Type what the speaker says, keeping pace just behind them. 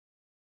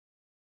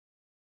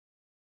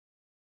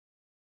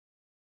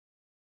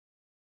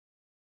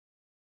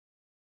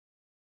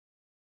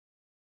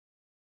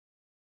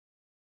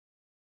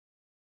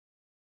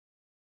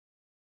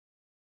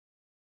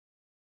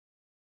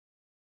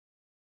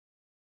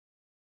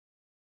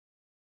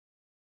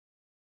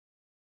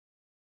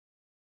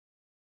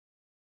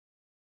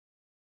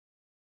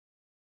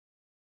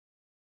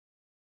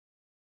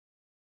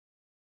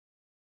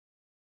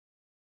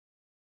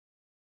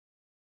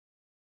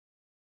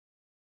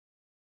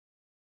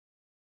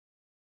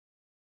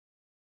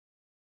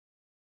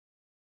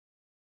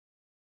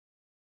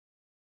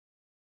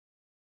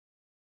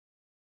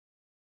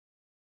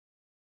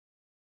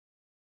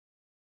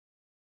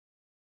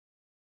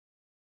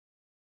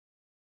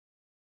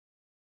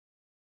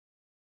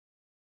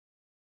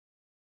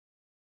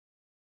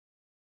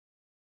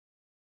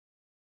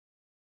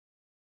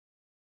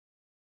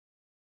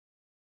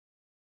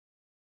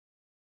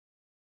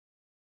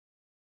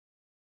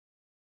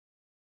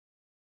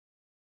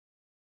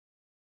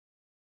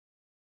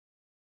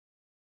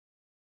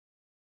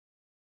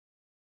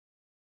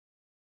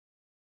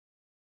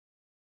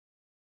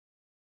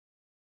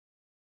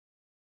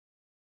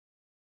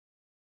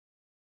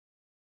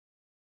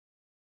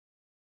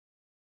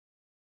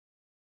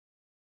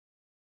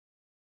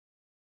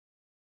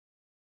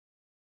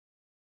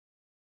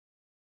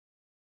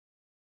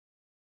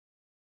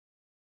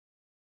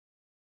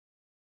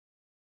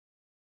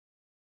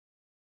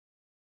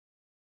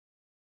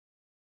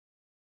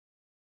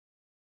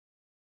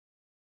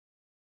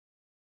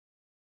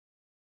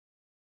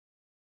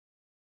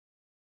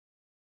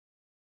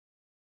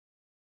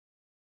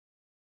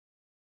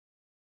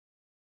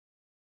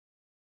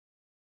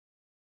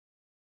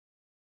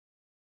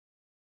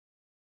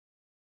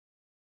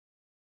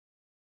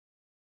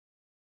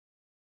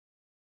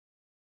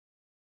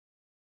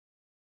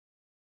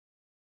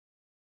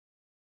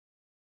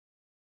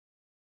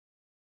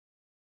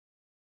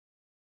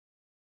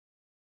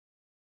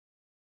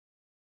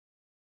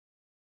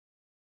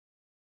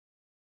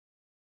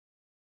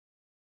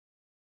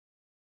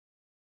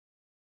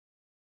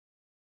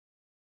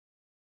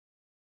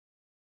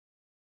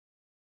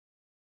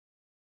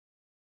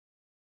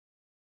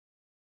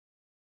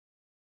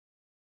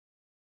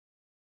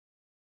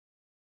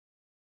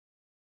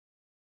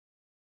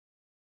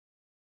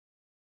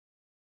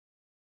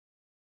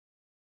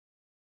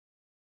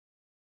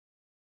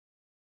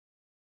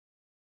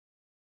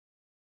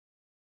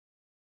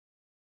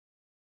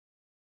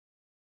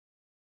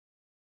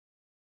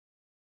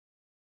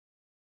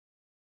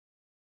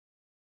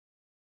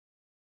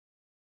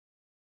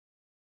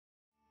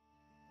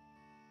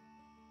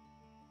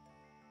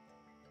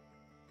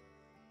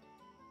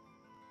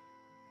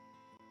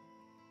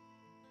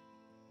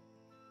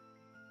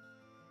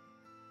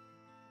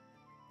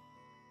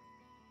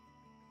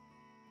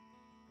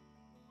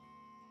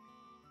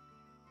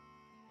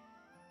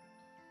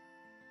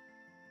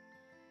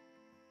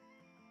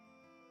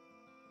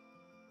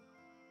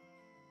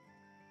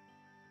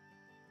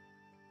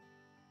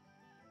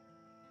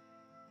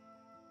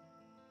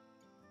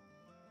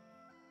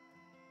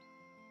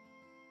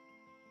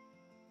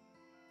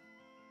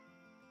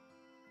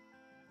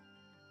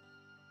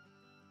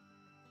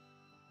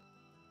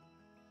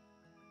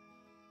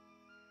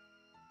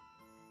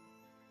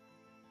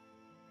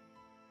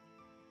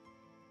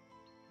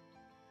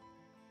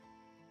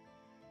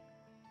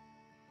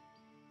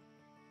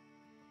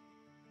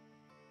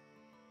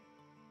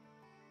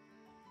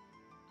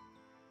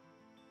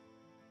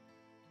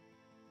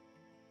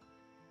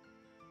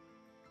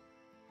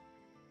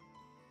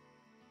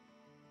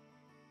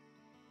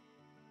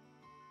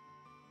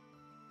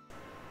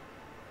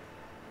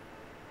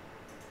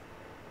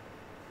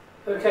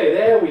Okay,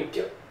 there we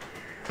go.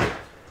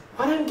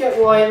 I don't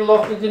get why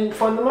Lockie didn't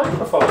find the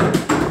microphone.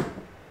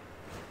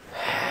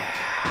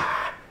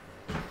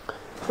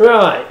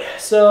 Right,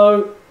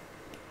 so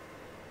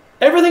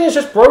everything is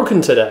just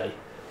broken today.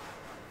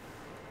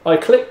 I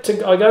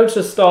go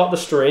to start the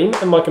stream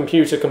and my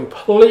computer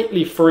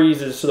completely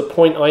freezes to the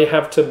point I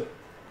have to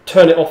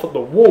turn it off at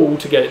the wall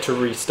to get it to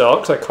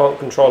restart because I can't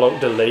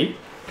Control-Alt-Delete.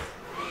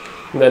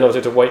 And then I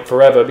have to wait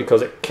forever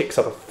because it kicks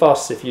up a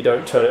fuss if you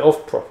don't turn it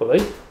off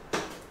properly.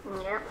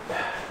 Yep.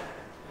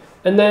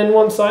 And then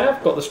once I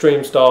have got the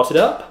stream started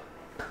up,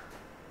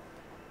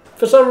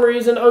 for some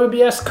reason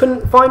OBS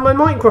couldn't find my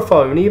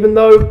microphone, even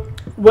though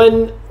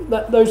when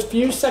those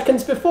few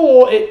seconds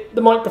before the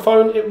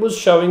microphone it was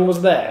showing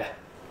was there.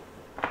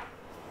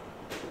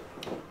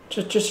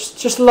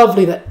 Just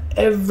lovely that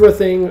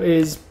everything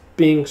is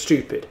being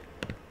stupid.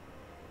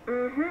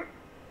 Mhm.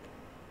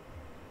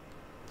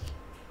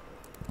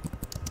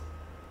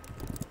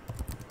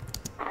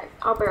 Alright,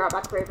 I'll be right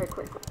back very, very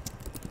quickly.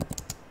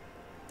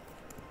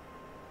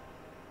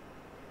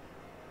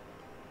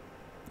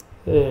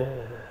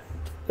 Yeah.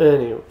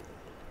 Anyway.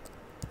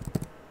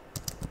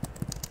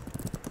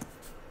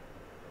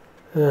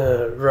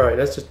 Right,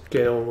 let's just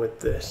get on with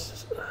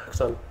this.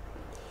 'Cause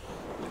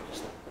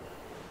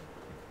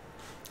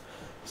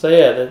so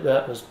yeah,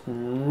 that was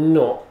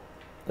not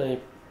a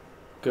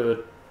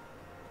good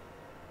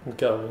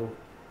going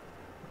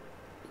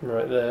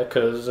right there,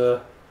 because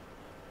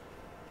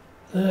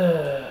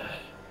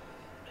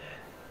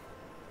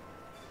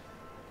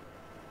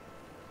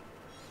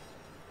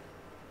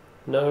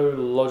no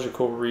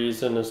logical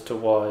reason as to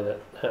why that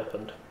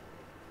happened.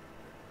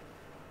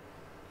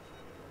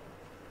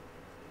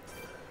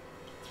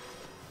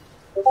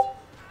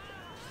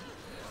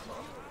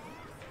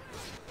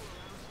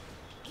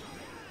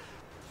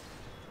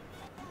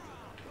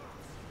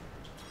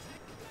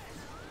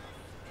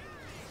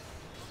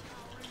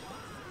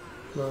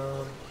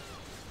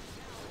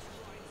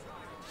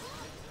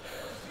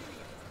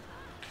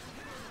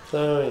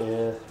 So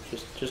yeah,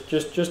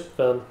 just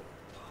fun.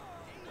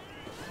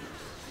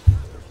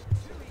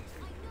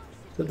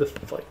 Did the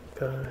fight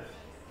go?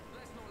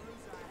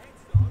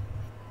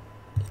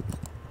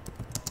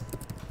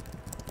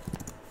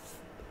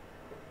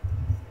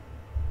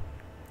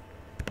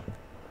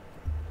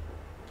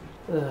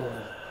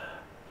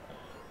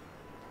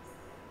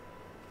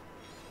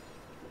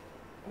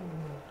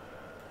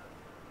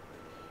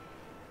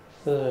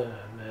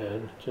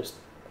 Man, just.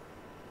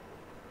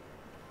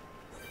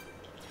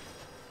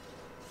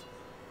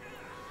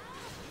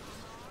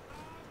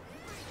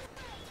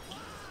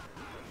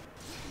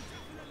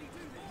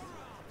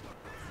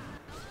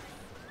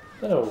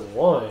 I don't know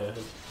why I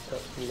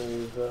have to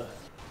move. There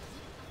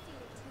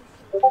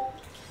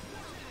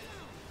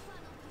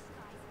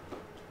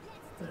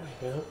we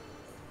go.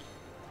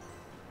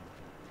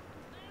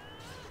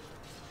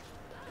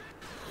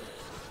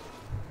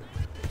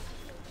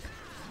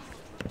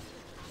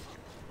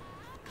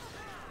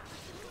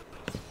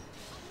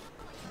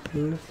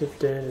 Look at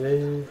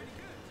that.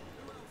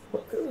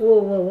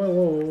 Whoa,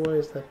 why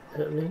is that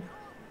happening?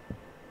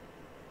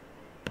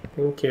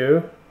 Thank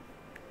you.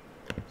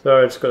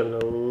 Sorry, I just got an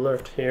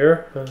alert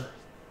here.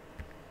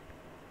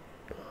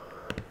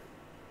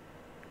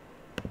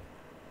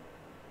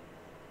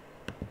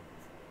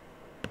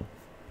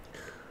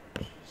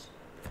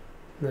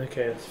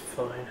 Okay, that's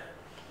fine.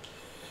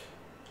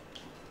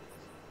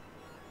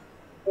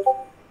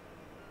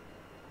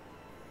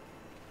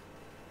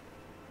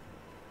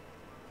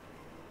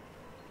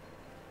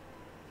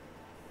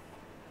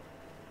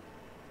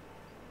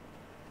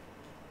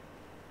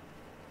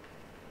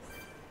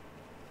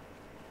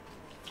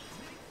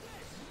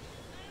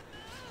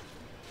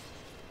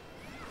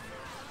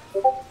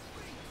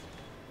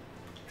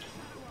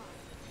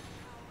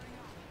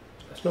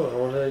 That's not what I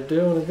wanted to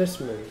do with this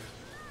move.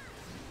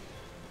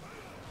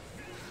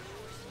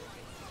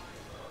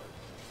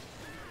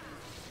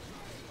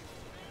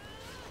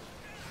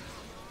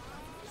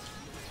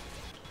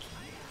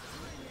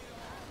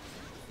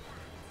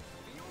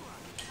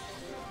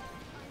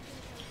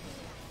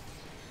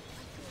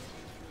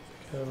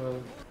 Come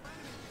on.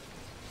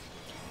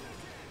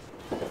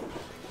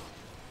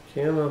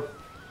 Come on.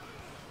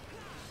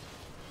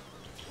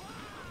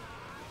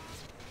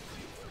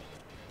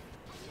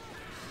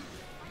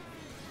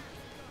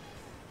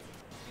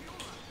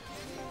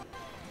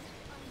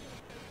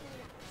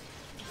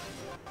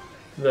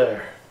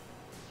 There.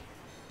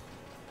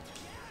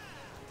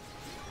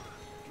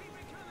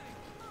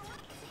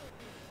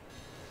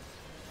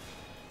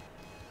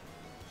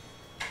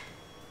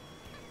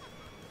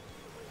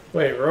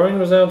 Wait, rowing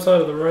was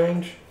outside of the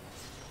range?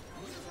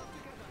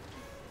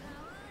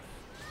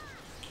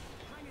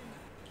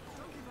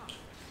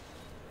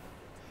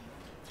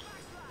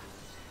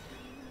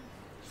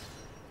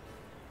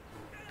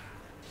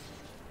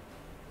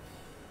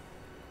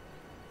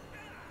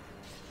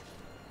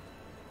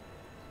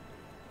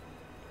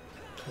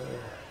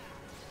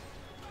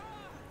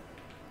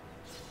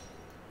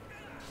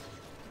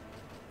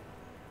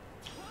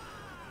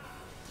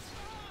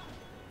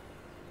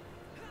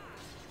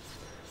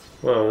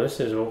 Well, this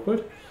is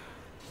awkward.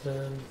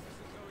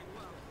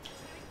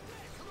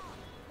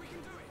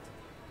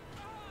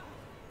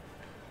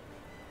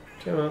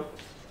 Come on.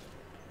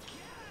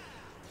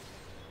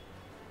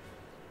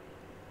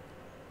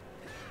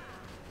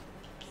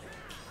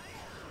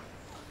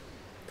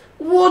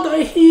 What?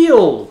 I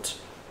healed!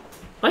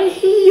 I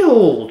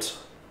healed!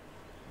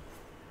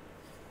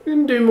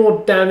 Didn't do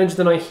more damage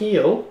than I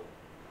heal.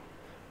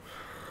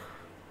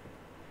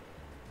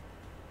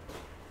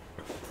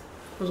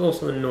 That was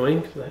also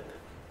annoying because that.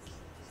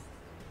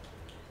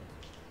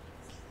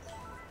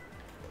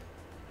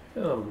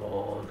 Come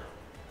on.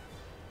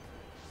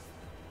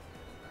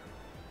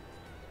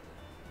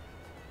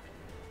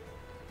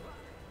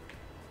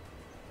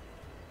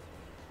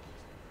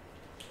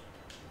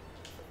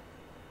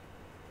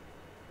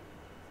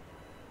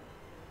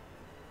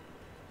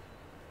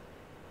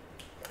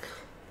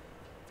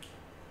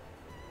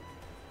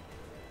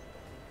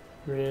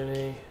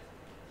 Really?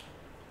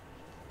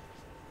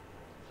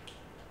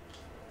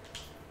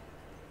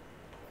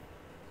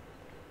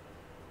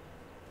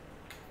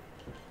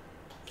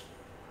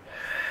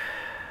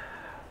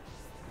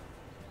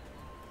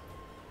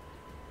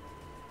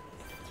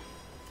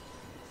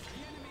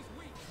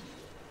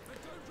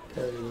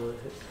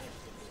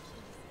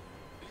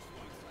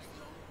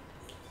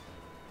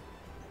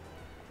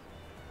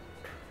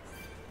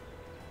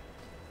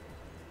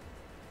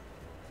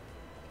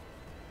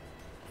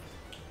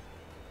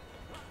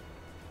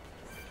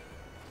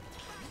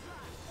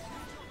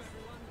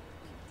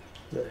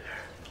 There.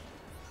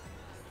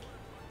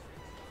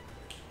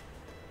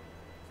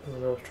 What I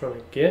was trying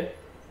to get.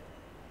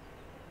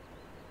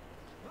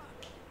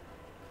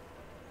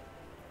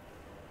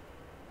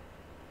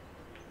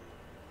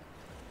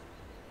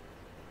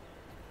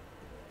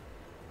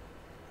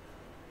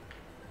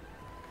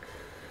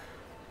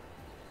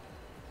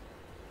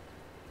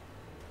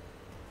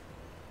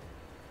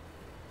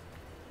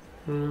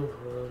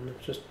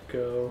 Let's just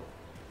go.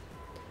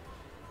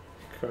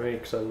 Great,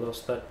 because I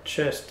lost that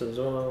chest as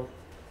well.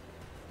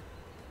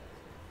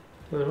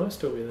 Well, they might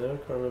still be there. I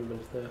can't remember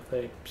if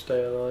they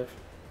stay alive.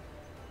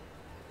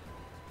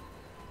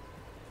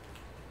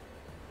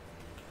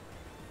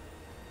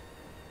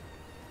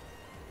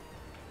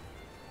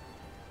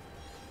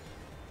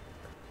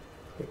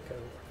 I think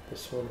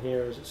this one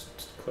here is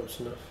it's close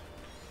enough.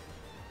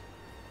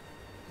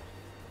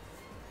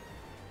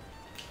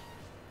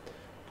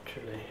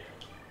 Actually,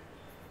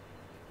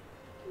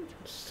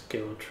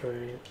 skill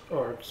tree.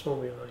 Arts, what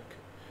we like.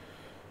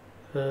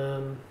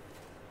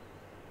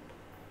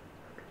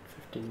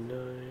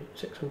 59,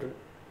 600.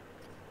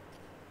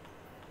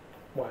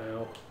 Wow.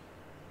 Yeah,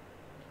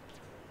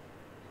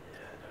 I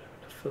don't have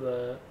enough for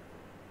that.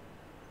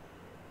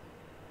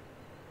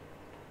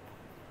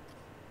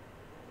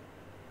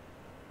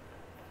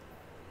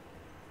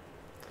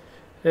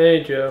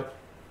 Hey, Joe.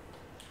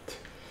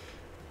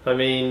 I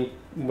mean,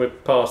 we're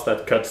past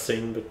that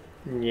cutscene, but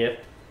yeah.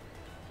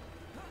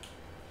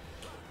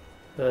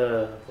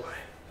 Oh boy.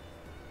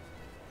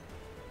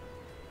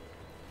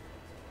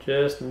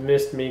 Just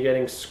missed me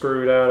getting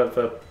screwed out of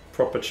a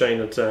proper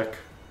chain attack.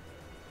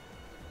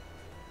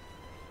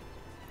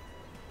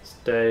 This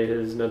day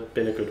has not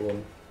been a good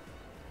one.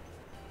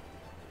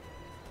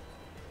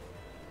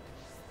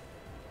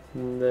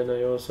 And then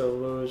I also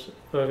lose...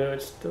 Oh no,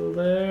 it's still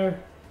there.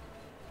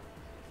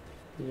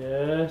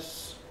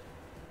 Yes.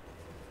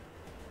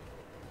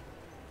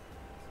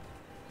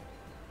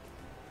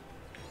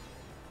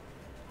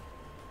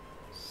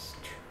 Let's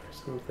try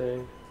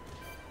something.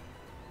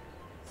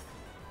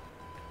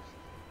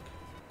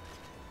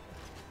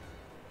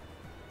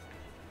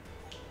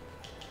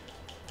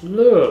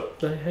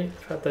 Look! I hate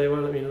the fact they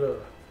won't let me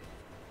look.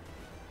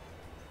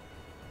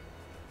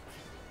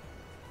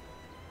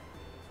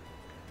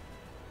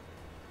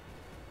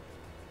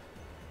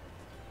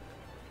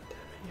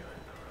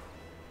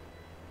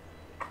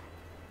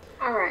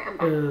 Alright, I'm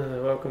back.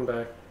 Welcome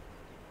back.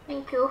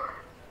 Thank you.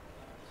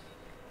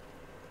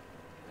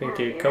 Thank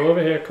you. Come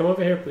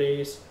over here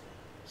please.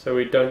 So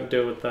we don't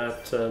deal with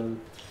that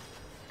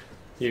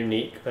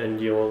unique and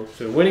you're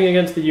winning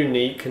against the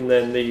unique and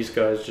then these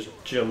guys just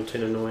jumped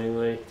in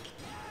annoyingly.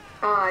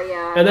 Oh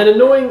yeah. And then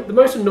the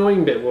most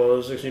annoying bit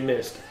was, as you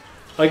missed,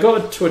 I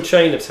got to a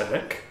chain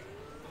attack.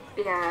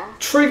 Yeah.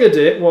 Triggered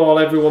it while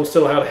everyone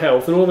still had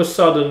health and all of a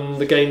sudden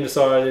the game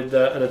decided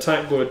that an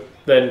attack would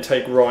then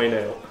take Ryan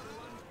out.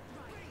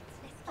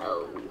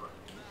 Oh.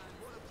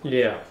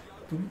 Yeah.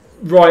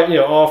 Right, you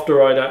know,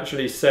 after I'd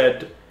actually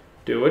said,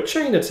 do a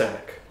chain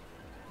attack.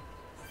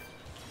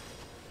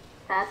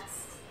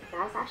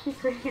 That's actually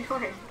pretty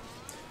annoying.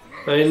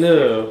 I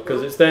know,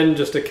 because it's then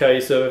just a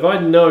case of, if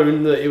I'd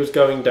known that it was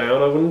going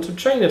down, I wouldn't have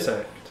chain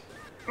attacked.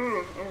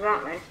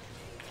 Exactly.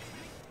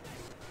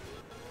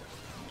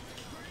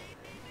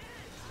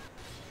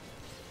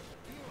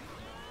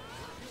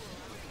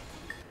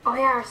 Oh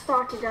yeah, I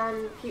started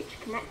Future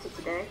Connected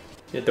today.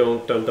 Yeah,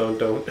 don't.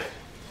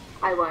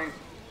 I won't.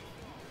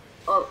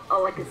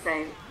 All I can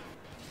say.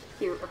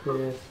 Yeah.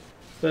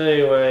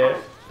 Anyway,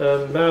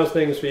 how's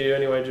things for you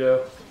anyway,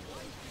 Joe?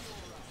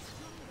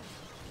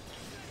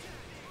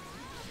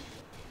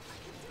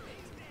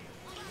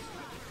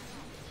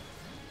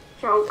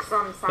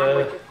 some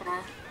sandwiches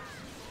there.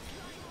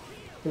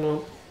 Come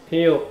on,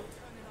 heal.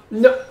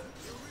 No,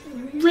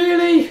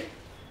 really?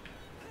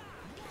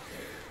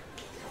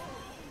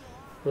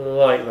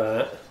 Like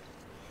that.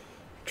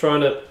 Trying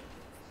to.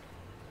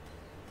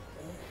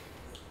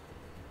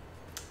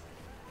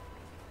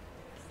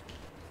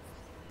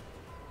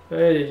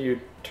 Where did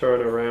you turn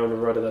around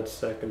right at that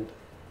second?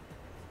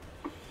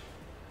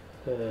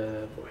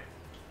 Boy.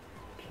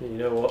 You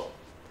know what?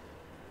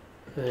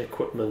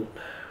 Equipment.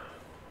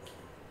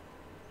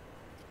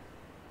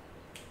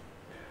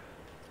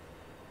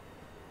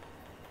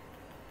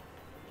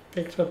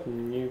 Picked up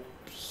new.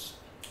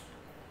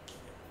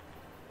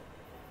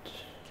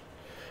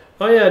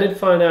 Oh yeah, I did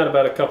find out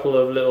about a couple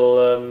of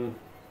little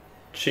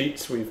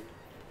cheats we've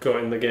got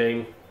in the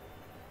game.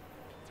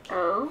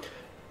 Oh.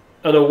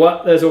 And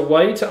there's a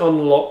way to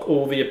unlock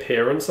all the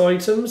appearance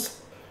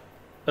items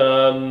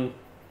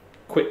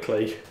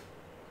quickly.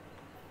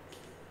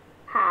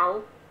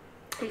 How?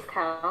 Please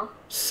tell.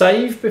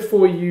 Save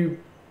before you...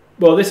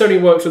 Well, this only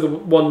works with the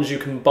ones you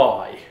can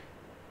buy.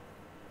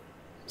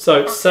 So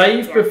Okay,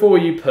 save yeah. before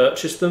you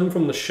purchase them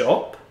from the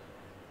shop,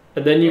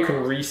 and then you can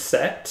Yeah.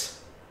 reset.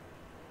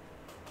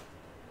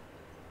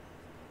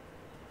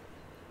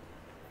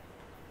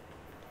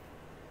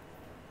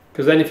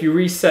 Because then if you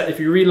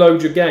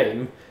reload your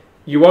game,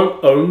 you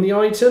won't own the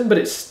item, but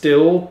it's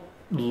still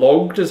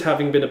logged as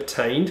having been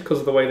obtained because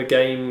of the way the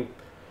game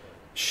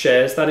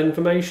shares that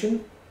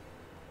information.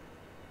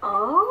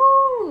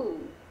 Oh.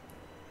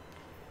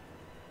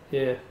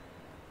 Yeah.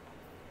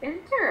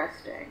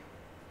 Interesting.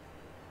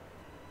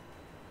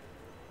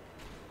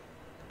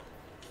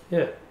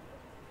 Yeah.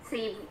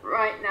 See,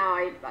 right now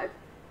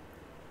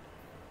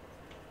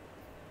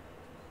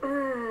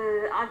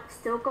I've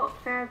still got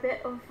a fair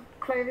bit of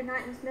clothing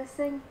items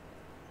missing,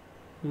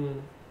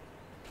 even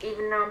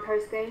though I'm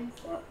post game.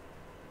 But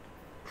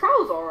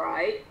trial's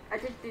alright. I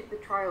did do the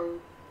trial.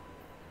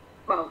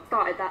 Well,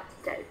 started that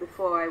today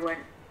before I went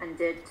and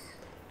did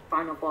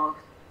final boss.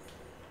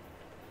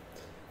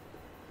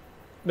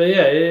 But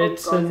yeah,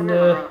 it's Oh God, some of them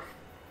are rough.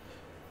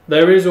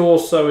 there is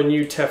also a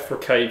new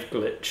Tephra cave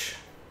glitch.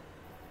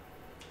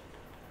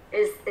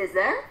 Is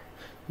there?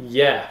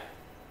 Yeah.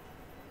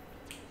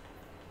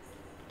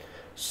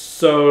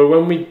 So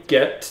when we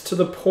get to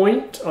the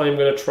point, I'm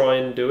going to try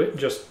and do it,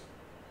 just,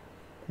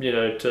 you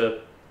know,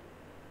 to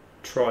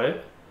try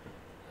it.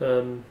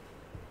 You're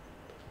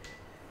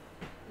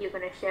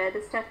gonna share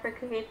this stuff for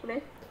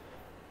carefully?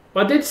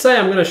 I did say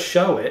I'm going to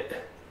show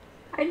it.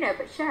 I know,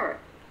 but share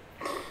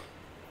it.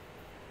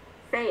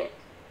 Say it.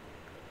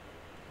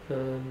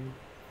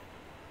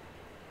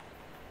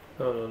 Hold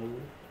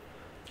on.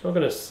 I'm not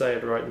going to say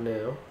it right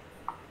now.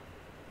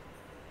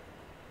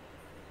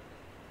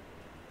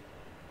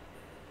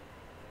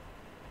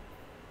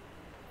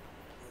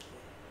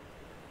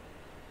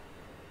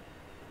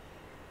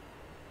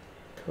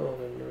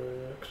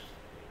 Calendar.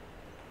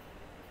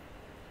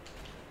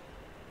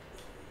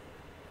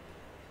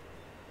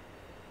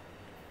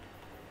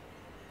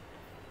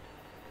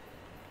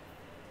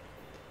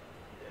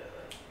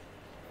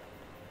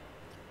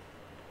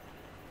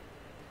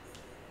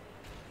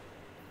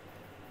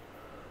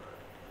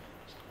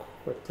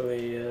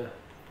 Quickly.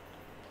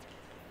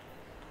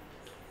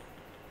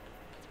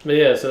 But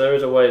yeah, so there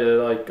is a way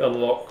to like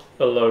unlock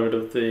a load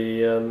of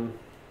the.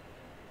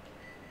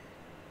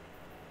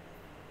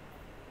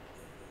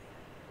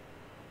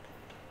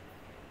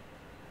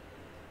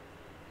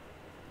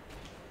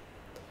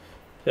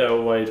 Yeah,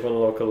 a way to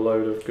unlock a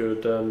load of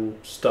good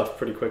stuff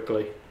pretty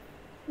quickly.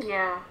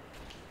 Yeah.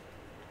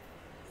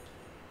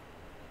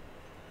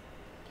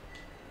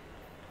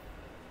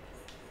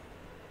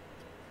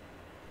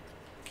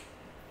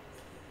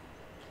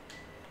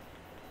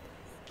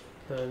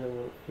 And then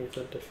we'll use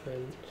the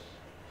defense.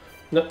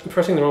 No, I'm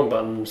pressing the wrong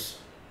buttons.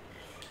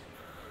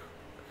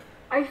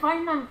 I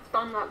find I've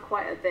done that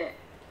quite a bit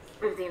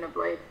with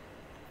Xenoblade.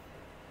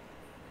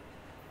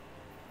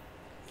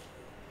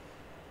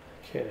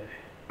 Okay.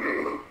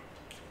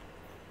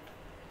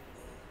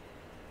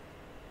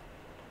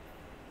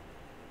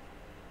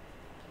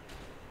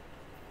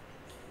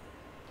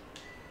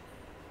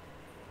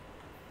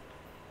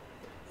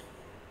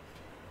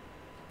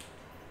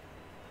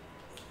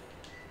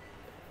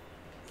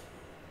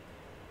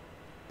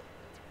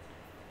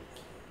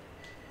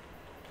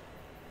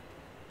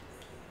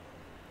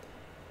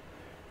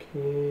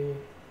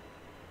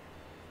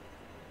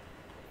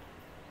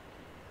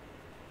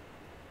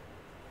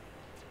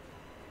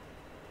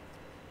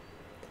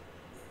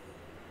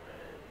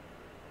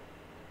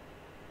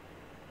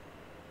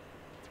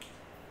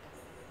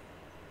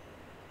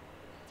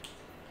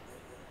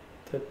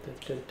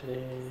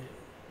 Okay.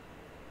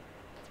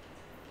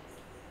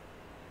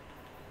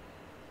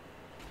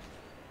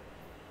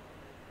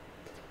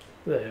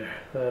 There,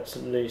 that's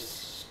at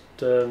least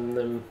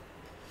them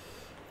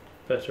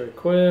better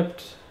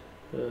equipped.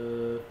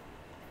 Yeah,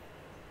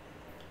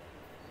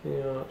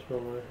 that's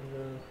one way.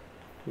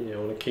 Yeah, I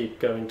want to keep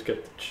going to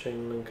get the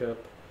chain link up.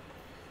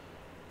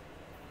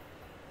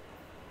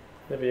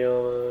 Heavy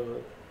armor,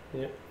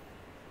 yeah.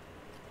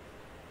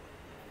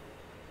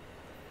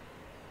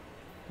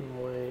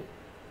 Wait.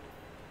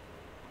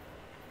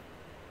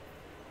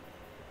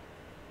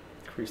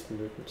 Increase the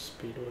movement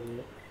speed, wasn't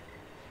it?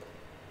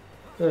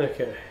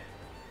 Okay.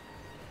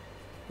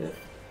 Yeah.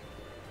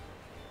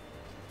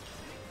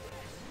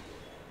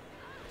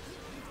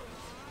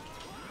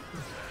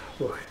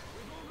 Boy.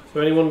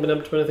 Has anyone been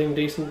up to anything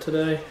decent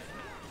today?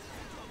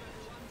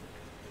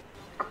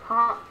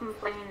 Apart from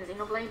playing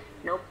Xenoblade?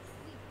 Nope.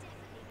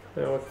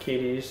 Oh,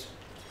 kitties.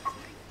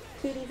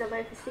 Kitties are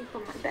both asleep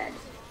on my bed.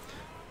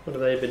 What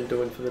have they been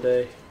doing for the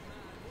day?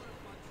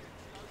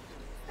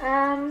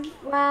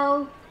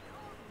 Well,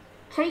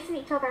 chasing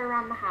each other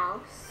around the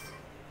house.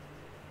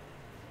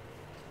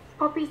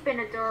 Poppy's been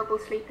adorable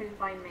sleeping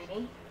by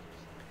me.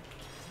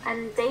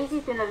 And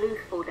Daisy's been aloof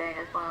all day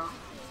as well.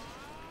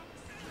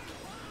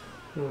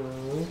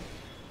 Hmm.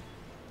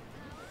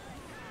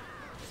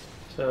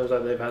 Sounds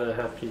like they've had a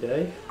happy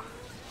day.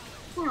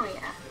 Oh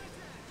yeah.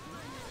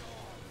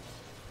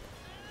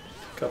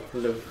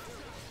 Couple of...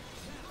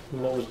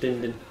 What was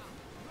Din Din?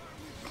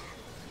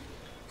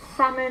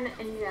 Salmon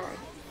and jelly.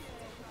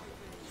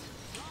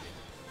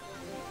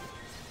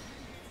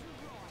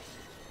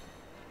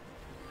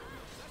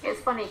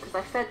 It's funny because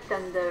I fed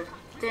them the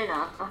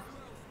dinner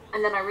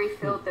and then I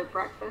refilled the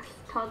breakfast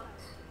tubs.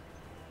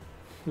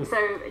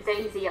 So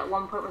Daisy at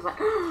one point was like,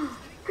 oh,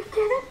 we get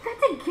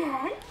it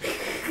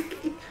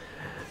again?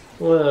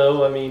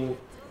 Well, I mean,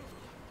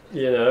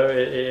 you know,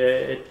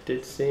 it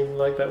did seem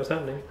like that was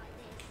happening.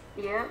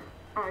 Yeah,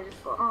 I just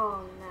thought,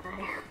 oh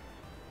no.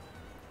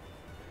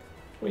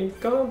 We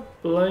can't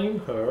blame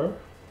her.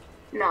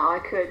 No, I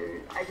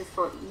couldn't. I just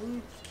thought,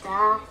 you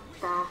daft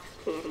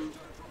kitty.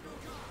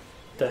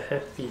 The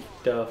happy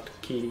daft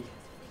kitty.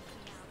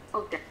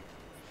 Okay.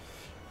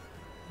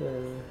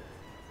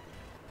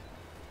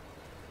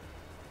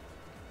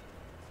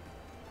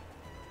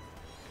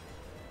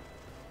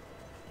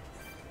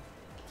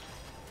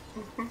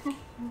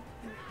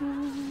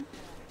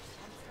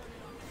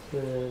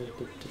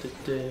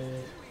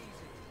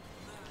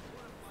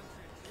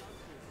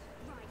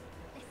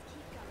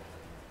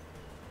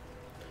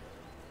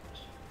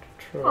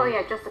 Oh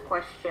yeah, just a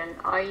question.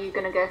 Are you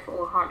gonna go for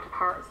all heart of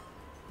hearts?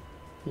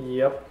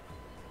 Yep.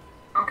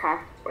 Okay,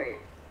 wait.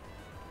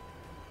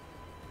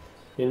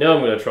 You know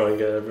I'm going to try and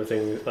get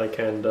everything I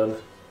can done.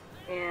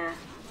 Yeah,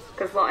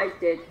 because what I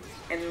did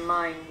in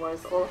mine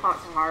was all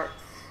heart to hearts,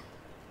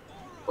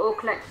 all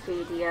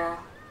Collectopedia,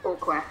 all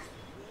quest.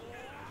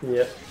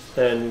 Yep.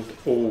 And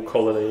all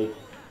colony.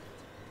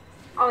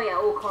 Oh yeah,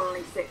 all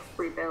Colony 6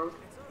 rebuild.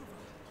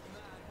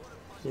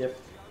 Yep.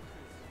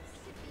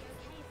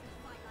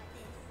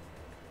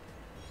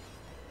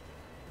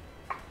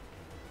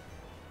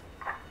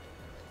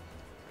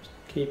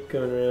 Keep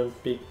going around,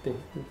 do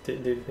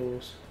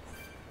things.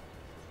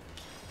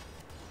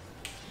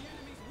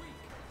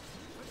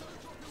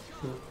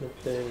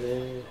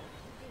 There.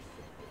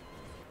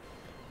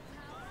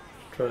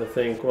 Trying to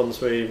think.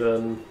 Once we've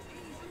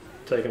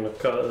taken a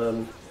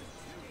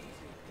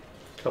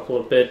couple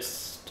of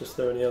bits, just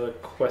there any other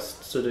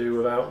quests to do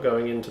without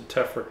going into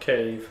Tephra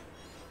Cave?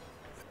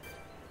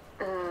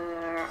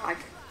 Well,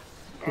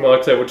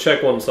 like I say, we'll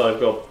check once I've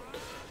got,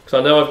 because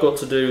I know I've got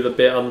to do the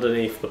bit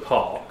underneath the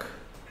park.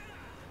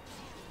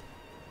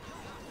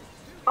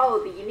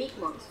 Oh, the unique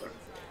monster.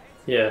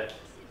 Yeah.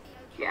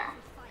 Yeah.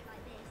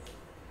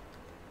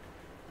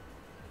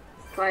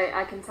 So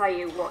I can tell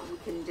you what you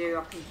can do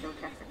up until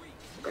Tephra.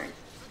 Great.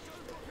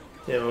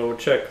 Yeah, well, we'll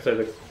check say,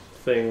 the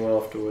thing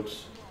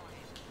afterwards.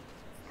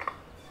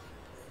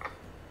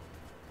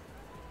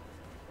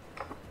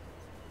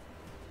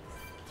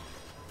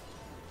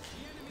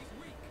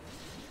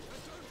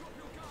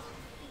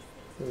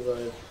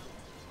 Right.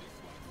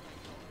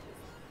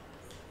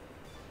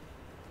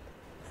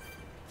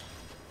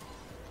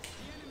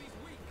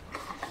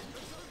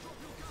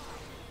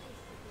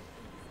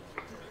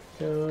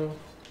 Go.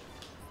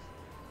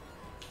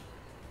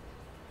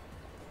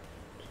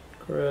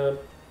 Grab.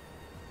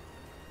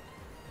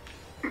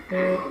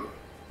 Yeah.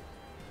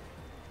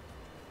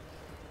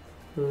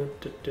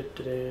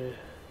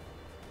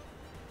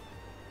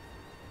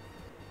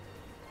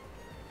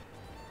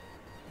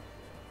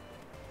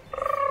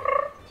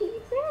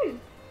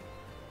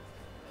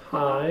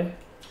 Hi.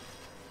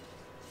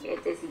 Yeah,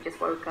 Dizzy just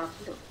woke up.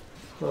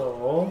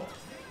 Aww.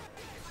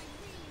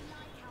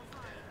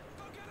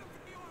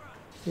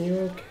 You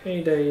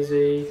okay,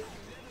 Daisy?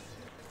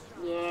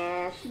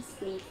 Yeah, she's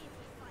asleep.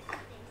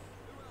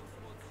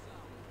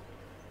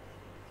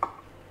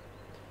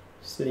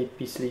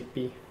 Sleepy,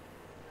 sleepy.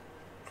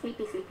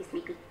 Sleepy, sleepy,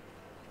 sleepy.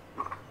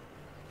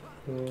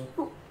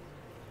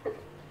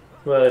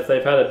 Well, if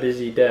they've had a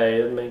busy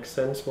day, it makes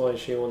sense why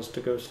she wants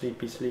to go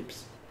sleepy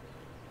sleeps.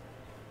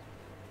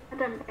 I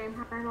don't blame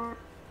her.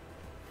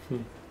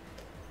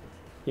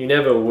 You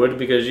never would,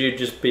 because you'd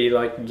just be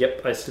like,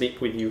 yep, I sleep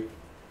with you.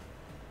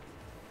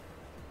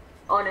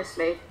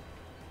 Honestly,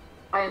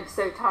 I am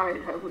so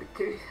tired I would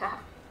do that.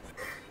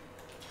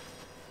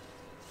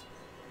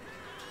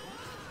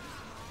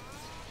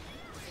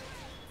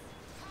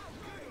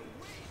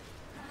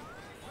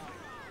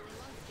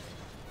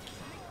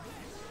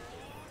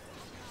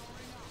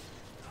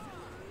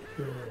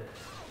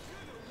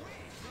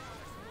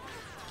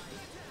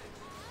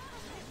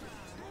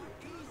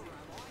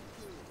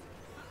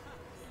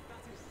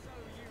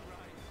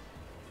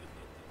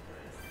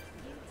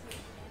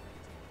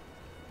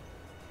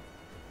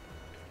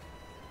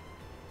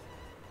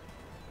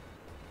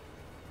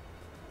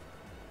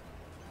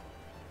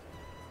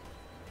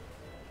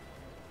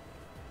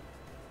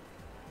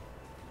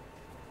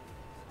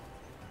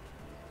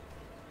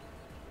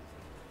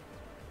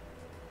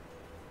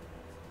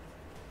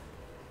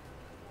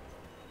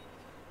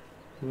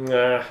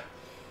 Nah,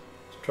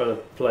 just trying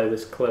to play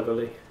this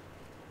cleverly.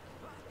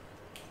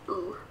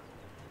 Ooh.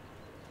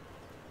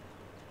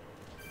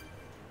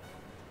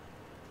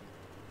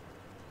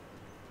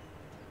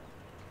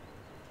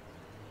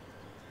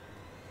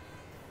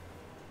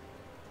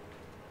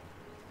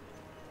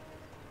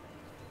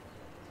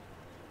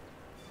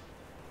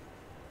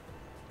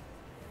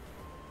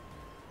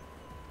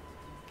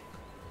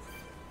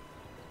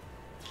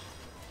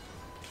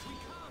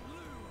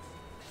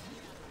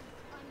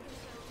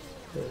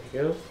 There we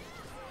go.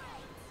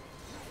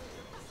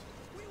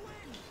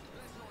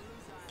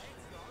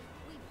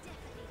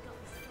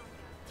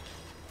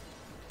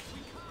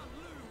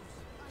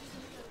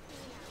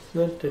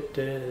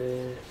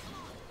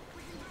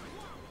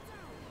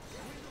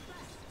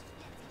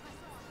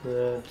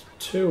 That's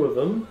two of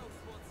them.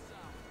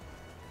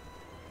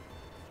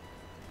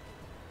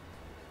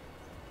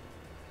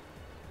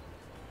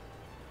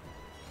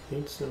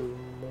 Need some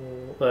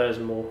more. There's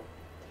more.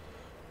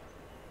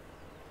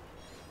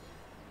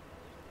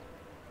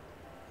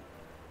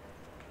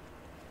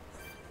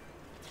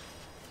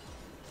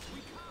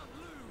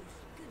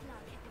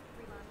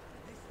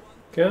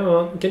 Come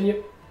on, can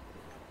you?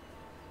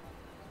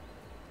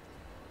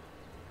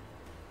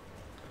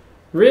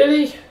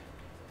 Really?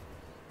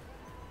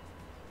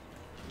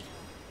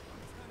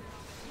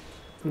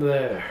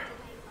 There.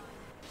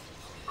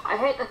 I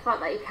hate the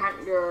fact that you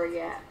can't lure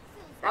yet.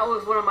 That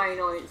was one of my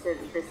annoyances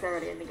this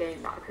early in the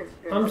game that I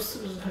couldn't do. Because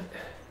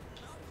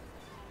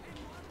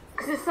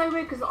it's so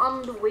weird, because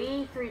on the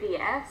Wii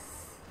 3DS,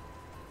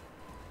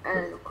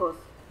 and of course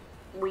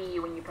Wii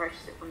U when you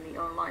purchase it from the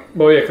online.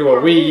 Well, yeah,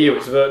 well, Wii U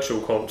it's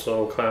virtual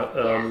console,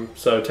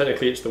 so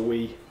technically it's the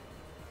Wii.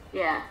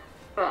 Yeah,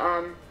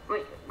 but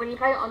when you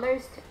play it on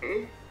those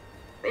two,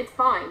 it's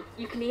fine.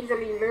 You can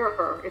easily lure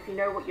her if you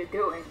know what you're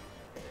doing.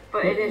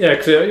 But it is.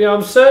 Yeah,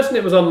 I'm certain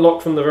it was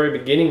unlocked from the very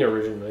beginning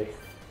originally.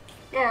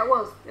 Yeah, it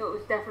was. It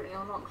was definitely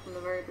unlocked from the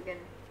very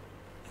beginning.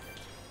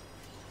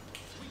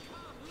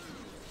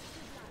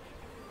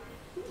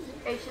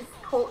 It's just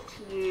taught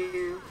to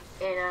you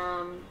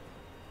in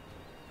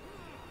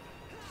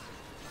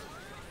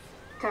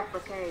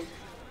Tephra Cave.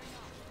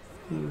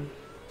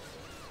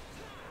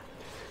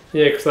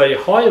 Yeah, because they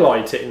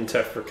highlight it in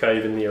Tephra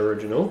Cave in the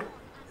original.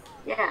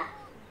 Yeah.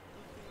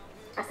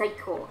 I say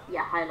taught.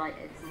 Yeah,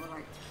 highlighted. More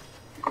like.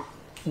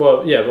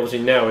 Well, yeah, but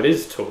obviously now it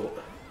is taught.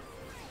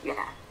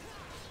 Yeah.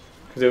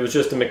 Because it was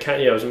just a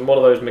mechanic. Yeah, it was one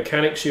of those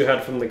mechanics you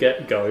had from the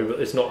get-go, but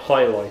it's not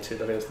highlighted. I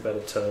think that's the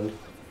better term.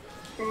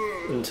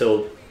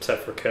 Until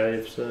Tephra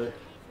Cave, so.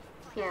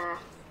 Yeah.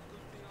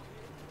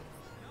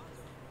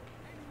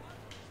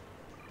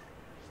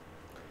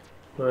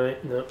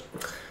 Right, no.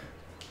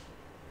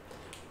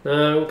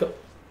 No, we've got...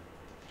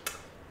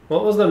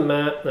 What was the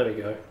map? There we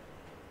go.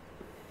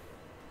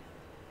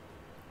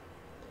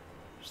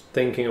 Just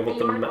thinking of what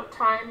the map...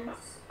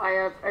 times I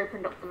have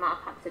opened up the map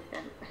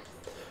accident.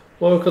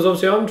 Well, because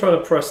obviously I'm trying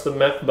to press the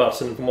map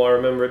button from what I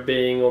remember it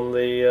being on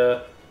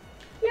the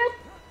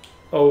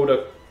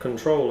older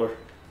controller.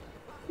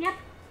 Yep.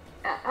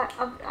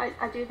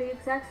 I do the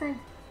exact same.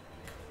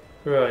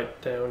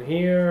 Right, down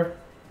here.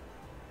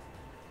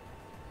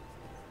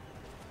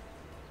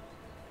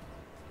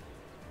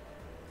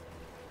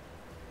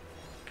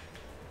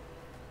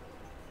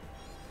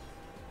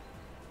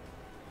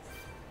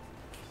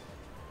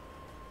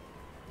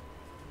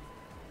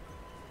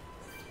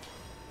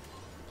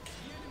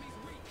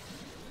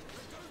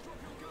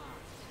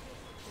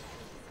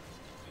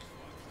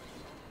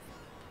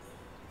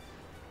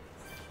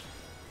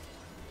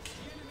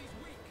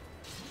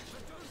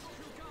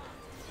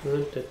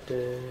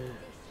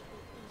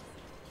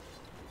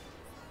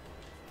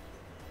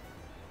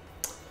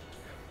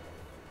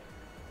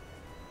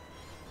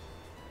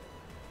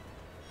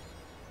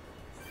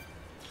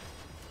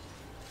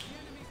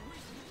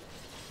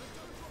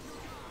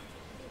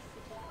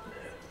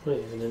 Not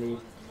even any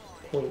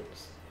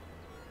points.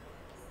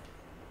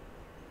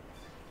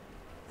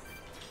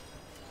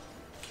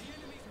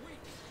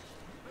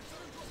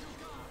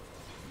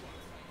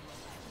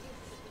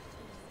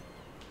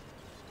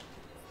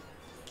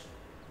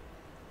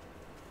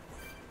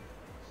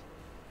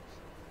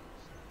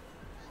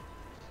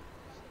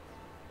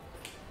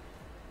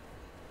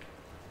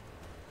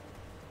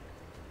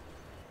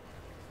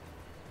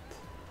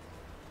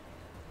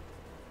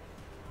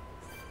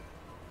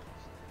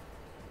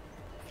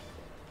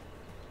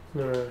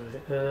 Alright,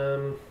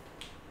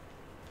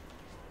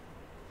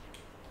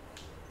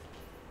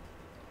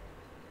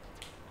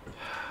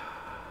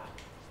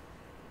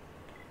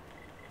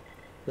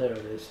 there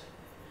it is.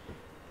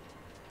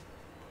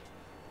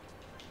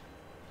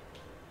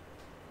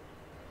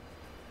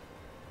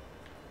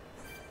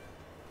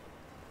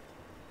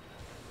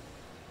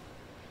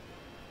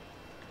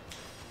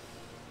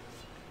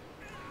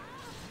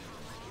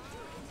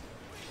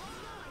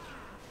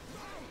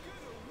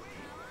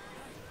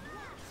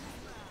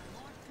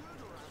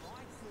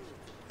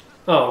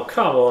 Oh,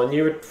 come on,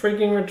 you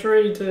freaking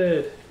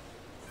retreated.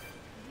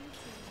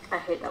 I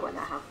hate that when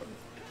that happens.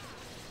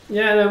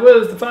 Yeah, there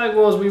was. The fact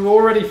was, we were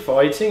already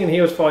fighting, and he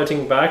was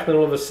fighting back, and then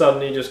all of a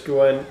sudden he just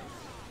went,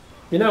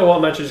 you know what,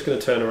 I'm actually just going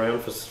to turn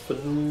around for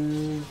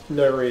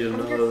no reason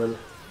other than...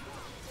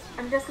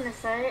 I'm just going to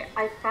say,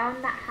 I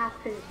found that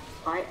happened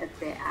quite a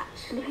bit,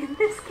 actually, in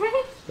this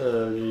game.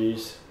 Oh,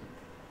 jeez.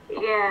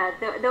 Yeah,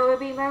 there would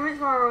be moments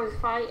where I was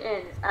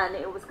fighting, and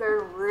it was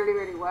going really,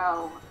 really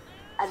well,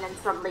 and then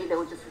suddenly they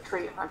would just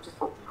retreat, and I just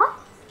thought, huh?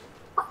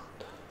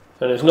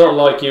 And it's not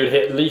like you'd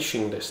hit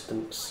leashing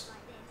distance.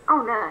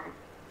 Oh, no.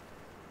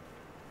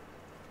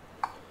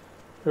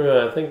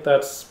 Right, I think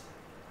that's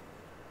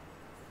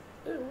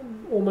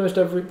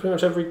pretty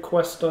much every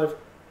quest I've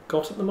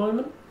got at the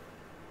moment.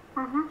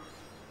 Mm-hmm.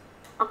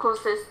 Of course,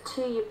 there's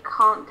 2 you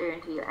can't do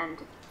until you end.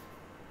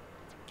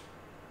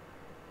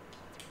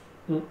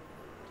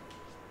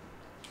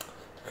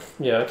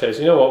 Yeah, okay, so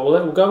you know what,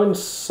 we'll go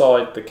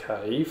inside the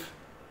cave.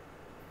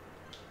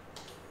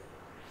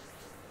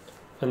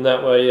 And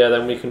that way, yeah,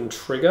 then we can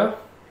trigger.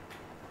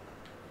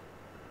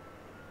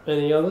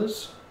 Any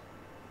others?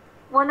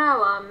 Well,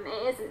 no,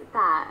 it isn't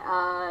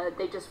that.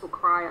 They just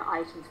require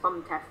items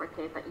from Tephra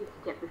Cave that you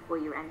can get before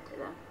you enter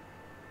them.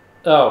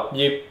 Oh,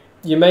 you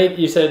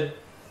said...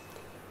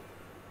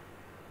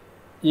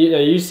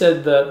 You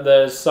said that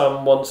there's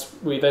some once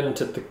we've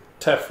entered the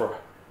Tephra.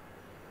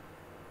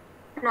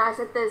 No, I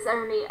said there's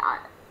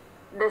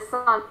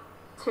some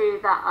 2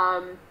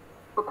 that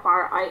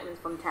require items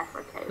from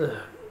Tephra Cave.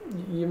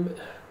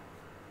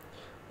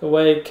 The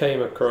way it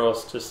came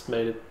across just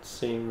made it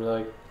seem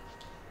like...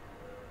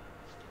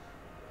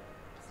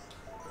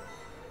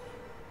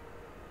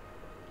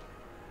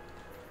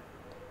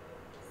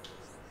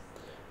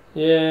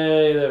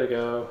 Yay, there we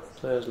go.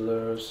 There's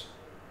lures.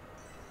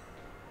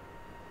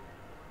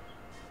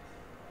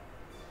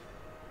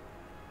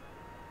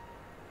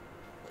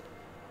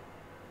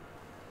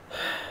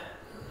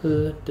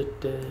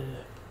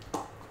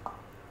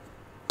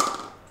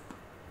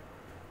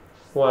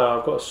 Wow,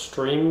 I've got a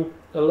stream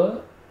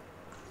alert.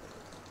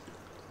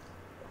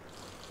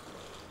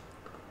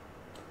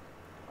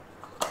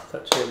 That's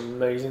actually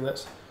amazing. I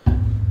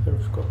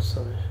forgot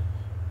something.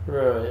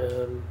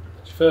 Right,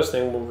 first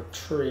thing we'll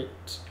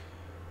retreat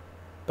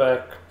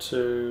back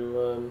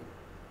to...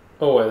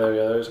 oh wait, there we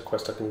go. There's a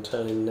quest I can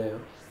turn in now.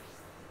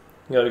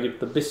 You gotta give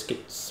the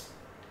biscuits.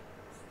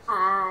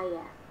 Ah,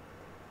 yeah.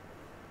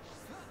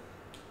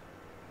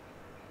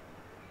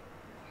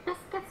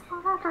 Biscuits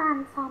for the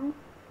grandson.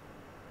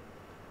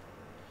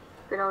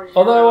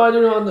 Although I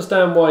do not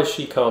understand why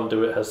she can't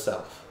do it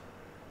herself.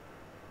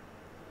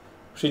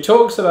 She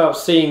talks about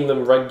seeing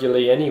them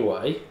regularly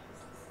anyway.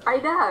 I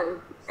know.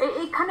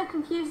 It kind of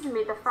confuses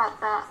me, the fact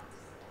that...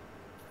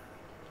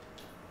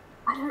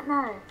 I don't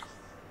know.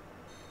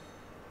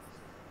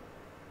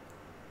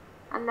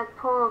 And the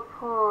poor,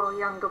 poor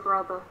younger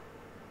brother.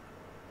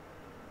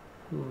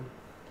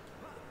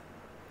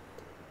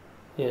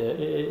 Yeah,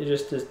 it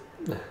just is...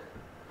 Yeah.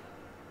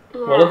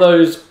 One of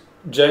those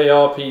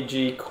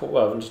JRPG...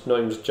 Well, just not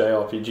even just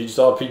JRPG, just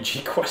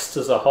RPG quests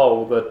as a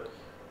whole that...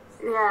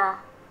 Yeah.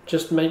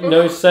 Just make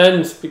no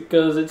sense,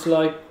 because it's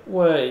like,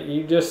 wait,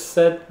 you just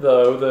said,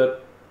 though,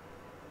 that...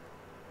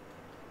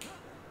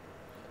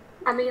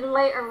 I mean,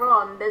 later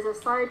on, there's a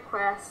side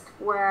quest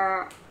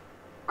where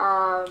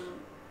a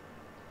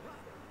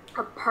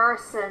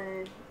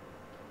person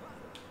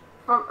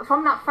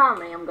from that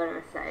family, I'm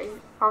going to say,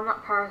 from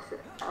that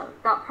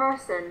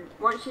person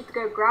wants you to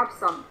go grab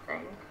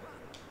something,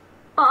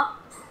 but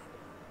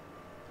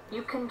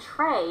you can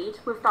trade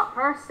with that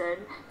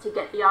person to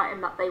get the item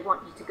that they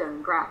want you to go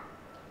and grab.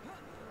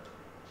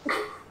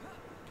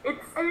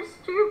 It's so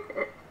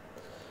stupid.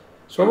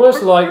 It's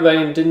almost like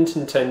they didn't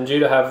intend you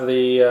to have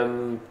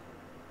the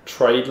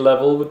trade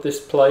level with this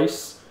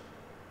place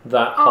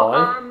that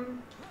high.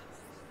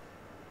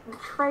 The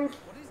trade...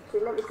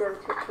 Let me go to it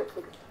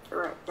quickly to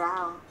write it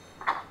down.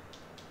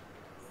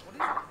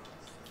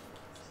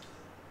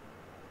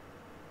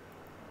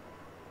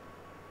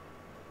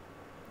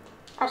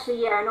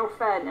 Actually, yeah, in all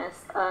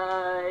fairness,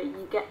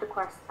 you get the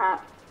quest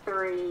at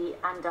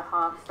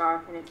 3.5 star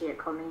affinity at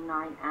Colony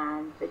 9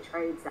 and the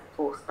trades at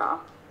 4 star.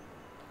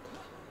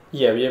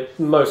 Yeah, but you're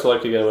most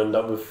likely going to end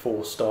up with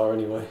 4 star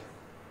anyway.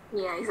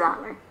 Yeah,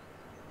 exactly.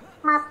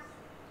 Map.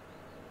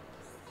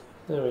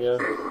 There we go.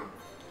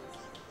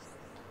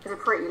 It's a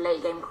pretty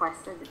late game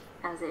quest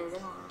as it is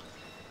anyway.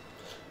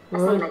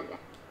 Right. Late game.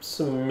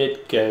 Some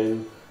mid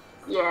game.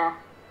 Yeah,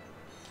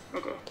 it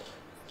is.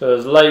 So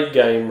as late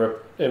game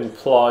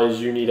implies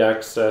you need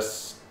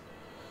access.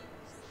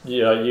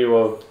 Yeah,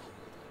 you're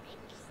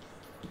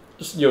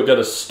going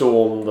to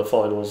storm the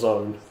final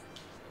zone.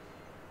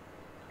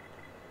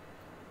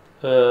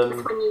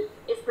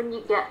 It's when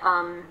you get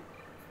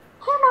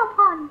Hello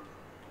Pun.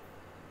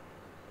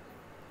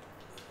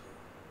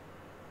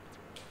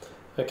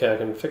 Okay, I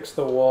can fix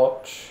the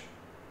watch.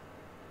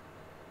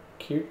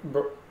 Okay,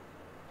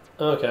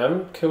 I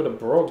haven't killed a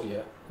Brog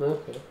yet.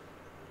 Okay.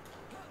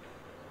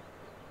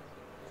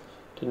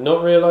 Did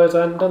not realise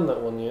I hadn't done that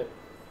one yet.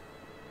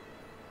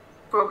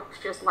 Frog's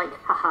just like,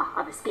 haha,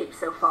 I've escaped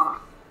so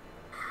far.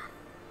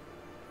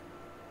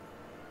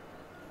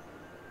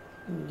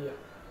 Yeah.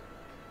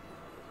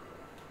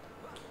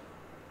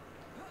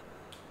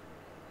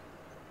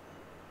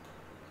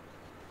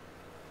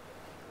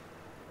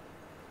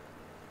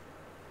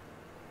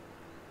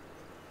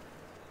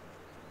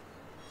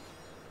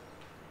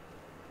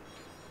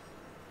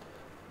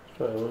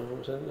 Sorry, what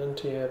was it?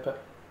 Anti-air back.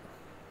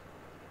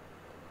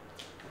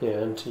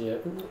 Yeah,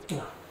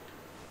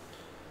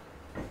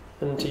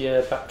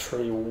 anti-air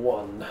battery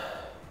 1.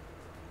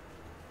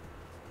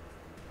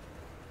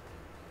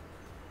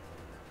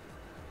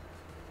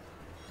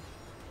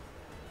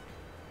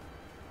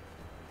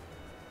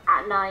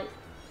 At night.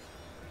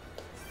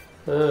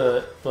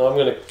 Alright, well, I'm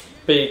going to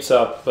beat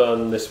up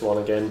this one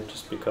again,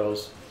 just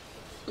because.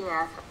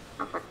 Yeah,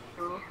 I'm fucking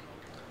you.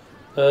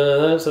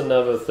 That's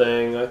another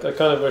thing. I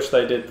kind of wish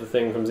they did the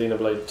thing from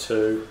Xenoblade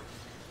 2.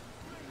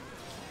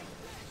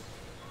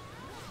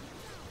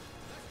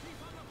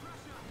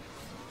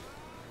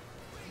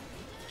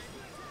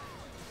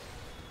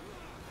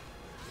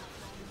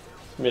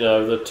 You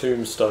know, the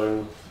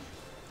tombstone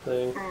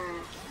thing.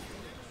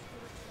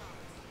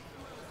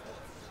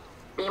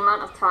 The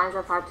amount of times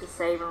I've had to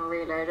save and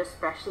reload,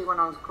 especially when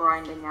I was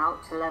grinding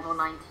out to level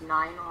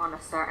 99 on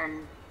a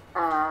certain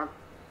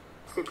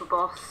super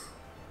boss.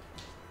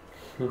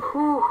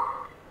 Whew.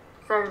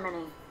 So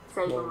many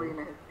save and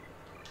reload.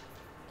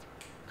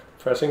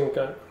 Pressing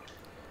go.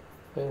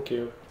 Thank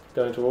you.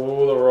 Going to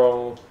all the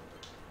wrong.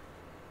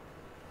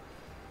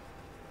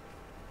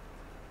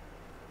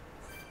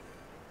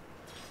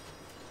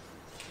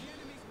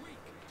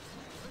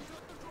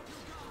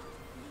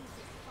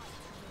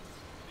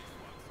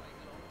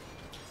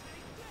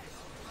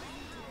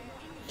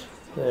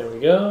 There we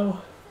go.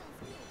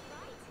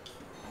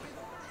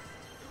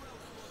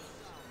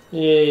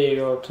 Yay,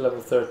 you're up to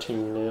level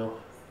 13 now.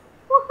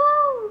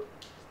 Woohoo!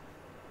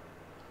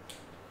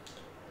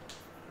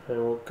 And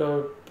we'll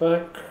go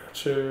back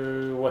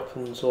to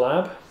weapons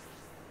lab.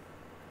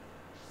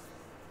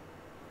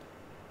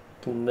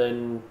 And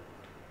then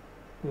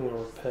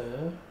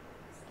repair.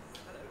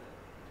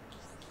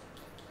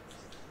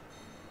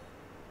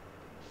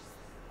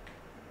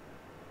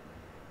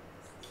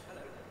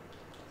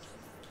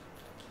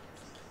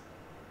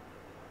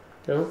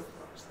 Go.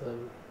 So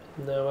then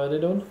now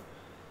added on.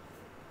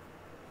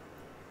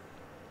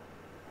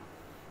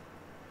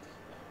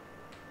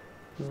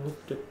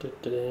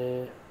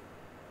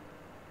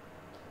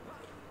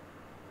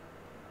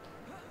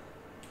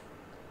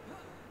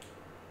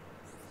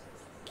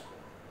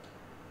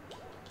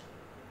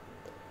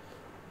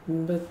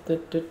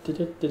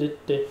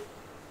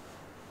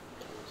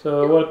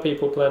 So what are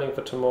people planning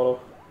for tomorrow?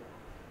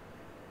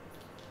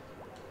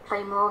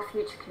 Play more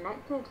Future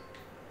Connected.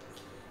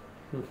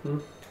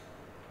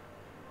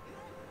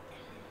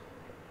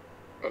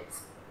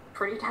 It's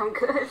pretty damn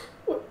good.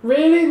 What,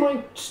 really?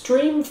 My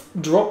stream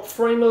drop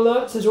frame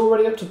alerts is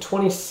already up to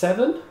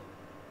 27?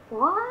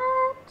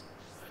 What?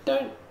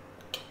 I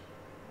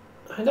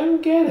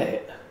don't get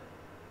it.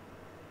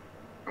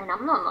 I mean,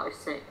 I'm not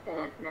noticing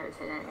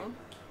anything.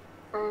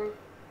 So,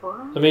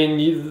 what? I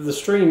mean, the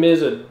stream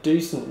is a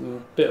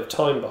decent bit of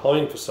time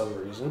behind for some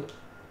reason.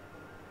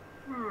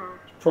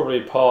 It's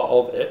probably part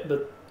of it,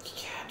 but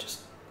yeah,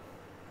 just...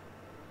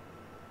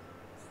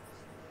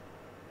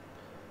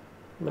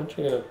 I'm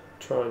actually going to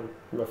try and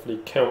roughly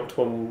count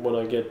when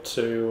I get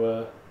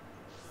to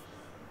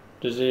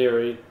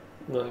Desiri,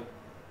 like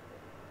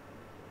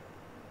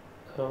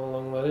how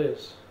long that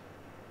is.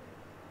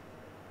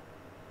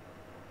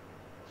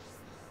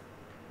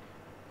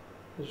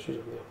 This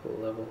should be the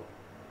upper level.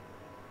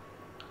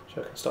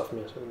 So I can start from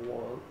here. So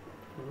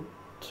 1,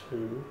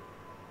 2,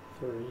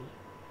 3,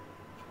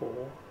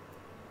 4,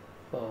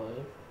 5,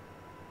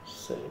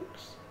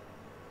 6,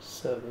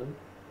 7,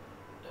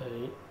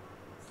 8,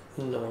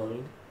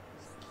 9,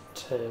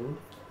 10,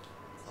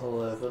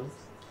 11,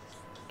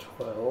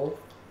 12,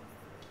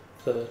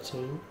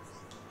 13,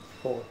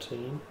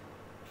 14,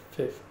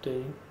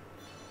 15,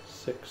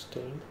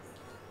 16,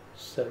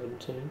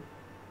 17,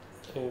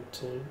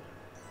 18,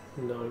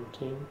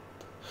 19,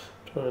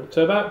 20.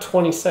 So about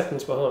 20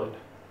 seconds behind.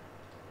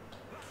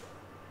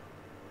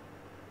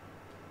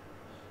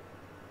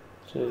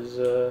 Which is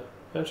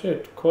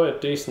actually quite a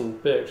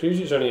decent bit. 'Cause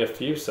usually it's only a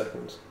few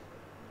seconds.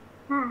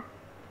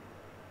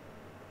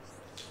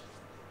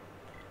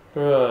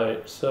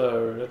 Right,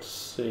 so let's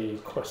see,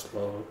 quest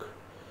log.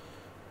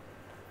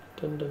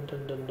 Dun dun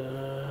dun dun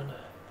dun.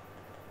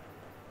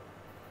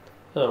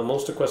 Oh,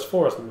 Monster Quest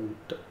 4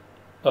 hasn't been.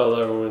 Oh,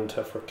 they're all in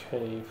Tephra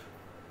Cave.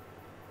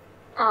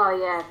 Oh,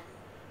 yeah.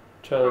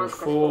 Challenge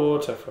 4,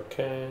 Tephra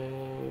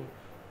Cave.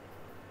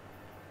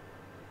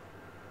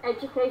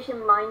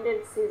 Education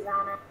minded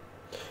Susanna.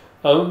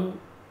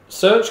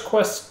 Search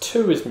Quest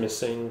 2 is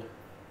missing.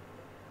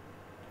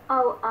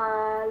 Oh,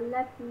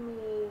 let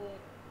me...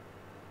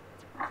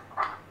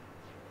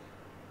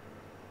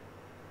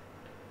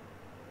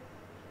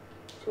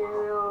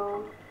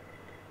 Material...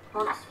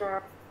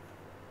 Monster...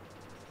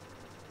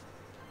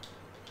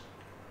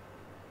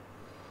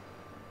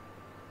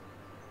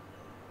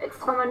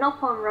 It's from a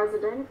Nopon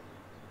resident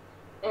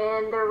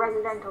in the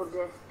residential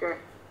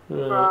district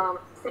from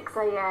 6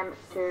 AM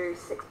to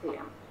 6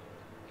 PM.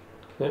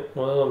 Yeah,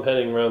 well, I'm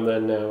heading around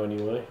there now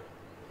anyway.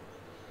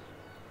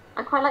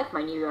 I quite like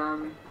my new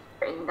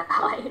written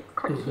guide. It's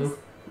quite easy.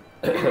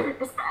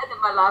 It's better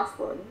than my last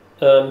one.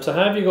 So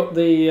have you got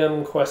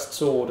the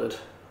quests ordered?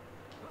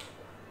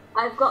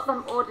 I've got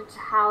them ordered to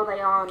how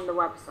they are on the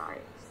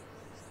website.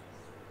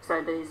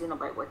 So the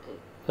Xenoblade Wiki.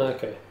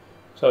 Okay.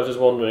 So I was just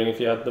wondering if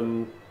you had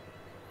them,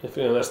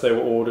 unless they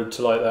were ordered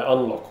to like their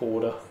unlock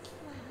order.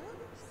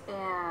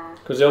 Yeah.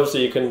 Because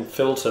obviously you can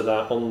filter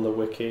that on the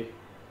wiki.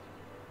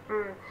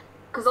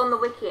 Because on the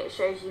wiki it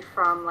shows you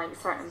from like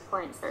certain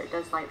points, so it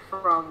does like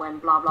from when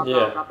blah blah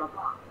blah blah blah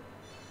blah.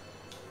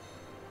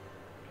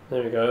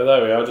 There we go.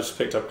 There we are. I just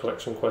picked up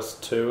Collection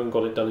Quest 2 and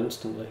got it done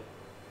instantly.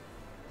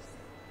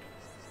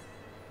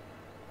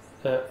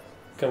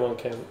 Come on,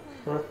 Cam.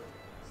 Right.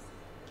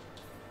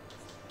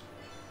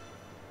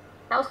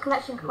 That was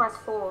Collection Quest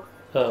 4.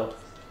 Oh,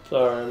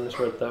 sorry, I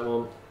misread that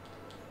one.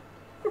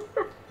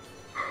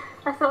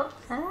 I thought,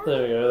 huh?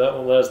 There we go. That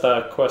one. There's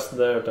that quest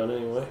there done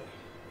anyway.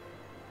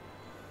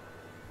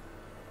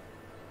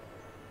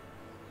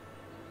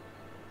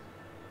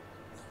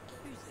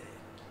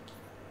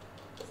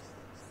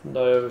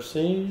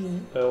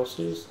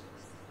 LCs.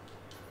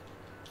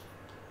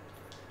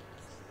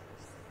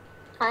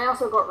 I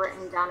also got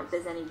written down if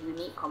there's any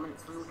unique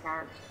comments from the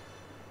characters.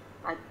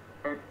 I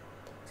don't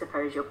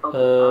suppose you'll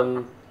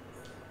probably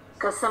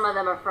because some of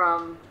them are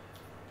from...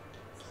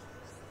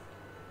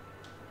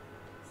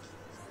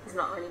 There's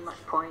not really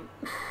much point.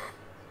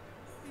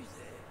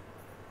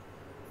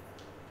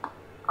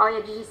 Oh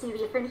yeah, did you see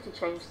the affinity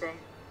change thing?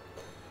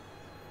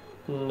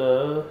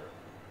 No.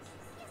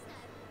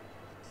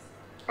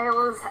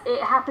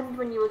 It happened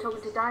when you were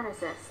talking to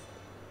Dionysus.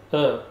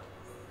 Oh.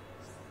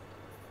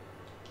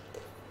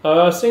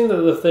 I've seen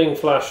that the thing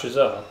flashes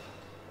up.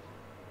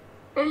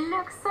 It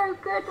looks so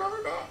good,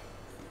 doesn't it?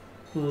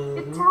 Mm-hmm.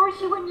 It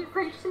tells you when you've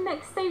reached the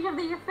next stage of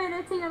the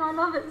affinity, and I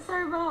love it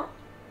so much.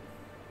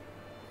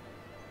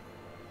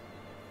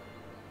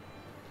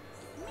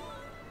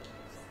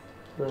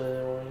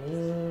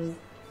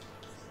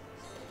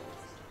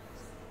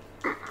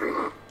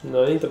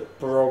 No, I need the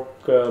Brog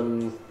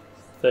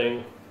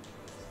thing.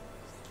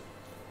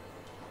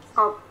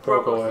 Oh,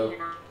 Brog Brog oil.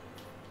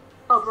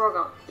 Oh, Brog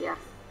oil, yeah.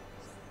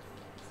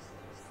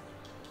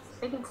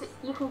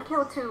 You can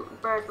kill 2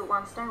 birds with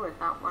 1 stone with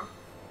that one.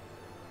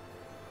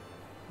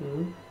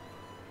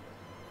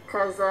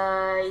 Because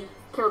you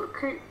killed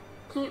the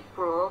cute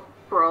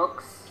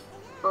Brogs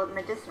for the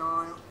medicinal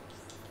oil.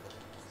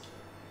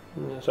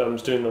 Yeah, so I'm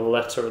just doing the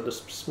letter at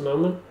this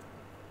moment.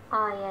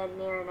 Oh yeah,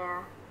 near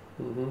now.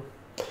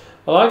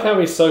 I like how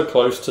he's so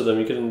close to them,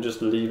 he couldn't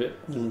just leave it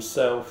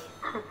himself.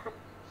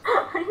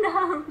 I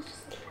know.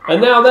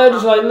 And now they're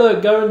just like,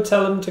 look, go and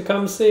tell them to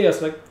come see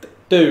us. Like,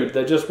 dude,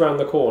 they're just round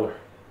the corner.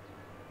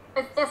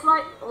 It's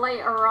like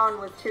later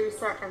on with 2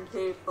 certain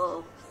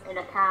people in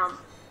a camp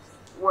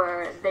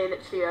where they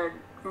literally are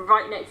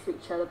right next to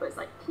each other, but it's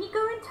like, can you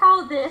go and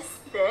tell this?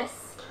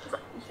 It's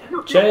like,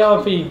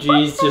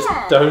 JRPGs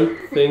just don't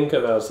think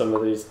about some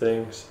of these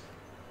things.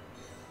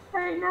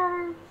 I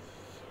know.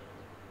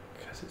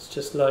 Because it's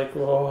just like,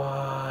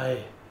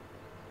 why?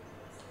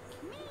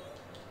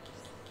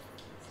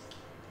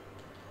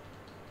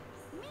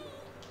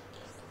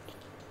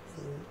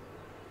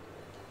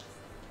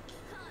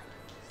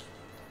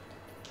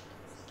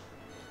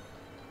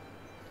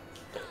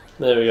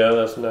 There we go,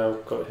 that's now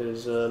got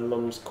his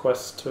mum's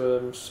quest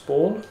to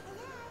spawn.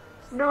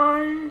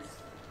 Nice!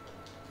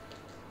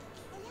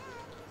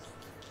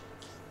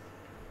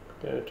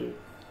 Go do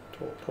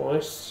talk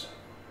twice.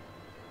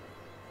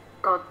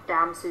 God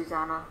damn,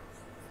 Susanna.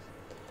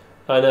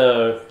 I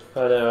know, I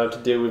have to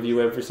deal with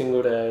you every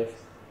single day.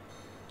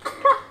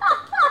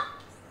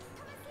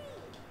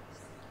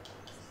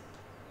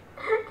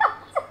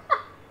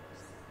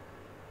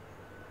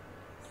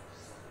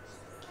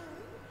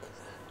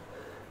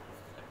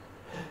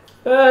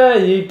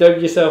 You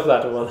dug yourself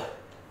that one.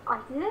 I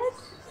did?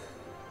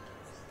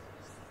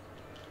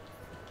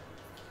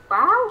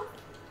 Wow.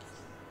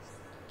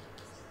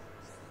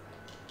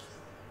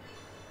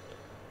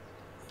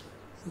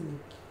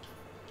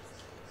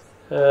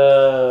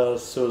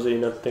 Susie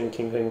not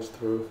thinking things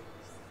through.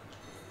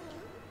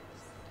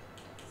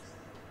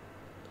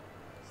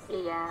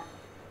 Yeah.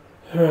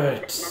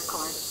 Right,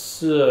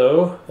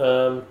 so,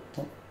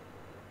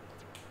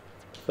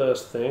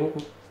 first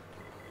thing,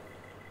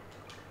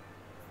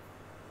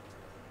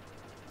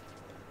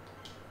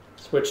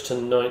 switch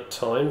to night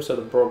time so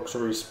the Brogs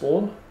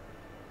respawn.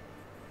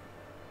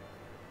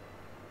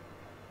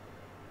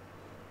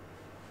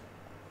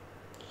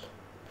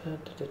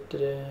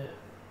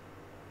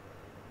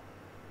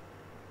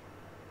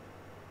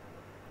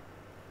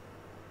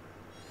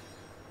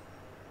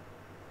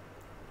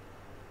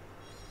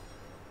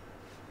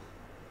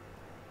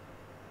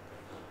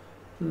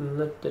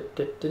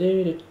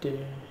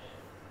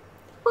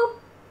 Boop.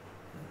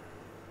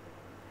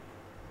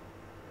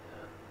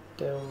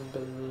 Down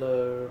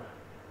below.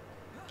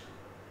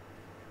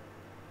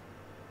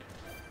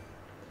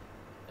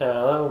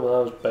 that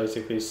was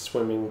basically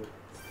swimming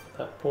at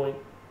that point.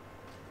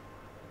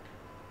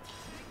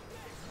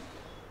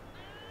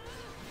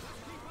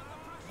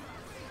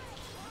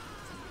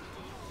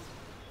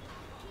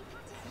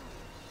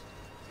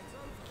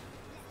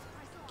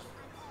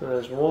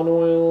 There's one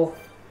oil.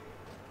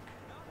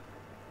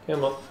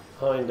 Come up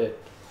behind it.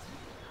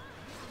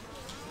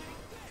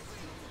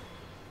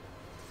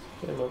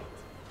 Come up.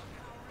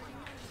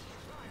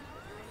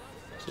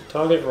 So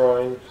target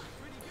Ryan.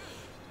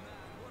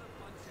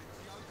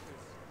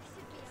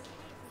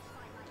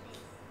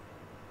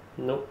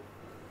 Nope.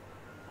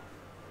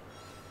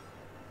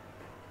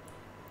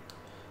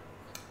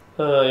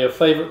 Your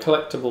favourite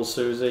collectible,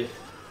 Susie?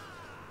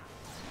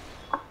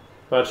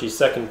 Actually,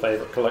 second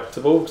favourite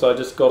collectible, because I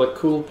just got a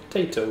cool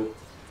potato.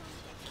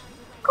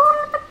 Cool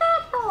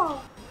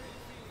potato!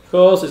 Of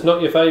course, it's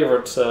not your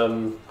favourite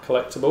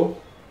collectible.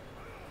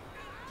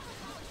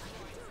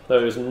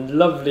 Those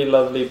lovely,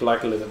 lovely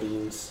black liver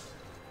beans.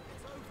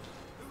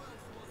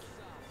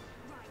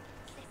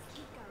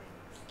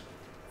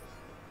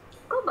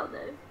 Good one,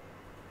 though.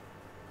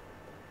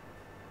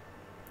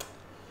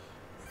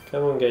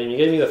 Come on, game. You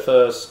gave me the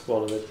first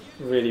one of it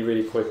really,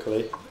 really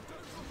quickly.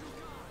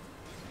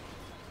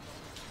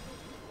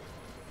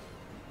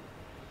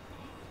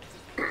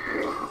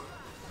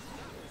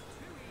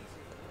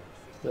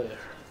 There.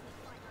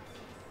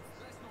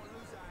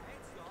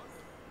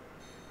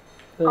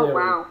 There Oh,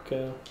 wow. we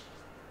go.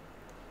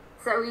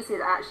 So easy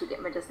to actually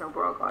get medicinal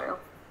brog oil.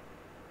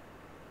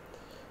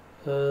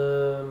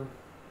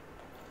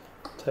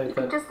 Take You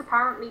that. can just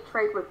apparently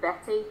trade with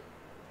Betty.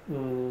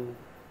 Mm.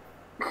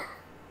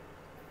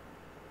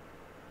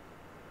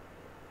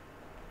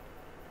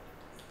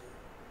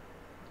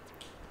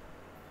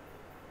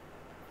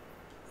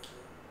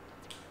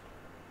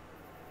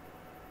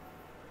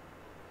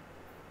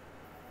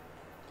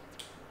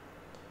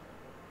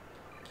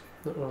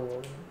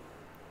 Oh.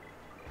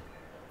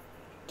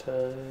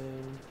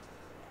 Time.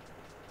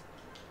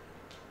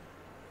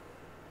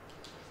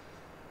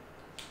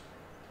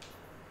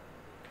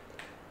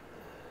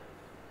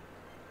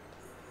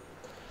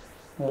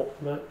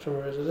 What map from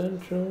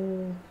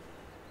residential?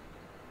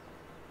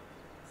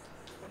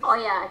 Oh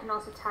yeah, I can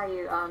also tell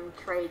you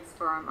trades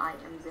for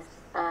items if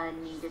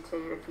needed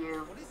to, if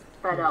you're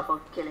fed up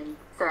of killing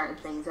certain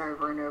things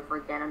over and over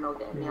again and not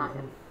getting the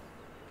item.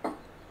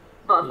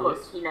 But of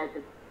course, you know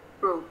the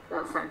rule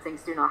that certain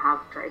things do not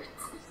have trades.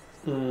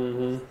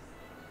 And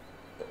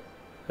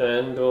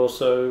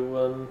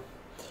also,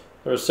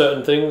 there are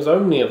certain things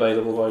only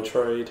available by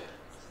trade.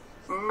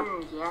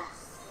 Yes.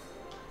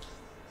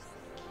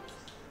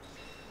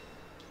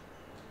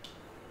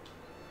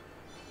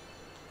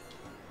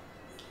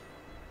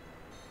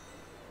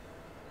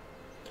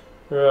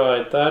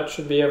 Right, that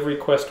should be every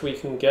quest we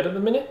can get at the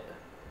minute.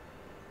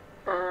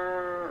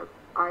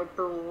 I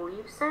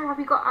believe so. Have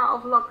you got out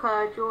of luck,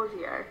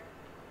 Giorgio?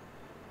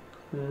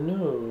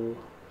 No.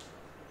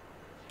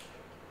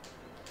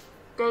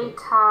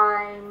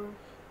 Daytime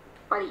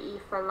by the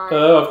ether line.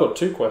 I've got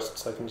 2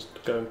 quests I can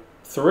go.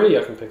 3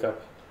 I can pick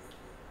up.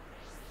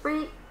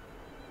 Wait.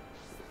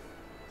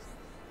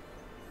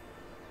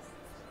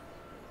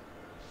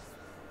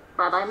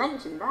 But I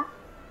mentioned that.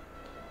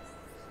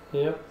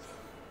 Yep.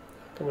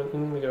 Come on,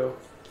 in we go.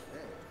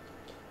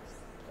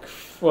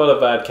 What a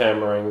bad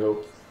camera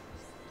angle.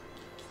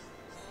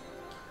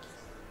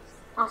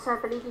 Also,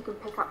 I believe you can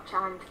pick up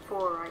challenge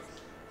 4, right?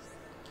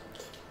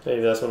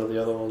 Maybe that's one of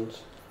the other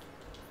ones.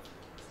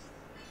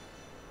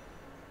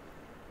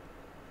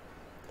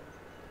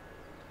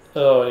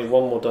 Oh, I need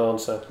one more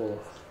dance apple.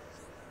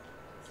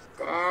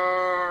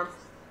 Damn.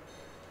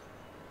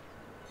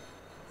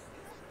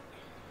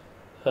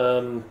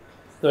 Is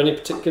there any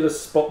particular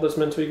spot that's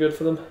meant to be good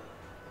for them?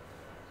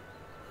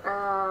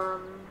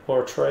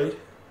 Or a trade?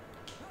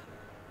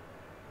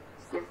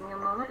 Give me a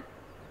moment.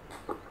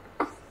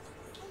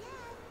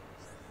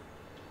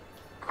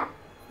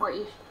 What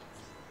you...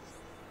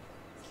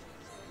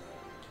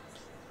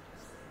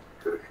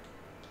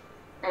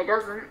 It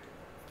doesn't.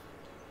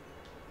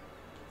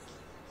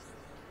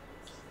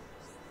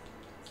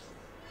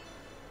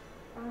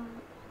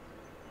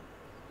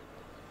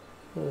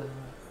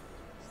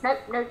 Nope,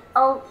 no.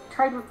 Oh,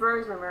 trade with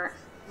Rosemary.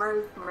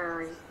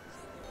 Rosemary.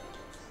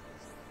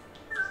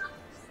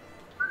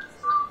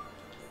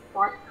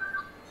 What?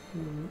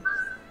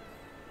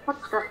 What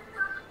the?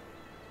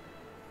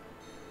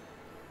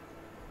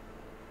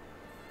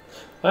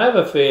 I have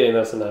a feeling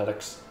that's an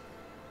Alex.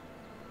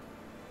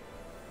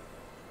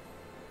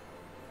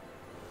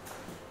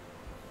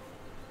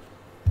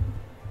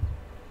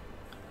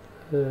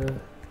 Oh,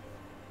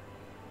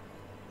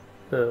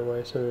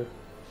 wait a minute.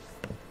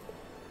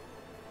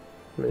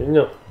 Maybe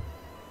no.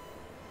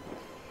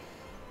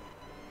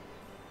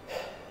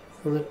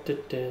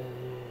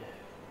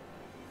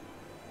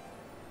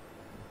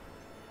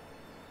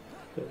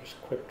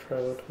 Just quick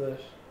travel to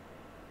this.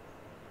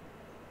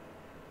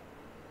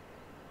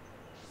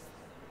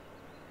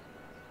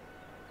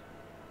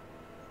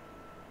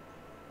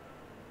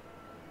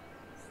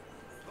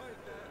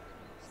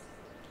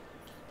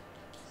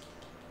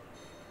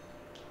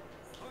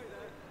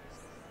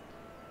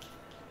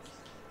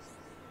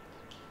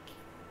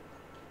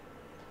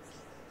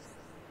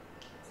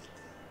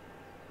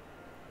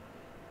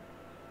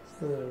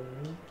 Hmm.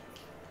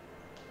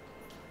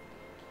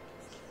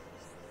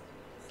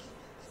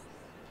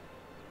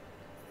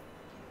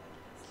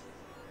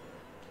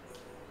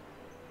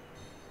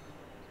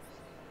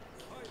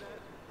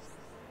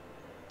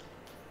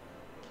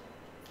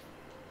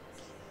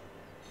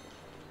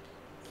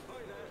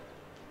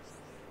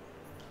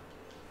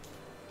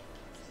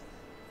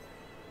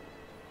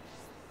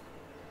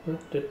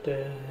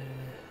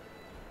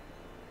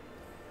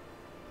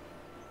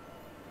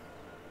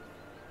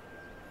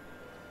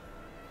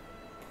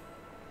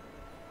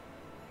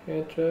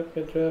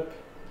 Good job.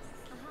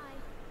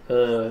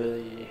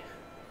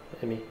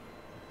 Emmy.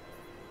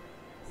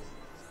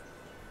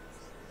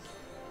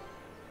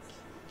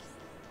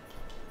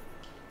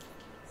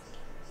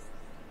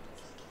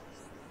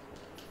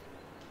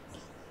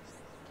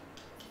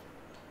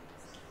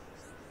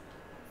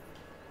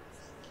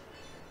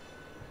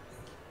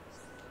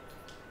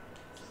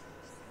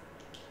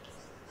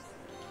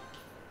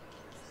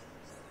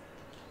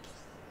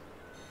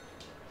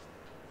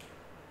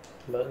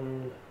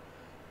 Button.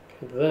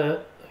 Okay, that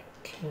I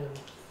can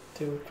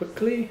do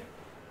quickly.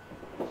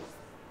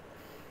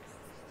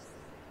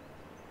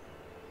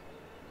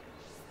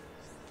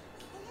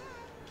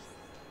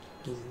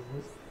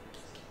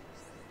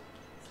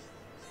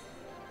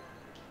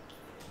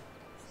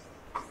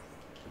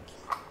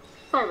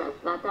 Sorry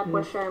about that. Dad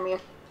was showing me a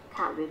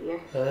cat video.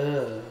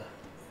 Ah.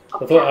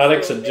 I thought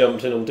Alex had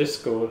jumped in on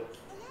Discord.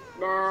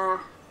 Nah.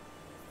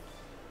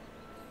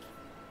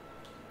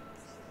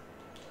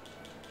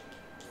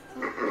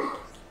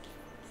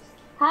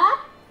 Huh?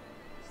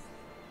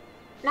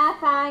 No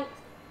thanks.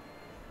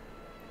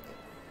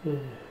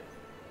 And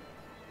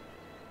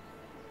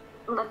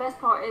the best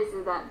part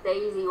is that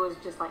Daisy was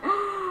just like,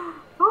 oh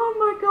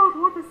my god,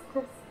 what is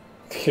this?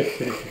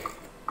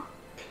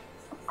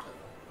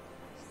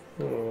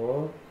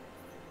 Aww.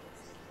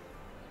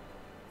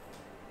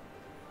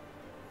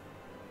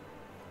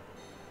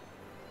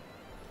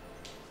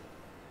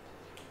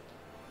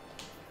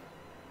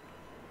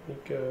 We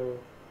go.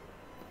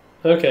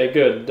 Okay,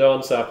 good.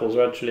 Dance apples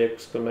are actually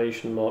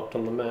exclamation marked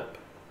on the map.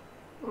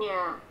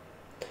 Yeah.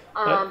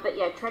 But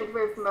yeah, trade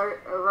with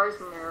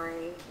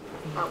Rosemary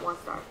at 1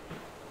 star.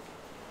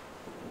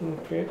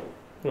 Okay.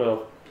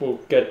 Well, we'll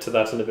get to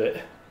that in a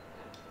bit.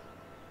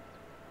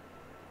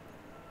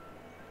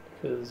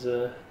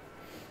 Because,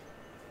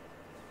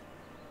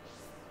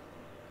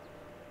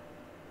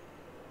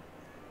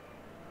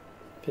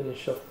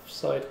 finish off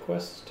side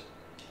quest.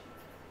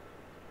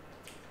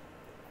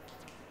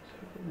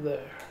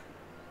 There.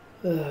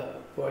 Oh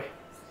boy.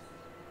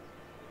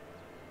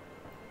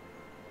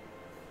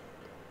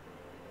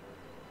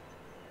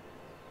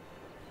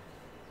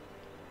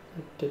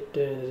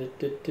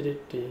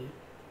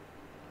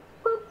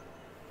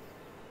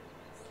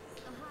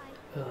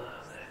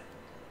 Ah, there.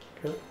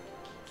 Go.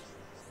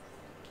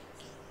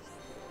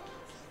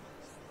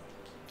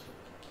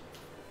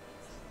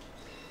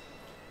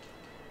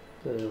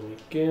 There we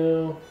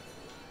go.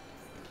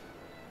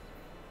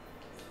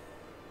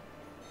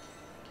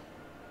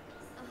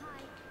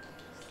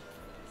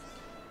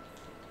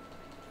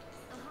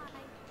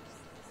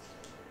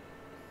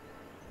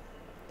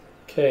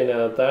 Okay,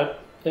 now that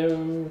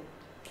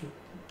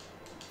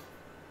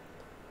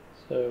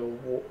so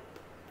warp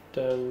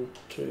down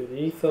to the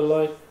ether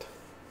light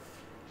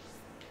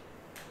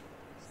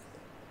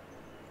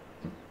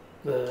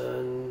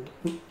and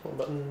one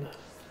button.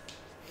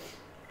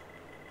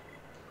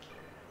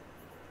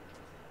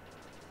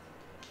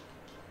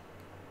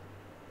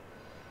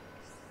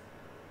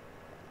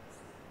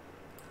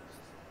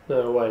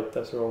 No, wait,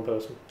 that's the wrong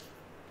person.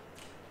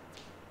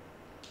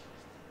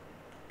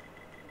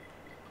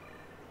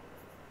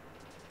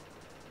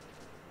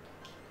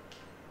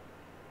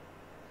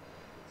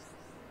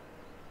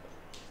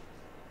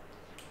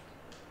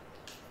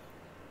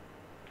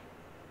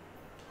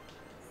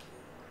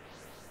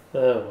 Oh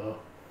well.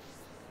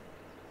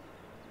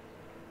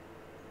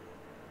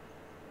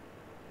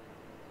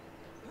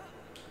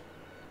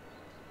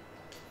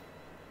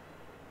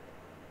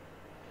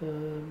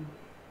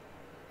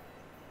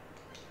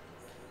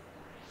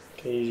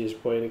 Okay,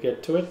 easiest way to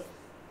get to it.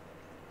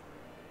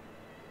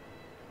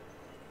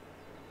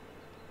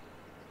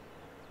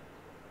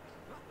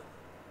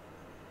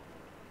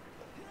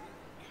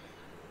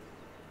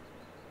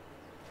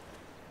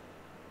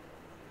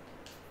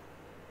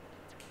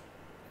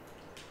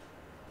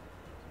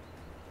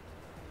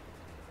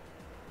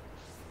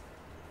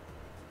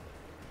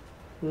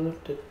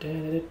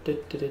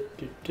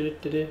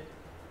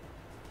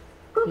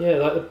 Yeah,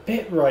 like the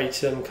bit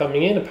rate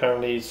coming in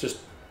apparently is just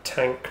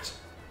tanked.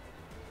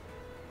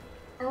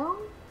 Oh?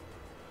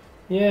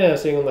 Yeah,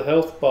 seeing on the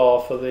health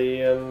bar for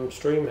the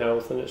stream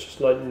health, and it's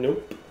just like,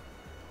 nope.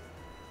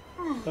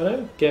 I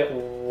don't get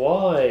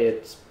why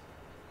it's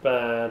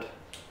bad.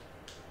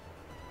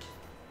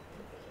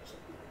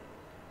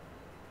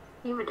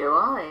 Neither do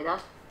I.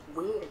 That's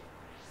weird.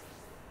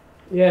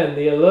 Yeah, and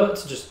the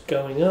alerts are just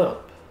going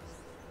up.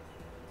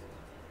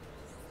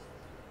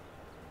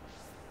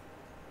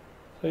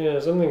 So yeah,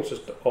 something's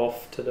just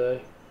off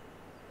today.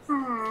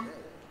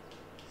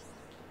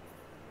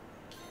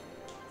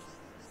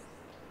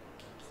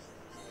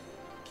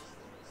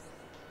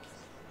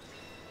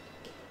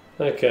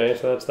 Okay,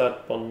 so that's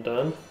that one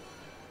done.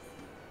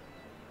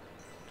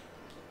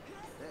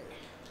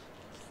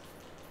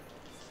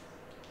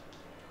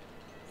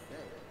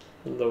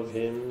 Log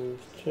him,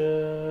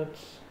 chat.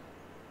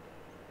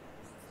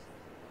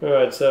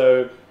 Alright,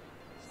 so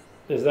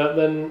is that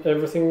then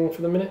everything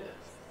for the minute?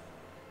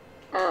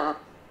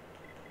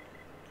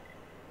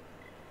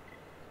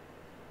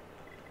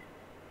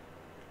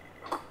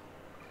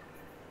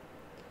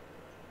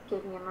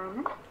 Give me a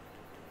moment.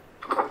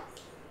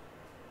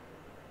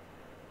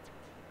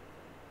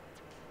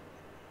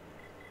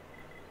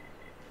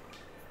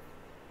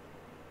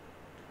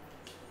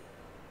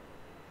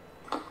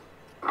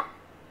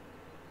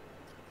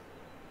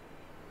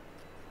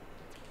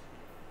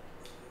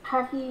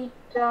 Have you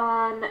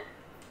done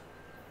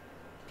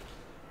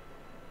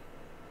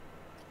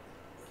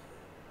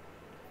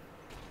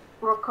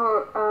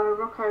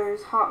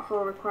Rocco's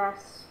Heartful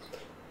Request?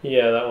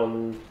 Yeah, that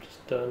one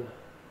just done.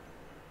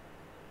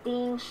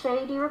 Dean's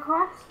Shady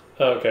Request?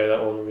 Okay,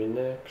 that one will be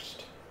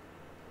next.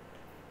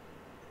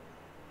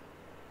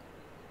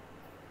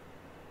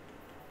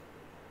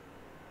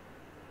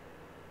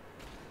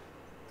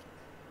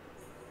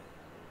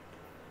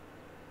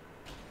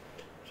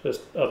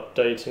 Just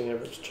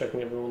updating, just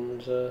checking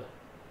everyone's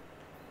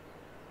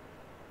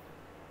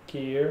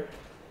gear.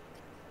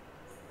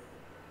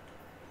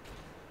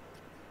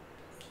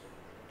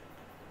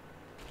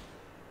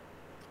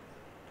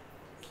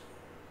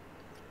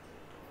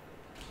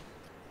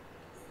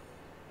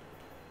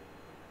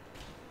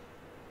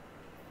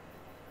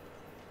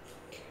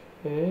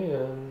 Okay,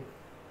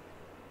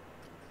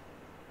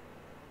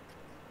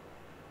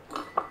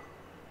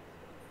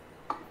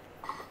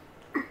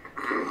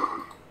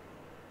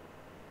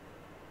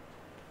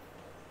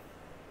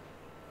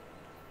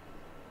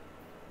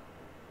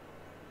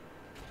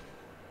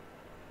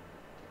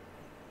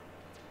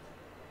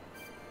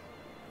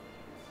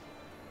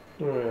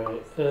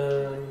 alright,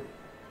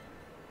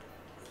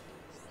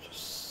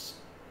 just,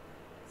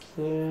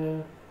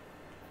 yeah.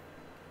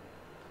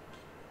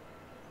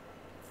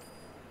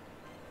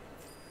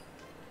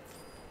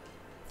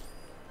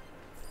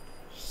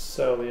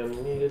 Sell the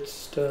unneeded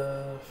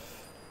stuff.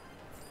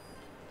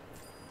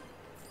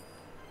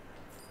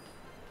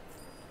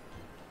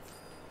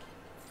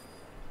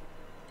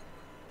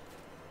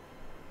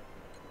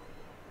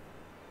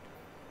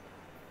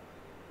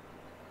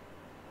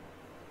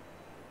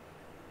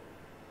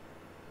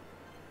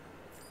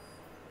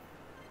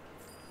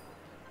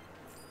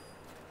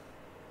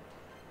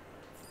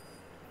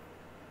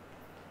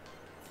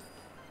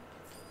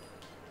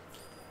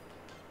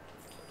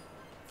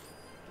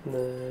 And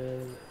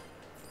then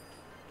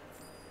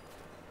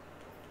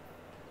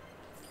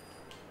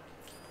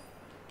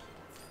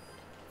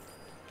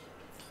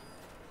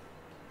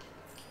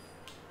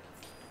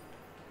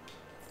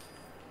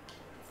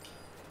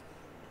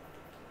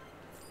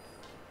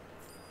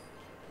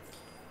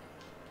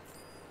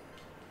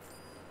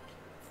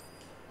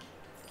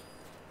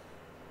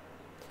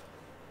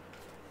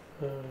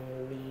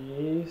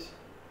these.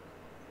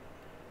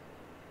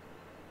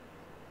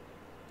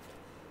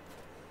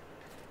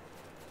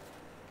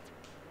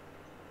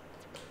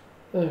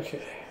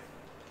 Okay.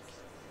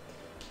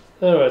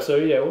 Alright, so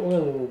yeah, what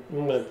I'm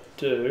gonna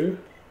do.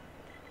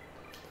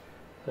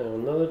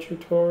 Another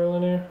tutorial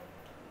in here.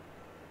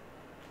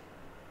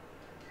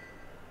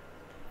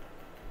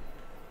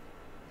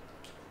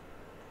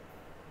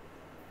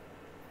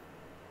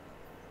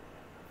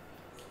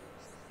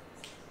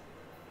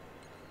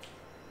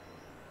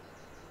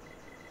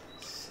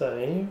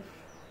 Save.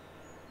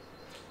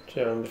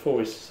 Before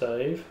we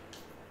save,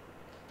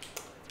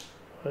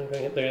 I'm going to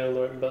hit the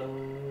right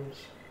buttons.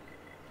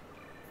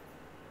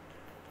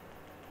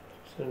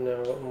 So now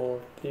I've got more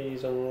of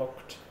these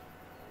unlocked.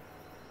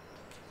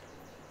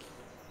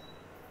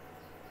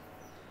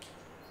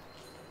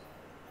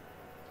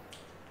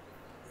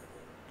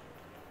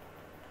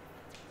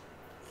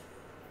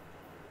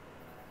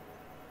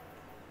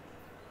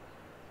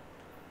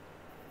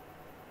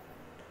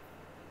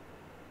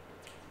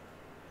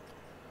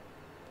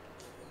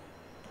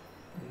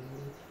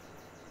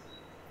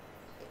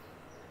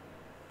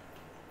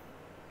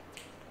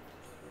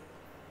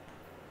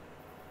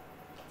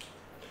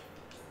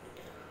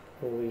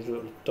 All these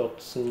little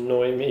dots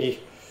annoy me,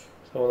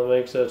 so I want to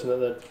make certain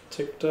that they're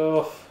ticked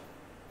off.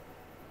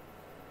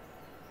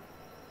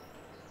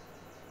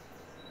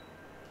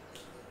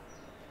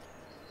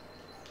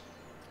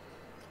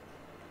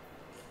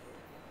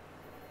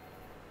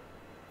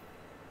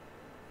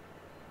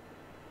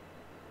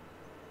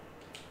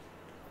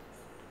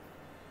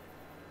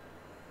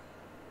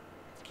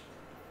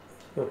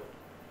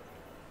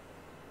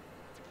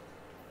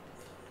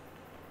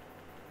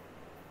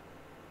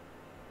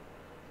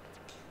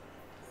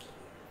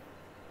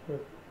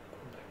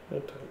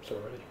 Types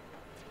already.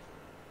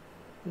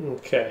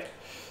 Okay,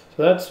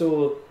 so that's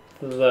all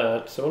of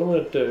that. So what I'm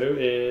going to do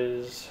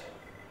is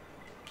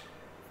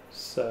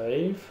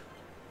save.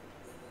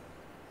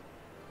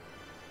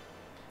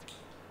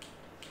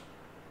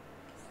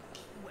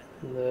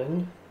 And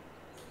then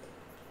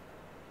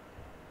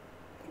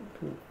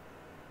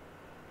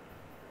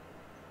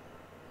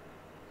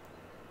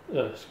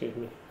Excuse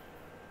me.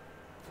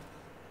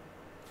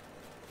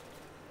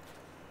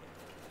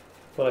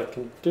 What I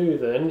can do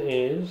then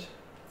is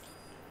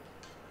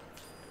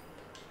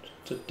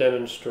to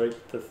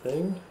demonstrate the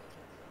thing.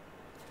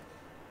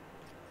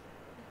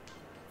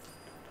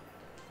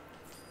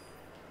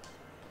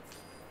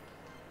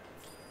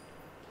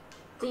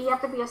 Do you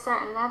have to be a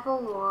certain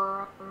level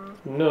or?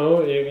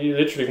 No, you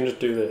literally can just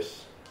do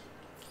this.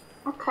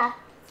 Okay.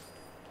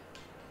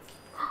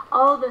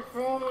 Oh, the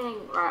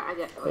thing. Right, I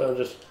get it. I'll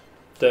just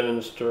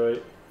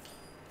demonstrate.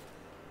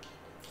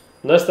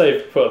 Unless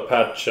they've put a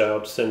patch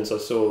out since I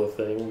saw the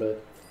thing,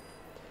 but...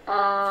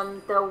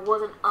 There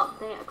was an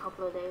update a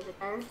couple of days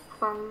ago,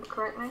 if I'm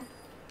correctly.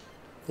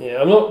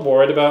 Yeah, I'm not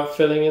worried about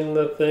filling in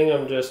the thing,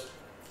 I'm just...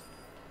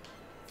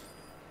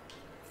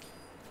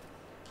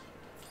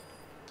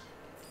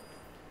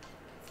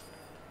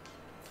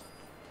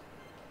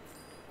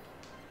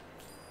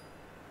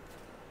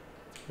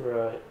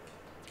 Right.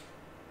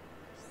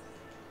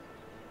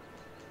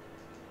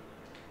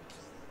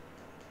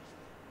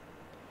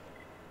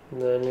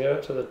 And then go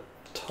to the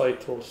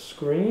title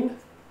screen.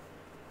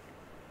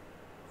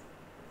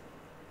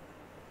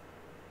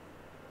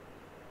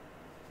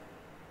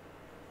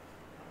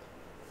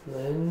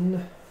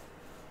 Then,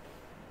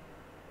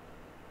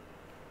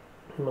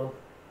 come on,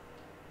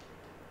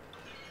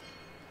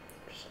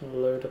 just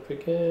load up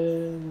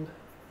again.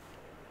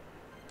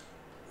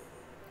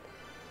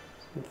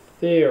 In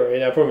theory,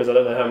 now the problem is I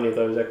don't know how many of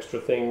those extra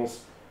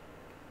things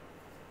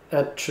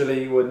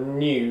actually were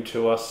new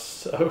to us,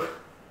 so.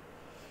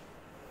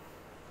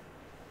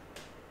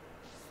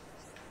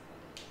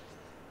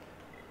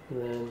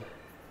 And then,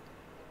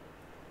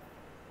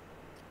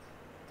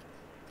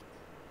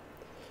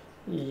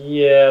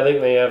 yeah, I think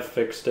they have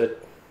fixed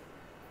it.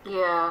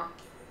 Yeah.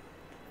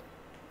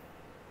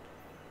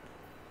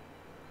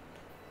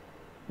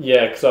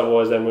 Yeah, because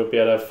otherwise then we'd be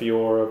able to have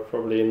Fiora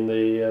probably in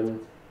the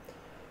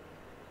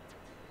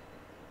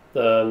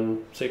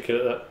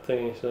particular that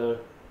thingy, so...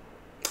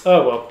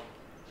 Oh well.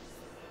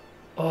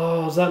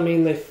 Oh, does that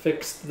mean they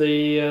fixed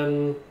the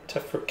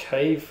Tephra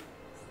Cave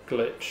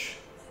glitch?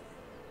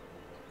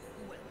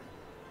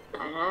 I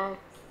don't know.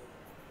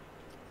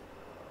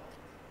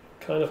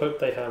 Kind of hope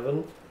they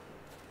haven't.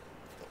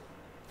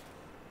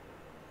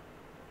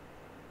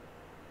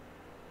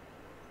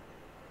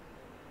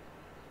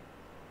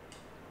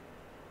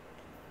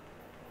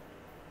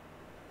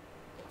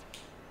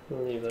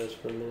 I'll leave those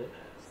for a minute.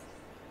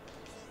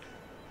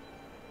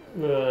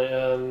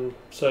 Right,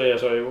 so yeah,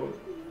 sorry, we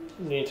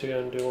need to go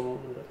and do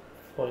one,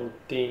 find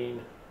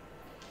Dean.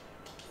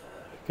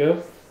 There we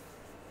go.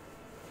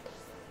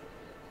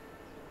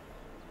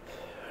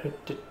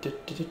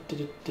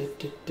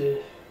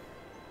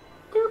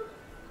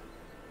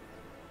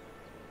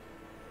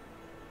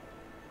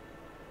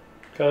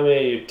 Come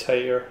here, you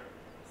tater.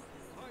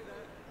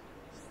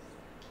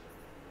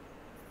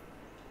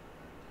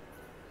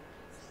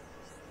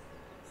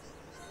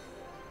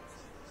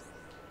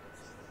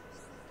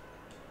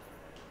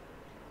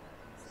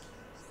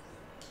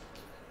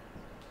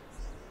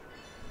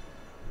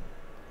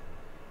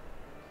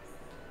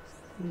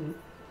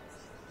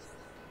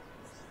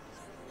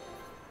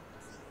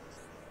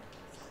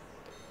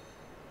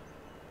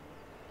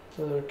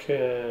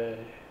 Okay.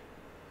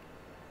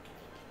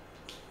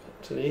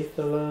 Up to the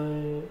ether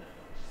line.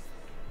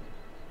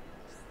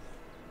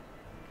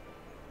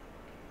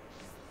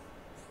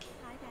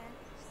 Hi there.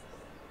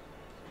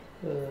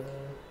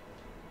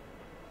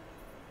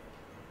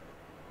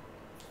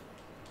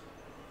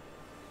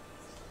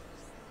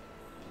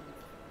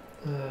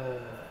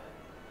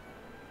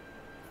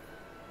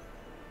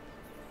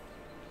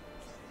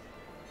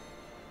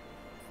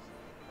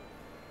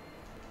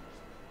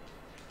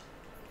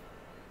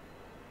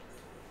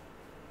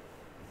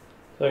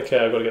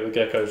 Okay, I've got to get the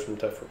geckos from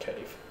Tephra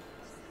Cave.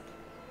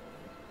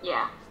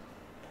 Yeah.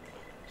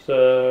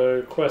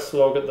 So, quest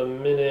log at the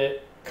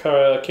minute,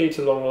 key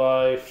to long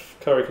life,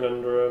 curry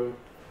conundrum,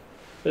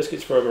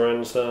 biscuits for a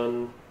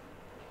grandson.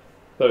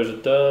 Those are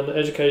done.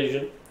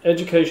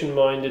 Education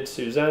minded,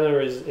 Susanna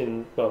is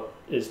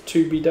is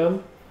to be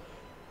done.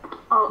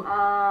 Oh,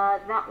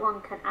 that one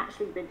can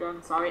actually be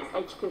done. Sorry, it's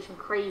education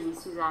crazy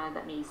Susanna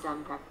that needs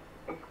some prep.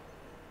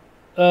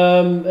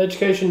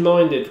 Education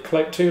minded.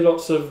 Collect 2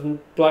 lots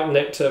of black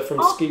nectar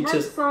from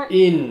skeeters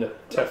in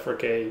Tephra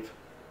Cave.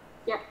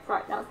 Yeah,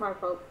 sorry, that was my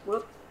fault.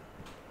 Whoop.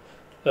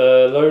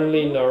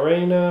 Lonely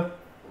Narena,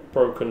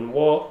 Broken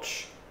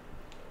Watch,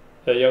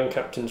 Young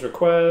Captain's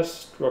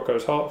Request,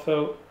 Rocco's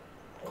Heartfelt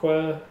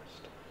Quest,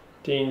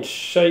 Dean's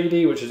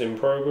Shady, which is in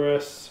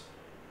progress,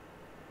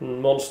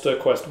 Monster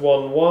Quest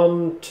 1,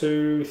 1,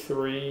 2,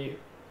 3,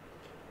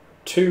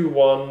 2,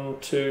 1,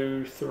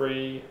 2,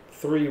 3,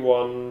 3,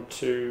 1,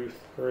 2,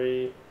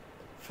 3,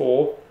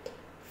 4,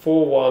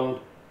 4, 1,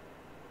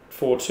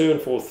 4, 2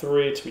 and 4,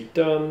 3 to be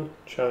done,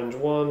 Challenge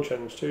 1,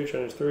 Challenge 2,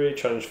 Challenge 3,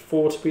 Challenge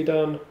 4 to be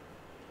done,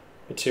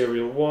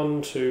 Material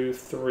 1, 2,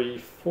 3,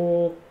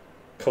 4,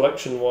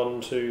 Collection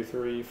 1, 2,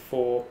 3,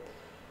 4,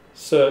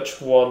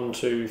 Search 1,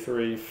 2,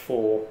 3,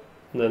 4,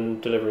 and then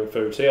delivering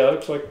food. So yeah, that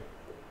looks like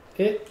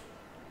it.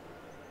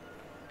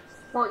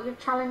 What are your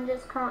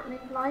challenges currently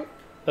like?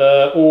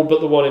 All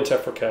but the one in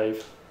Tephra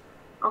Cave.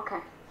 Okay.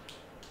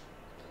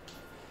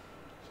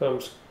 So I'm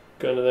just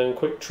going to then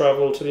quick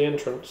travel to the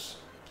entrance.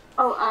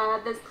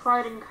 Oh, there's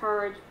Pride and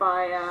Courage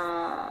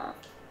by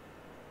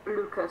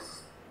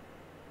Lucas.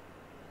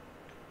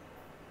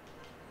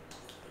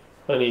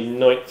 I need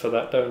night for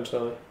that, don't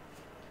I?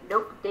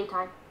 Nope,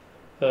 daytime.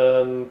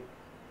 Um,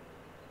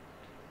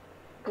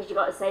 Because you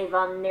got to save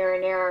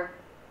Nearer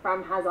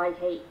from Has I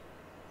Hate.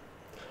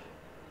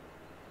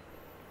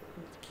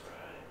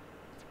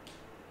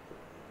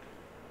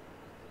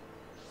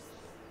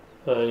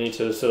 I need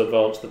to still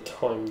advance the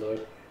time though.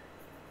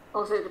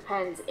 Also, it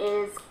depends.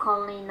 Is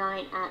Colony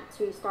Night at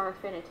 2-star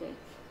affinity?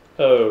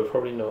 Oh,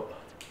 probably not.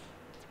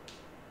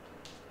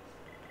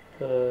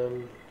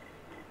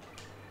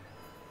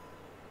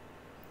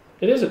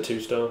 It is a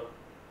 2-star.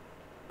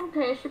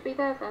 Okay, it should be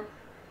there then.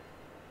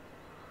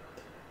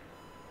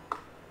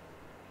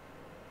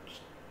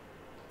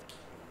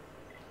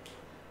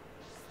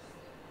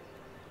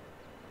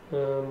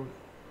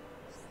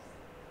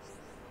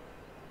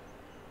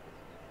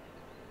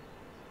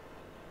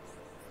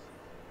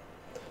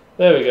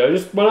 There we go.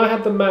 Just when I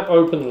had the map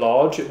open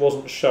large, it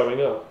wasn't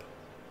showing up.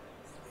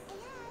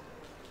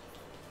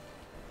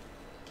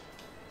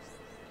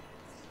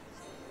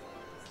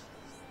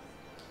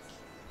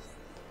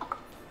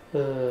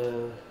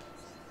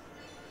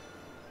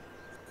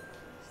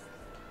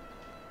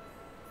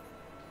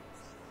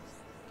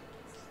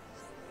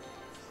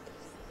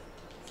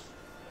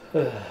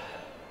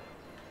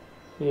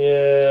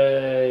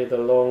 Yay, the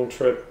long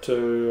trip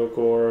to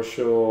Agora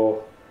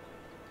Shore.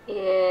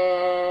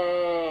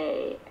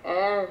 Yay!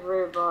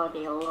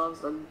 Everybody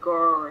loves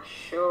Agora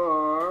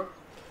Shore.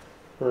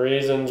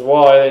 Reasons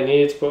why they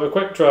need to put a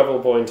quick travel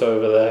point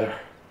over there.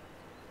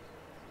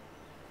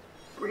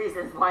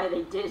 Reasons why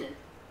they didn't.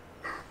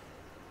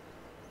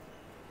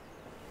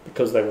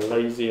 Because they were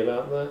lazy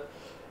about that.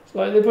 It's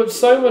like they put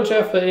so much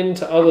effort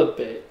into other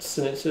bits,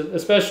 and it's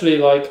especially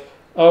like,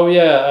 oh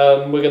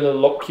yeah, we're going to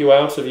lock you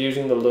out of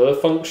using the lure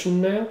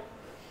function now.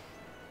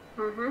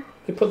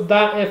 They put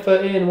that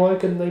effort in. Why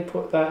couldn't they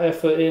put that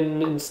effort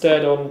in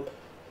instead on,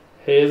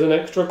 here's an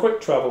extra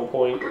quick travel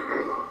point?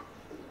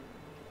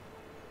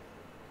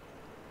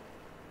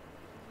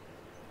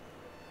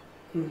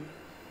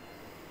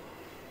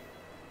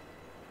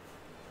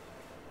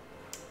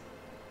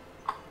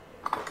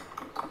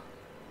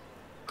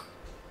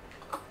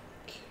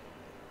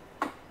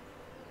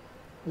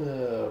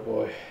 Oh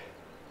boy.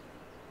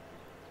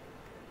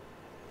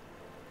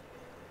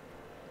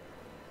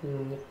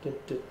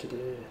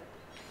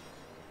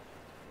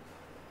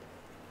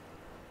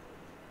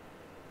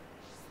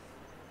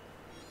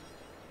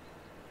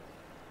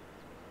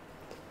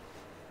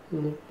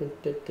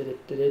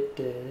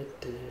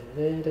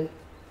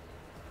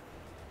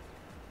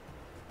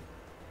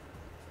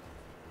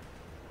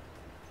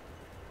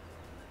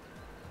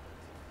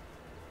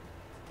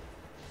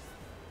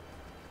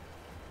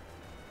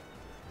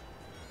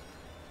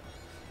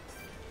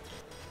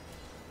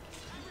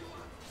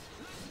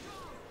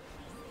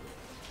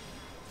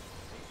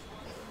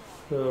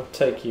 I'll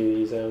take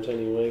these out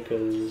anyway,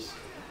 because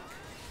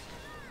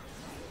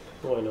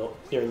why not?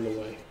 You're in the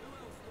way.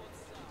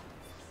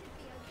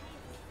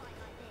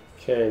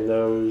 Okay,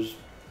 those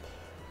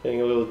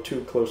getting a little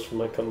too close for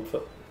my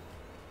comfort.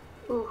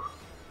 Ooh.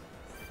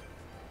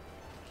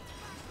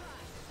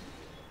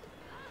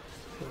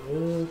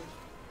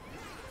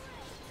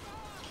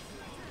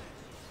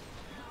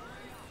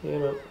 Yeah,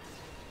 man.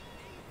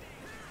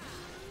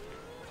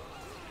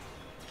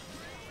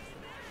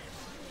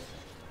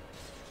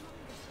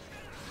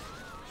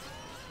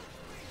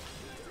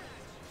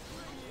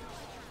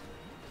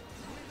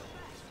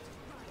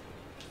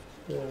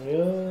 There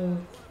we are.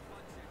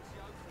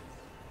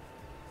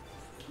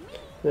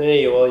 There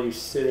you are, you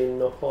silly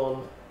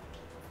knock-on.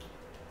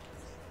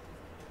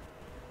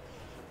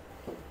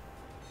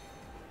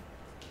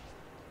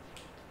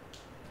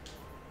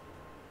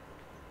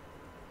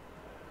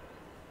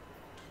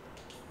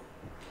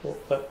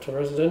 Walk back to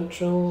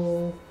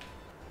residential.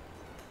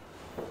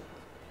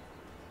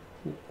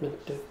 Let's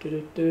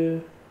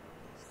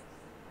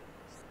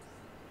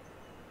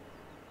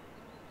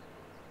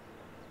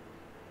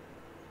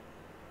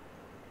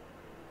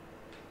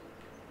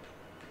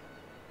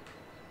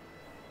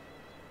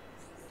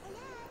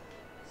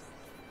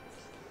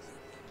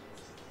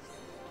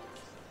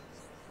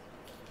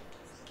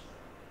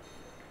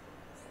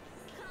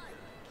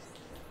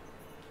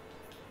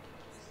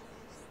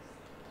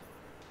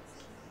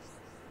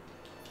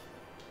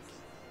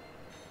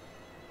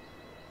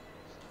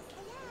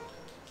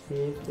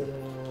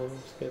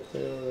get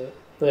there.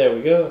 There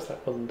we go, that's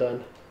that one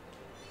done.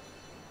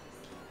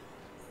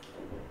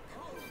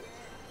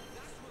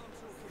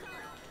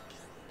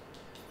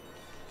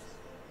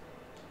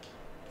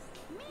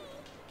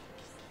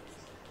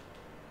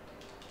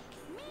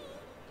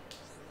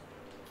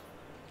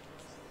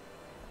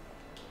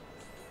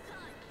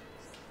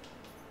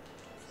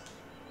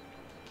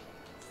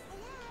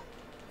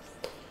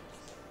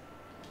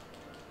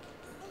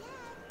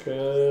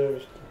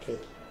 Good. Okay.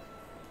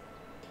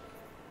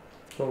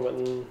 Wrong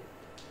button.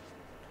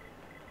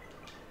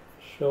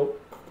 Shulk,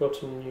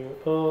 got a new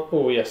part.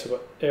 Oh yes, I've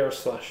got air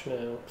slash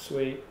now.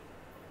 Sweet.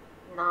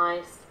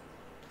 Nice.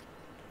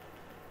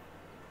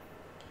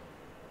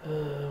 What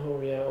are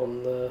we at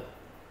on the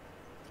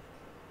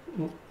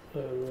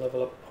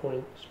level up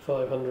points?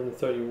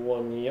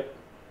 531, yep.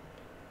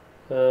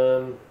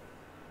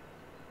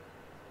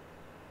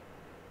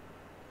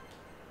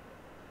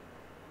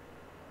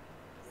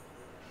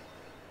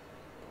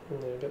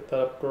 Get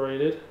that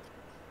upgraded.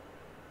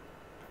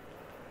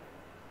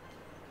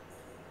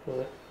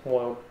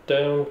 Wild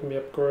down can be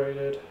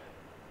upgraded.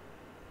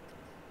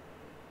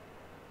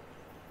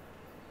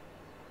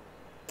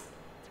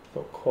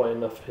 Not quite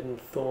enough hidden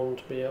thorn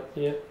to be up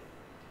yet.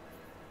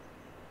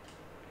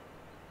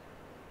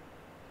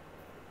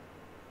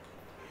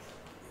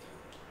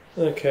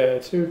 Okay,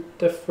 to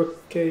Defra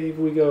Cave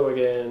we go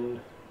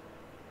again.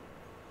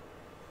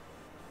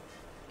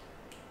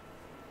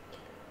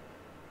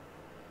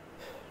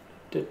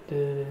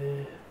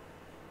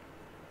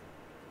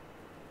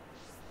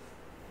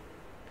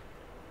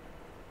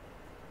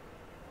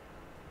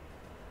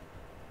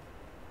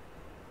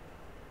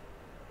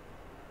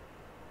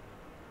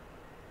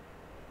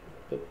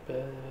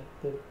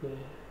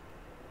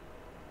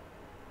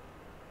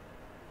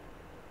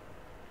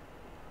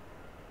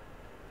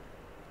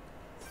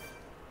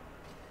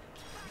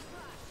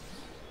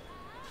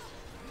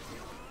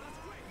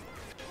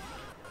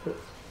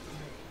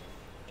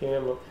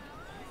 Damn it.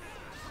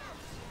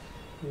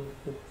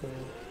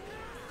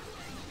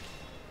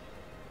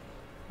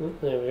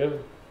 There we go.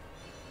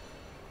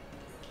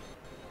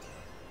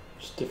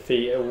 Just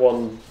defeat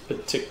one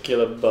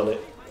particular bunny.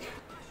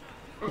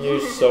 You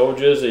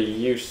soldiers are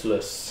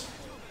useless.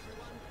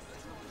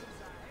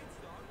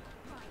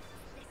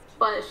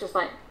 But it's just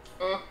like,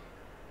 eh.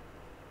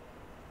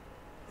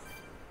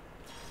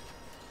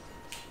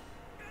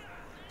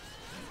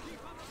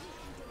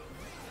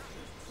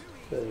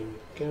 There you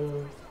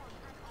go.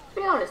 To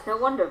be honest, no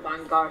wonder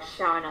Vanguard's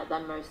shouting at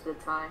them most of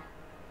the time.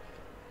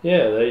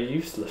 Yeah, they're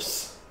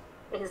useless.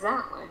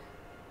 Exactly.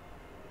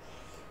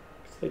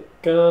 They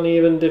can't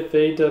even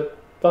defeat a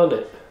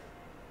bunny.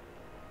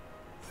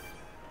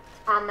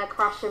 And they're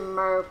crashing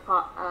mobile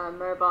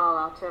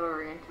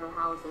artillery into the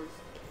houses.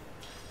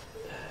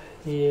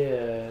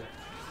 Yeah.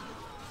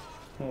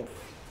 Oof.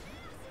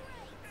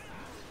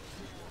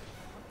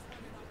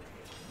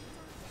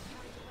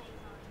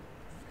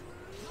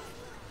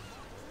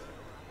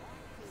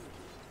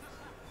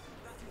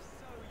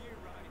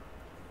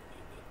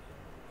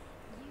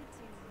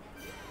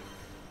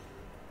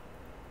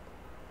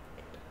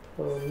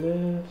 On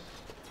this.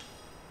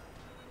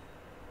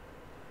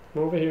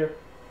 Over here.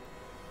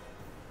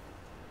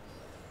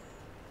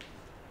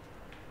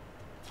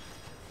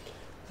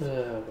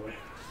 Oh boy.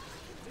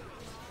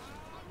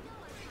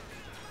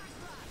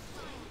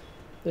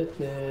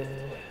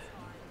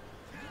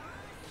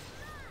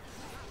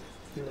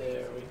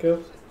 There we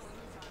go.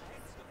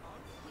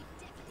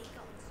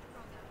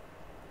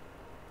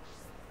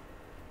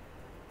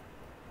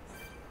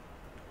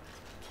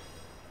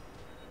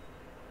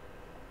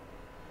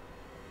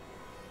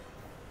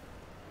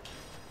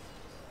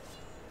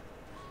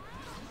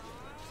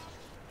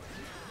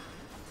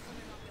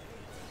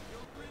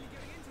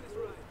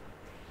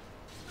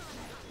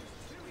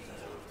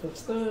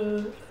 What's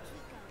that?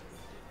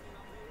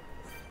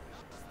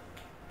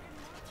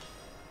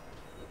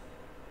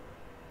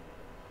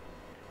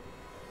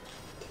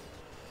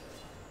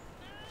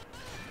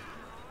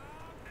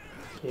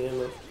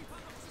 Camera.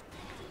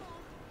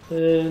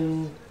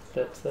 And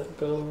that's that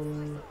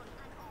gone.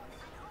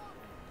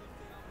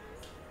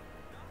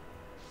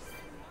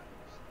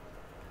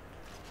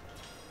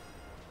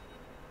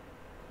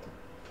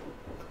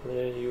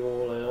 Clear you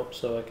all out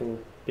so I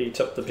can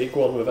beat up the big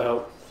one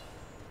without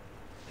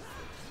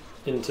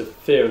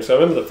interference. I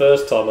remember the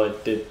first time I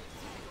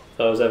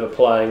was ever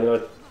playing,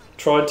 I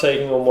tried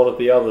taking on one of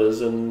the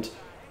others and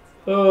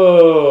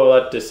oh,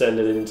 that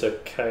descended into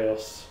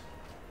chaos.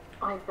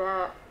 I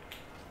bet.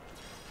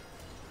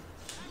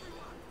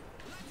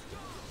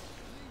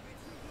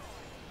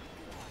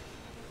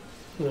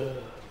 I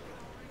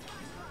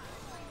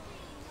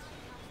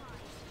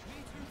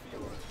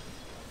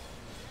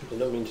did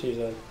not mean to use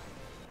that.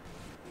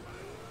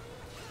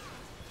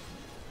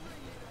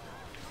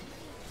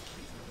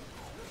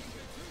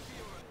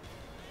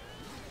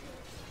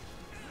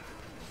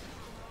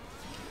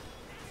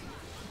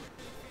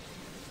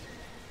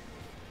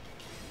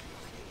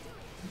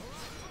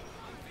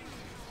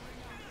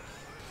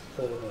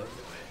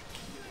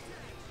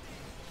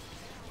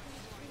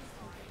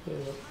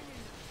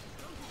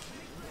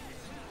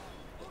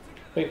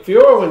 Like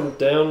Fiora went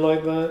down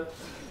like that.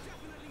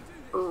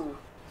 Ooh.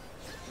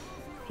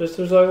 Just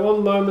there was like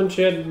one moment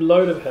she had a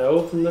load of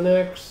health and the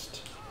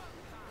next.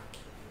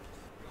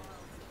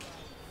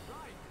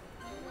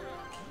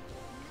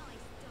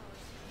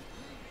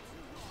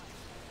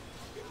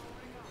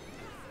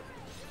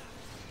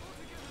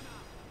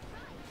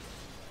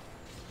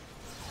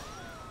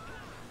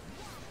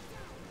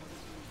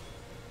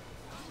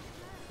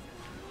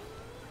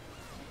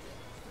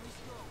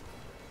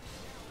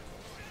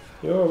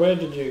 Yo, where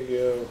did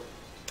you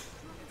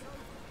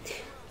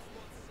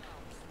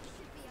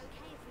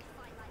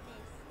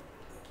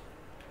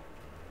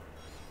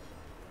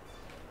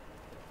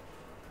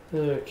go?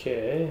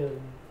 Okay.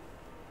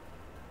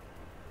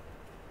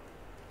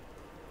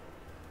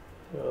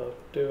 I'll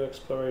do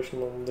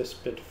exploration on this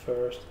bit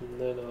first, and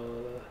then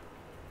I'll.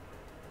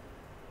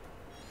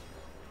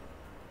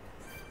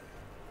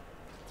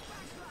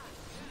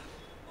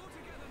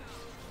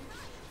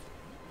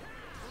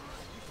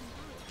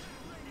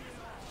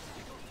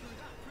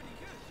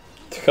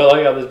 I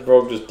like how this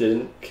Brog just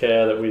didn't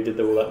care that we did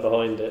all that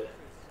behind it.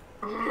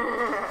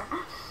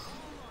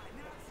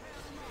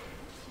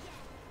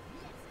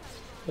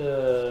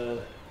 Yeah,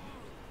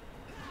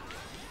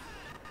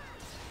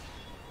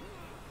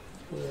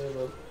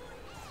 man.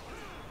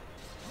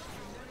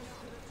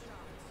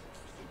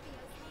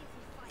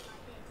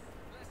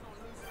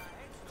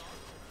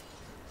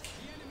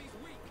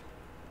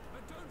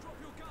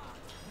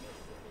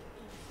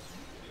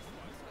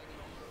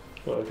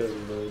 Well, I could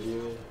have annoyed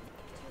you.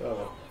 Oh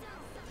well.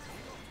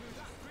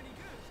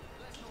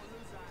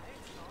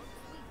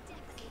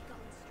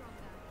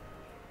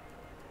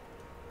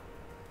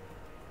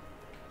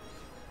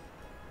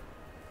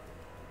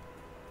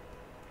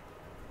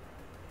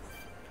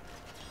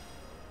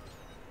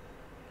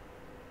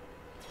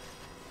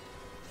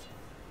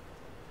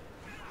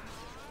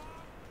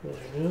 There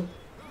we go.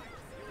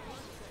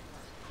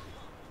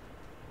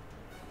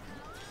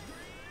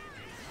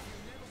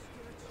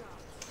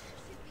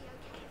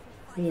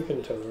 You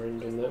can tell the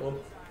range on that one.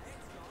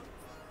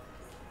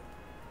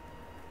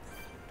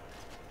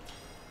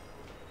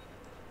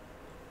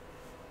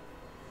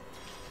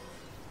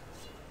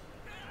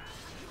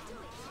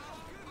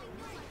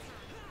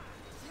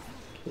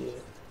 Yeah,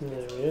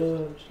 there we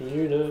are. So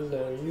you know,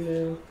 now you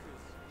know.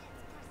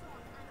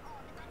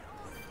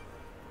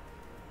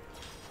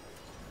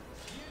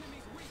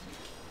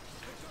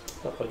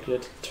 Not like you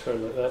had to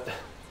turn like that.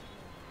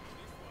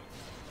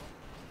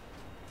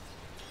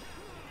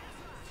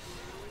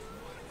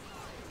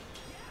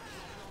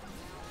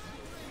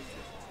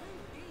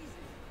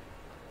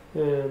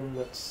 And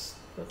that's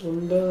that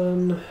one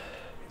done.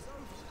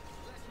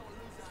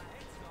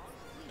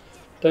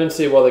 Don't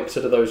see why they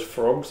consider those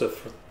frogs a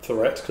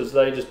threat, because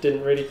they just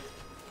didn't really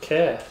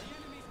care.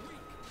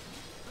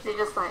 They're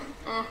just like,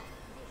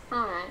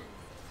 alright.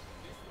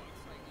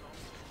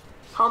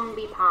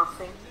 Zombie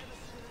passing.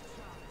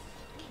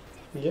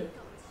 Yep.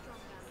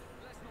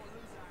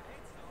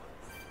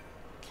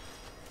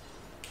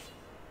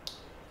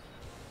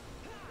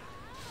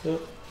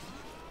 Yep.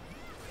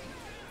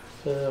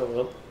 Oh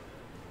well.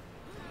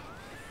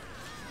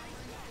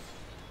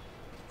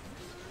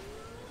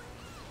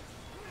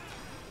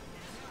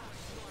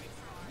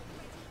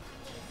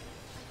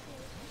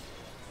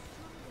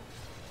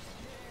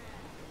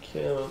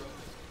 Come.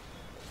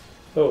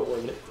 Oh, wait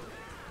a minute.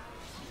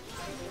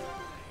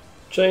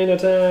 Chain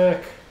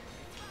attack!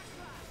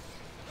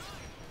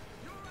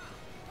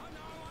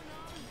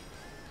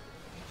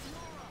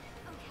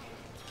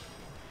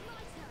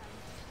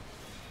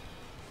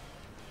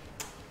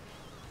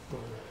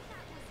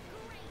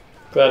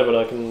 Glad when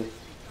I can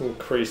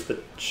increase the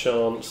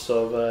chance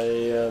of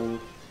a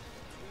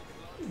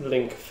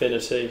link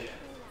affinity.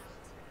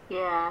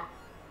 Yeah.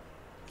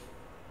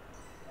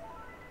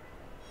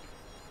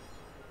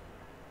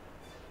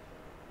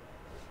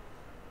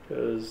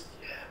 Because,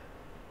 yeah,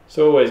 it's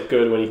always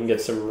good when you can get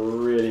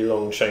some really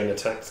long chain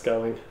attacks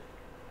going.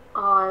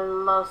 Oh, I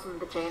love some of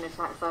the chain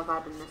attacks I've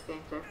had in this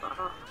game so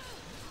far.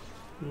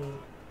 Mm.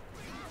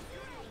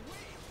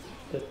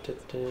 Da, da,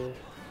 da.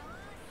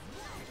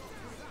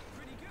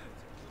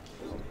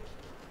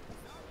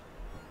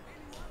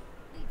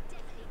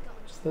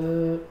 What's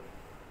that?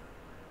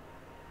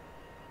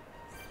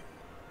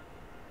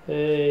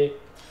 Hey.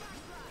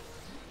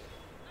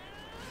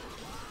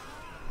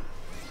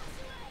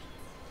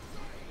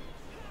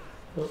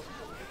 Oh.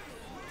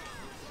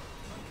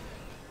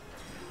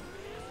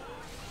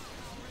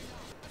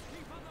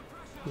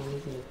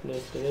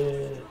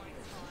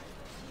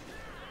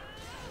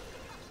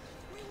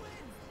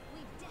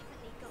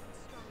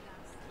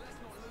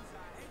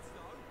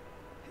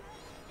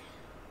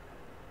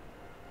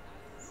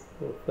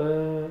 Like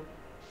that.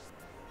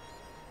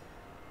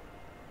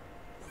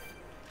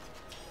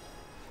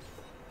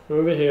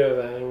 Over here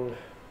then.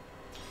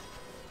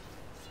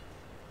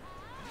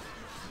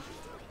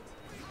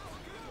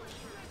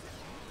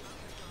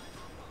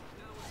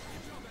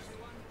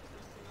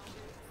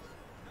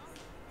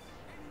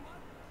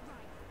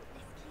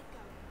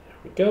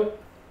 There we go.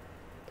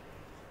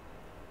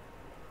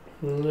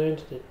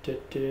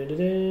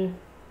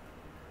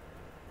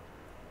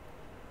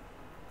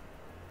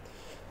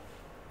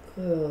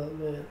 Oh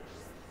man.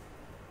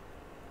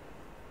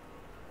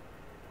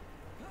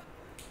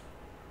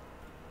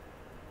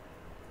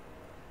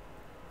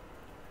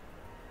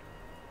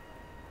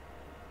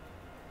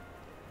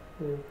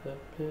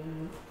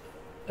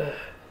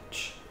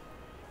 Ouch.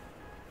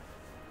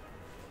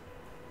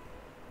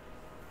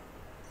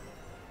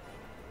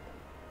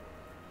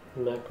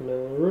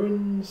 Macmillan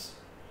ruins.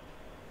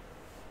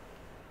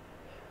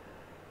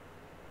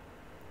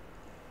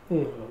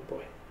 Oh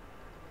boy.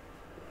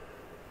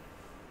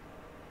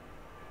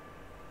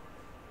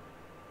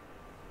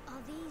 Are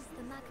these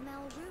the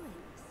Magmel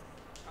ruins?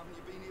 Haven't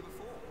you been here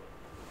before?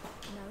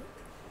 No.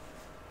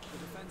 The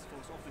Defence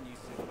Force often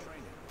uses it for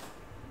training,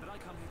 but I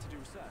come here to do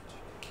research.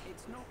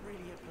 It's not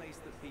really a place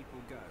that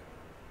people go.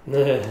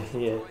 Yeah.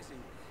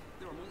 Surprising,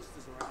 there are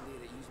monsters around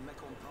here that use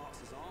Mechon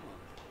parts as armor.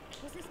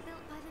 Was this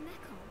built by the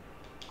Mechon?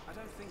 I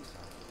don't think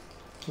so.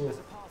 There's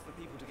a path for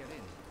people to get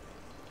in.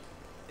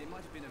 It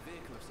might have been a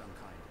vehicle of some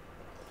kind.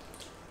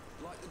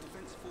 Like the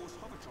Defence Force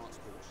hover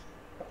transport.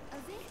 A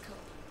vehicle?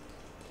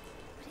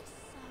 But it's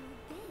so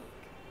big.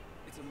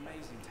 It's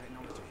amazing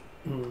technology.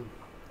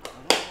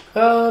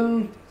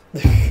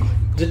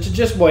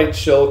 Just wait,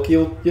 Shulk.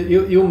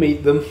 You'll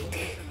meet them.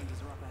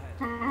 Cylinders are up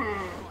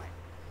ahead.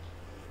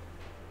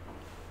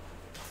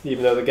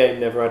 Even though the game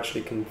never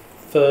actually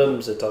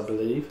confirms it, I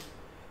believe.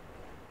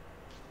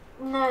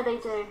 No, they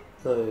do.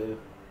 Oh yeah.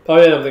 Oh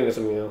yeah, I'm thinking of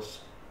something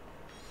else.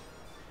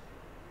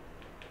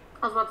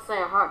 I was about to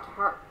say a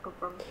heart-to-heart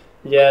confirm.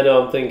 Yeah,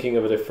 no, I'm thinking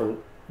of a different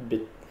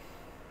bit.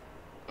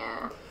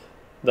 Yeah.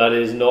 That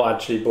is not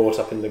actually brought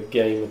up in the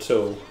game at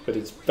all, but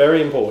it's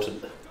very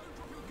important.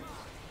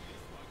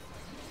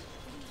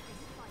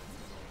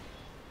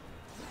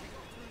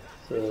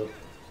 So.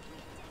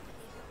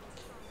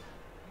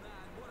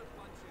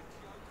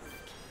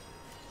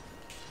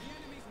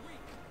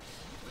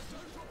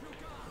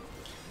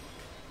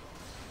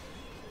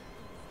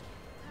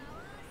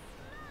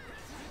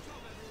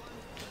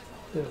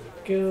 There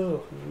we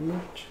go.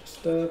 Match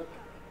step.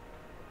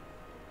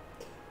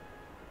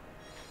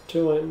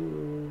 2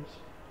 items.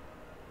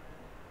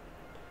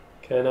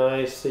 Can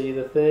I see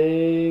the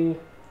thing?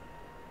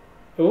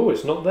 Oh,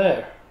 it's not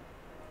there.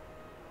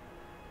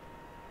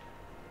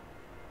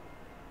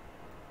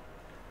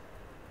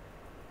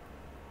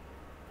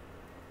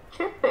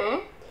 Should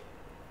be.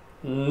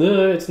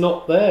 No, it's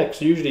not there,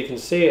 because usually you can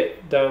see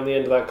it down the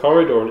end of that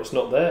corridor and it's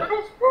not there. That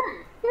is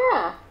true.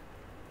 Yeah.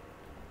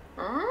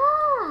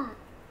 Ah.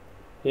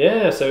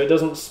 Yeah, so it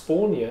doesn't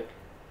spawn yet.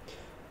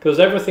 Because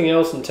everything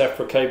else in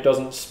Tephra Cave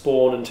doesn't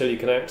spawn until you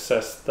can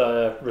access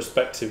their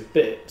respective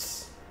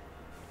bits.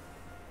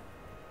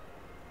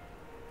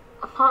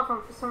 Apart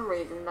from, for some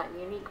reason, that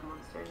unique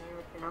monster in the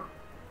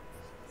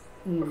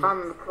original. If I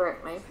remember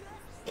correctly.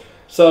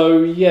 So,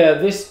 yeah,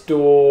 this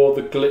door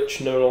the glitch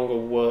no longer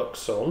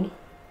works on.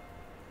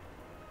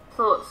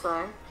 Thought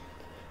so.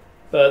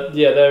 But,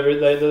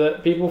 yeah,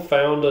 people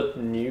found a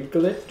new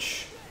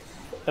glitch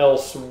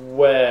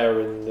elsewhere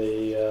in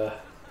the...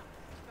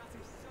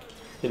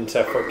 in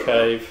Tephra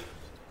Cave.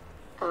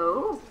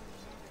 Oh.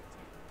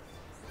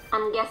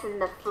 I'm guessing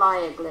the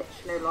flyer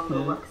glitch no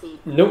longer works either.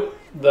 Nope,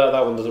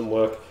 that one doesn't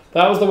work.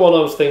 That was the one I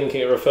was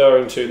thinking,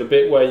 referring to, the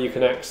bit where you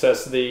can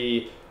access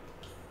the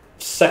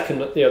second,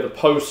 the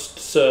post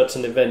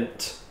certain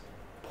event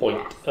point.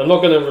 Yeah. I'm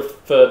not going to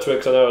refer to it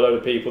because I know a load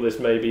of people, this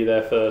may be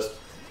their first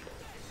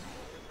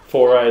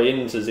foray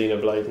into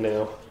Xenoblade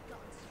now.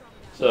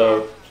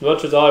 So, as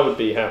much as I would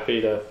be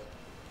happy to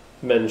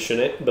mention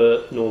it,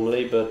 but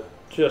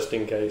just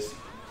in case.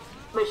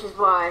 Which is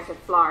why it's a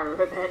flyer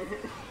event.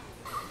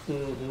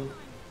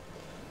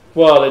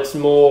 Well, it's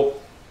more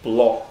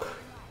block.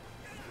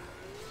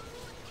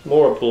 It's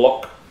more a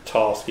block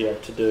task you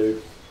have to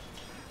do.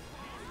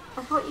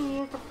 I thought you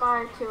used the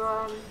flyer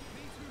to,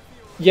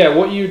 Yeah,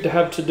 what you'd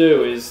have to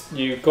do is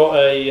you've got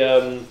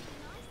a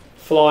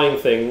flying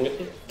thing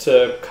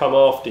to come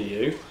after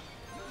you.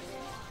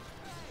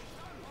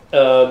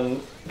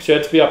 Because you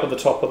had to be up at the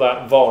top of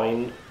that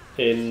vine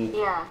in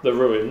the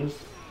ruins.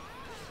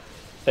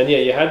 And yeah,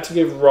 you had to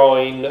give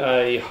Rhine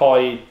a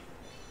high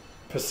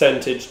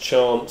percentage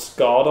chance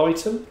guard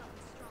item.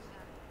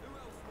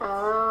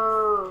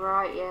 Oh,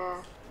 right,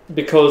 yeah.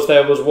 Because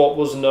there was what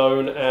was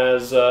known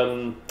as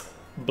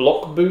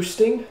block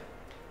boosting.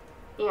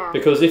 Yeah.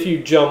 Because if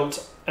you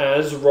jumped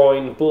as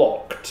Rhine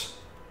blocked,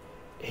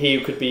 he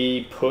could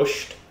be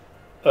pushed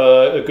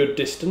a good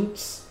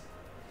distance.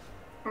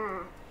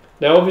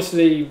 Now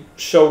obviously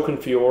Shulk and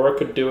Fiora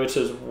could do it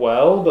as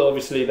well, but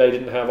obviously they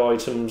didn't have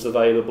items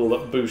available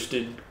that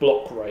boosted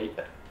block rate.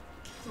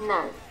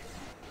 No.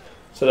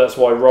 So that's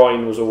why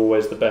Rhine was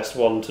always the best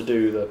one to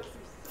do the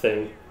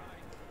thing.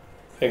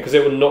 And because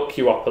it would knock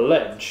you up a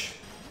ledge.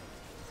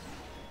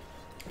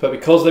 But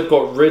because they've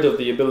got rid of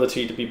the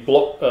ability to be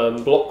block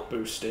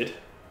boosted,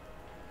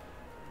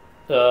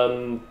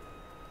 you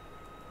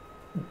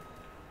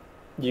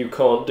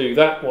can't do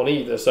that one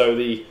either. So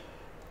the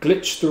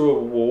glitch through a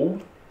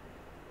wall.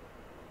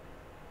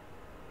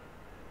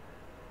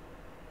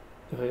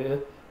 Oh yeah.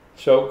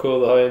 Shulk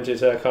called the high-energy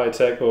attack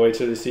high-tech, but wait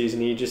till the season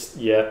you just...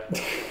 Yeah.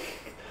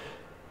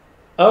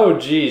 Oh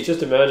geez,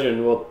 just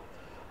imagine what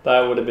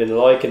that would have been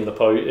like in the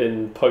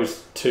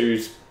Post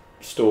 2's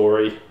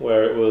story,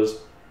 where it was...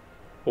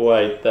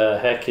 Wait, the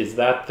heck is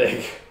that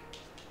thing?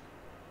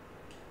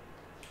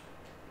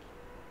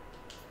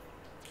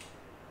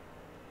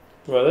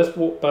 Right, let's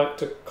walk back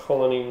to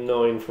Colony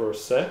 9 for a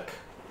sec.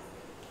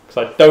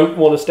 Because I don't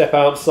want to step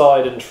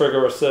outside and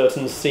trigger a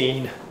certain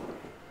scene.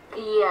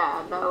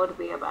 Yeah, that would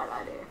be a bad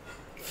idea.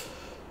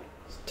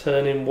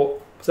 turn in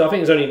what? So I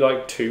think there's only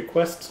like 2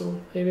 quests, or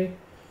maybe.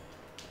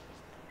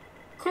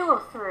 2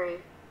 or 3.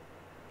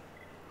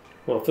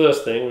 Well,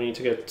 first thing we need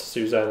to get to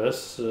Susanna's.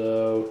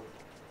 So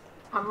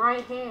I'm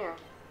right here.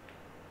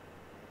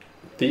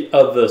 the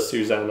other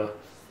Susanna.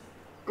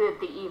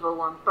 The evil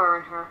one.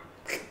 Burn her.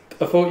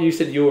 I thought you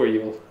said you're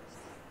evil.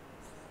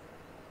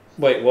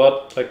 Wait,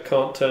 what? I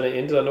can't turn it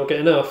in. Did I not get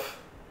enough?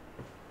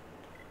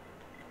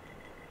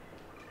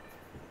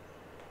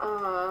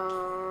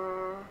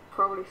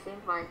 Probably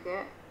seems like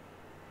it.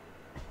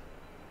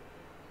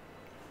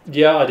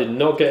 Yeah, I did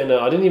not get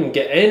enough. I didn't even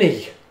get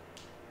any.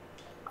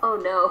 Oh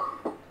no.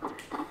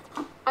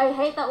 I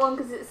hate that one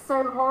because it's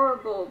so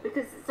horrible,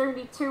 because it's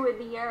only 2 in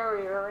the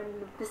area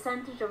and the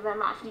percentage of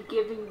them actually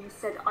giving you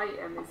said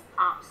item is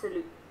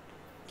absolute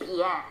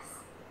BS.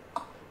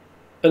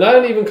 And I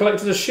hadn't even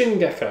collected a shin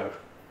gecko.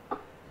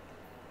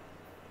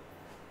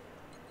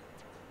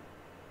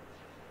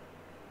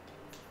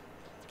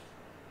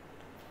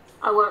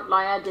 I won't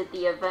lie, I did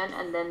the event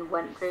and then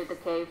went through the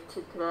cave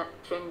to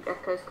collect shin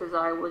geckos because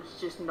I was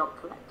just not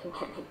collecting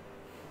any.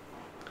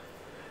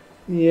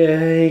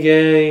 Yay,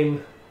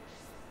 game.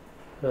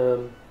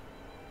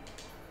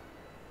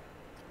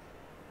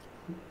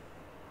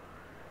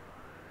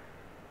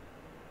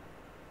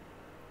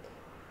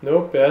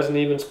 Nope, it hasn't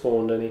even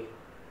spawned any.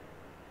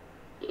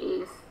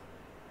 Jeez.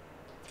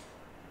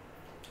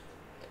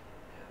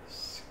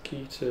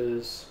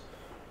 Skeeters.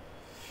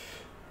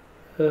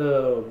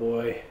 Oh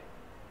boy.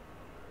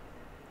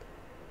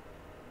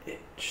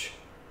 Itch.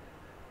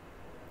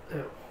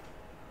 Ow.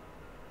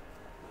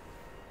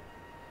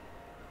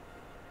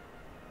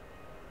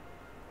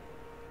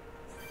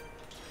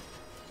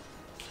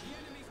 The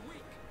enemy's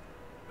weak,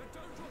 but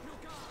don't drop your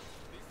guard.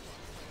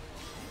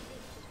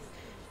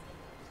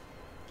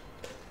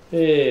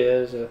 Hey,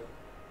 there's a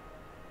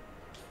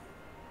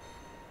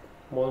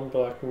 1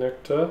 black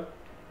nectar.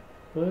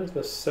 Where's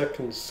the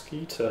second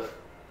skeeter?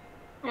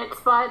 It's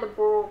by the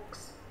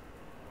Brooks.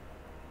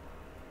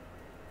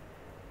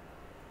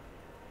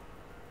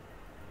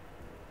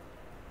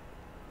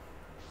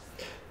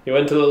 You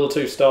went a little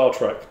too Star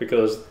Trek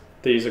because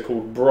these are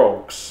called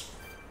brogs.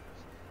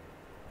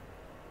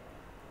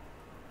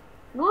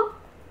 What?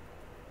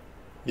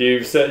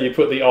 You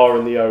put the R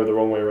and the O the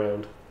wrong way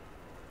around.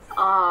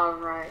 Ah,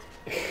 right.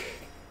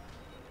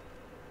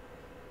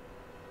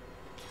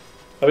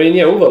 I mean,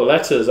 yeah, all the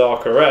letters are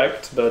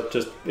correct, but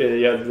just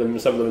you had them,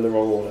 some of them in the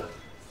wrong order.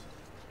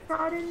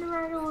 Not in the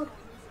right order.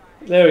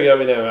 There we go,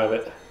 we now have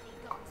it.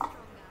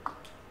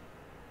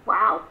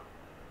 Wow.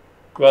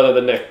 Rather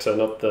the nectar,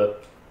 not the...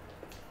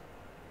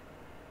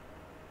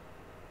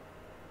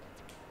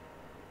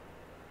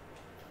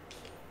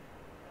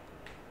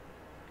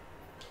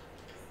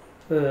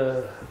 boy.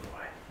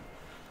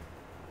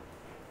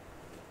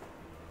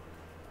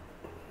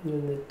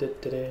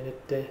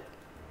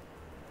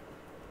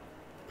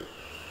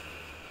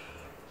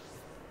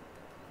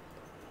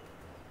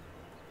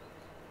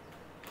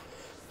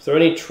 Is there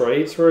any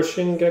trades for a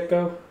shin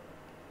gecko?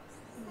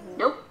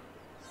 Nope.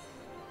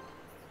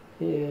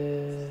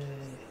 Yay.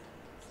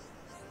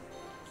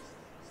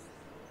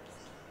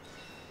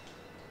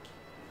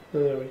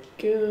 There we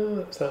go,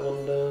 that's that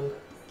one done.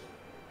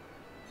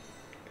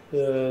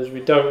 Because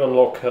we don't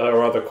unlock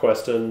her other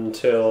quest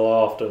until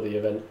after the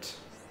event.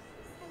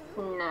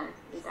 No,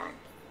 you don't.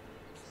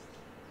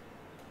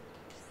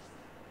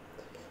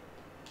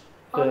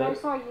 Oh no,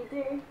 sorry, you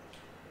do.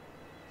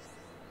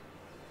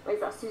 Wait, is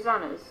that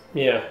Susanna's?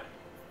 Yeah.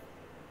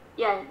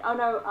 Yeah, oh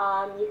no,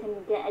 you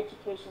can get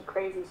education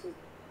crazy.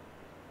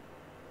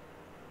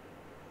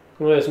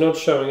 Well, it's not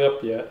showing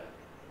up yet.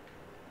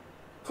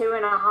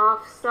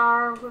 2.5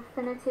 star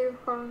affinity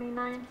with Colony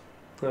 9.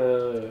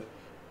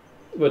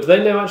 Well, do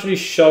they now actually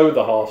show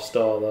the half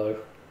star though?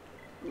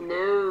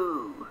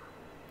 No.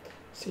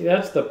 See,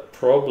 that's the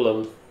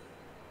problem.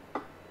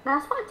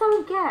 That's what I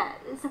don't get.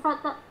 It's the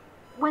fact that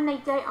when they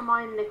data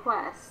mine the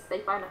quest, they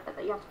find out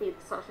that you have to be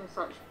such and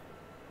such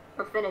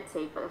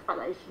affinity, but the fact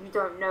that you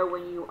don't know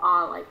when you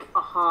are like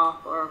a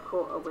half or a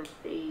quarter with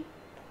the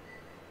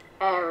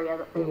area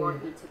that they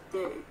want you to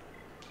do.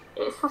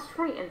 It's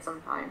frustrating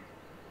sometimes.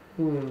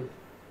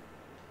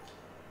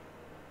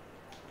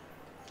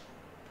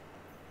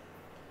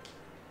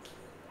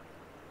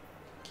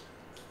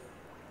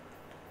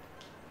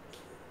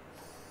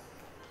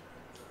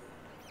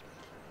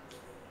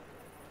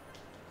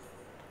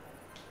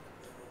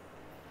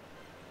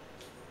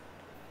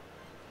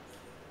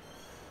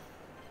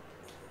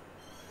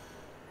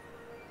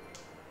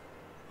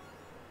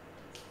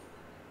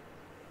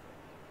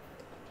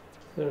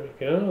 There we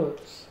go,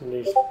 that's at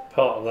least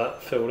part of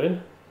that filled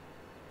in.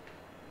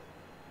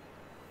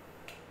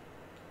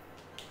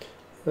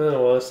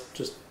 Oh well, let's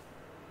just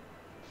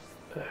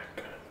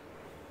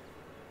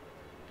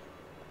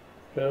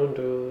go and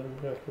do them,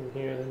 I can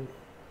hear them.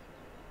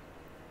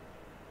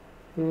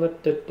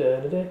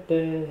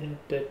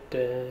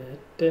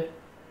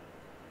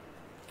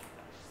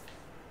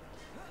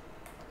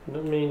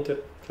 Didn't mean to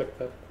click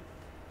that.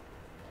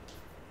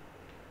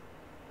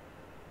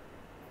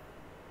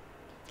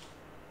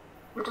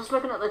 I'm just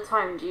looking at the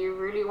time. Do you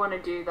really want to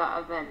do that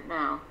event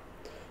now?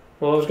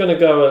 Well, I was going to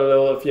go a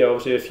little, yeah,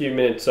 obviously a few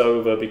minutes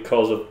over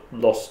because of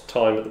lost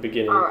time at the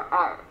beginning.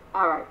 Alright,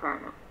 fair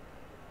enough.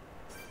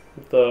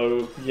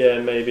 Though,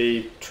 yeah,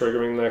 maybe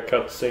triggering that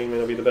cutscene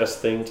will be the best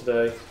thing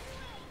today.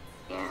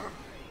 Yeah.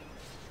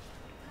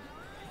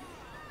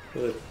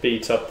 It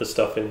beats up the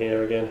stuff in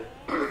here again.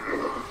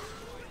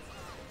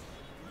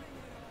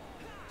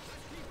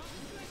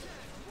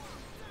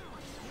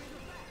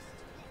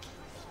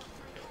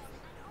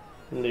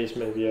 At least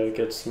maybe I'll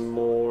get some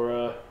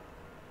more...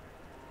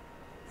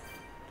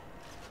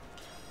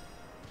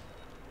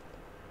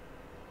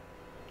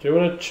 Do you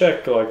want to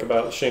check, like,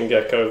 about the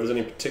Shingekko, if there's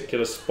any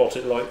particular spot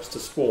it likes to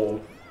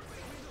spawn?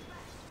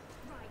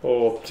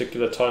 Or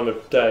particular time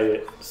of day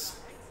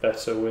it's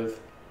better with?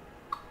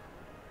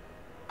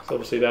 So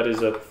obviously that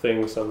is a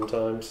thing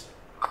sometimes.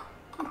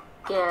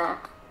 Yeah.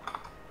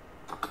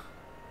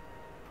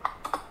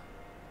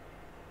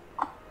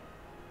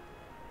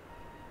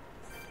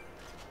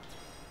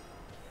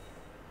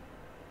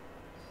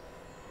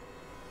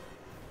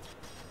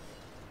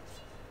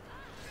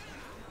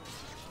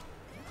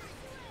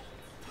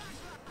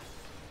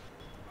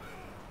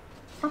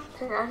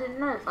 Okay, I didn't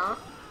know that.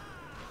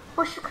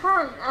 What's your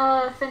current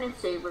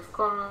affinity with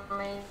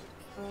colony?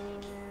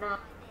 No.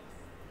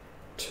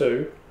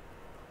 2.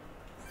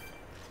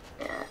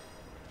 Yeah,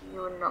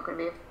 you're not going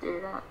to be able to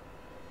do that.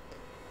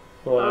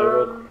 Well, I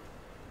would.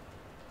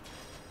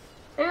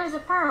 It was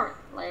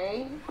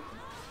apparently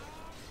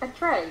a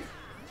trade.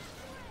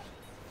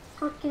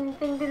 Fucking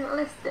thing didn't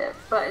list it,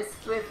 but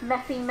it's with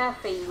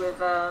Methy with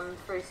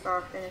 3-star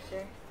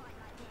affinity.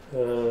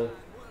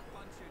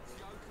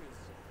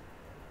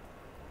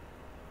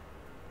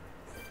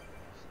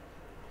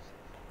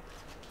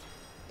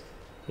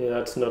 Yeah,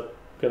 that's not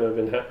going to have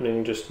been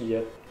happening just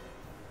yet.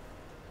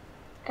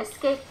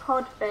 Escape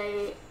pod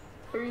bay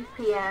 3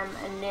 PM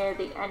and near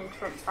the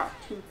entrance at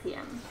 2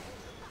 PM.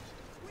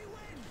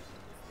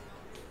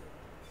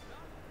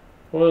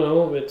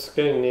 Well, it's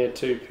getting near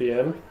 2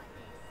 PM.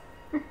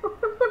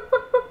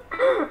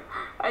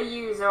 A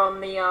user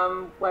on the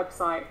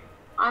website.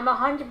 I'm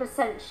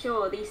 100%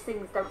 sure these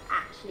things don't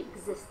actually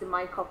exist in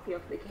my copy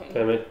of the game.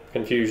 Damn it,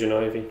 confusion,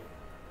 Ivy.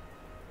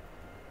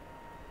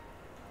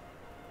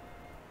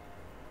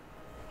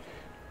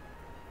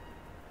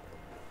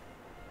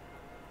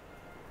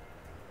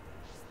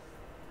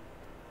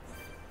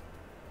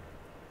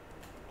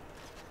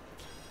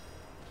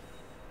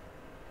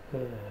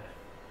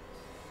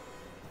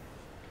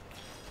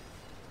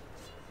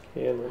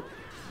 Yeah, man.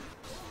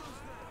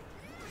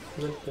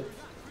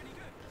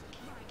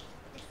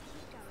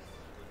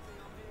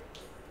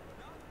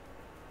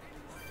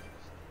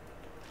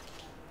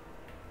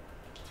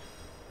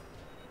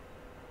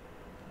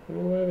 Come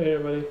over here,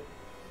 buddy.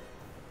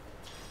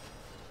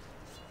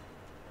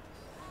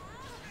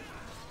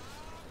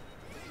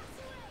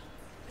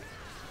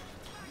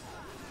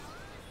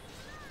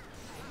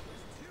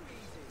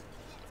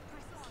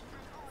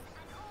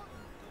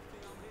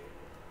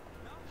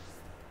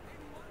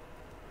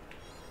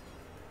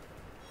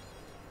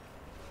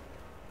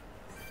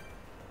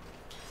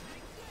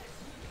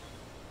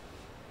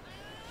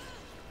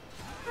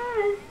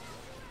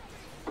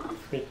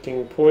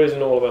 Freaking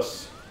poison all of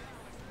us.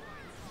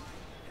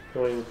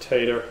 Going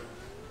tater.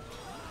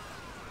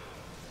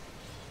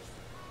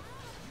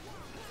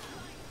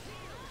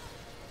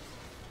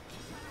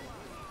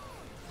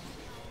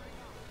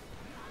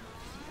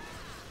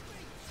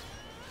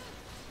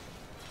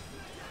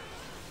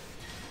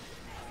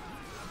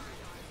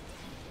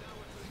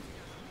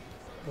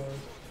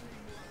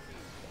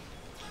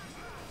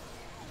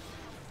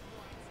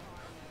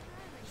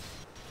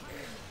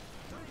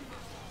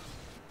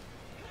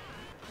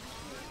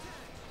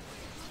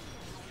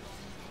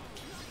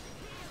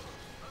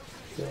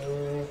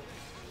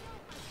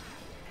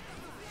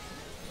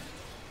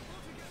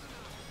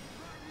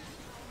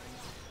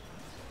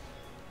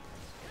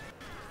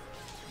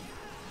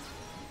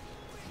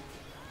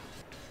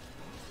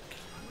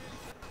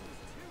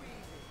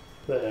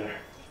 There.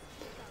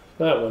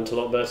 That went a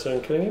lot better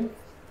than killing him.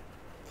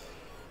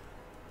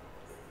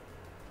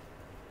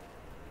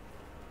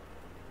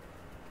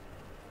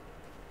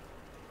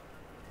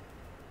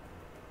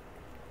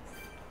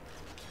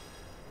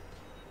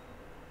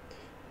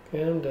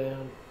 Calm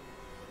down.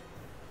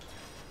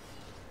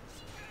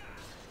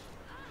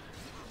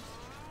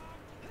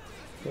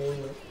 There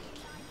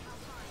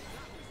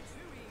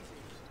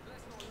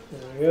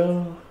we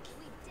go.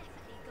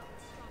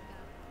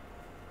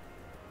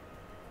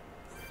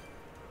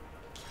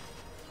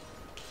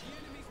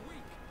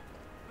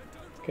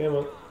 Come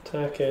on,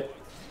 attack it.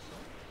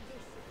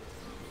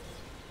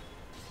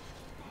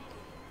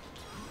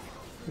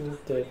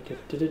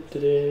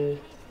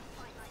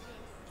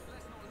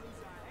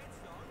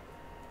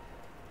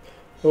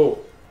 Oh,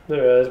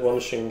 there is one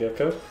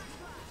Shingekko.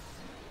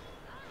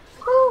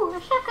 Ooh, a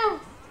Shaco!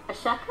 A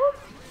Shaco?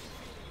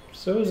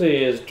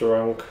 Susie is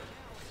drunk.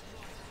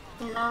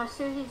 No,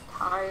 Susie's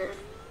tired.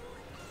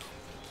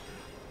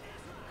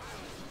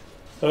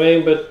 I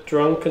mean, but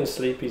drunk and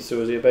sleepy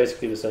Susie are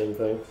basically the same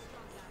thing.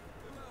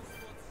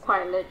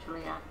 Quite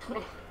literally,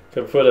 actually.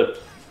 Could put a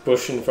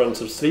bush in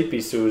front of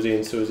Sleepy Susie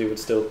and Susie would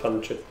still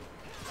punch it.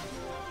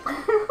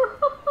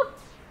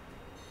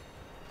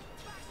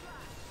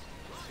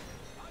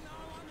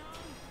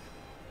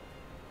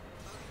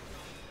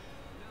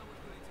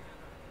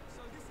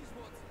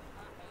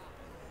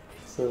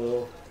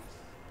 So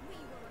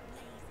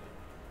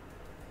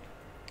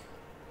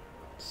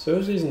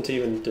Susie isn't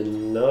even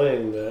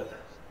denying that.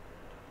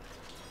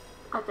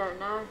 I don't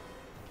know.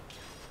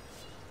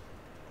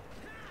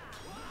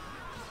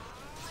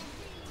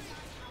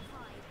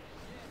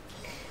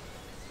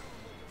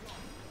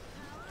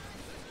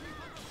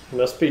 It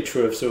must be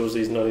true if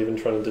Susie's not even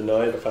trying to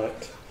deny the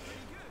fact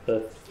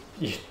that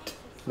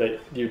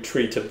you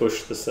treat a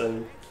bush the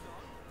same.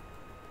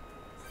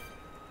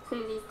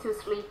 Susie's too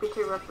sleepy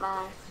to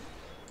reply.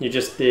 You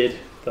just did,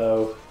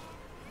 though.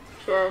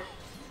 Shush.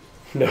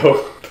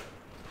 Nope.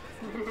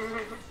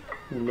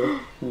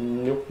 Nope,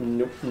 nope,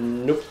 nope,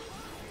 nope.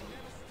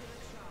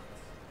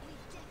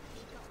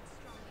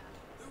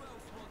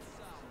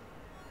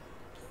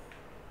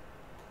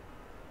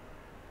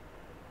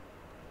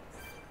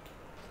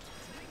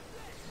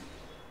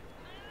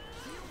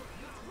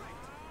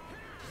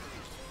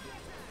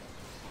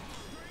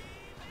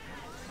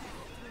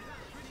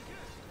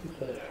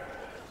 There.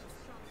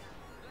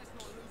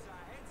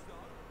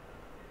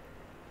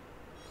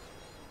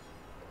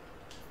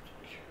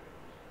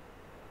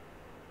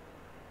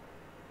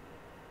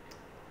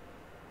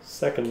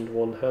 Second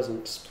one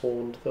hasn't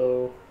spawned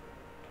though.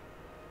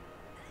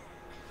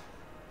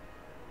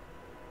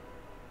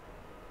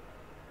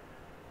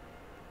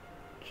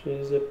 Which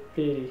is a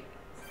pity.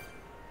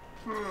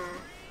 Oh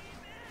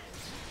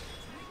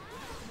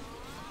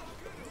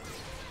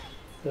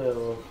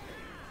well.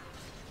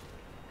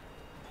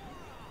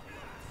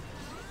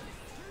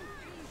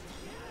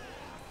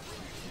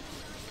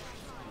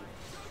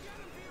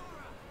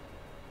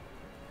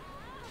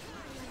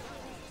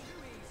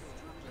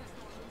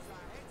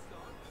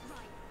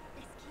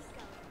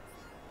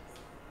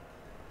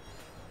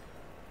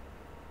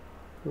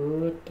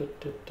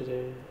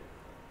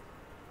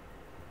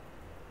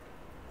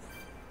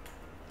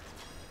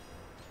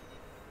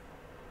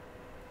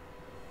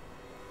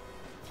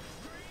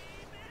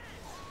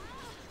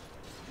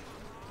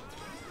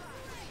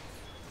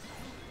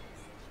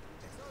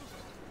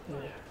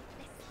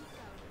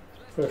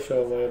 Push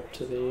our way up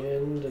to the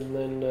end, and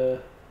then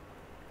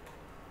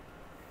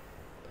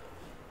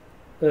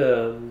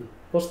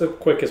what's the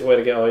quickest way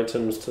to get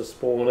items to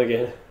spawn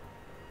again?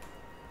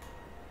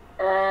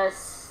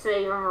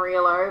 Save and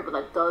reload, but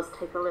that does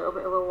take a little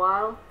bit of a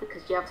while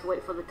because you have to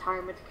wait for the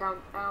timer to count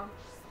down.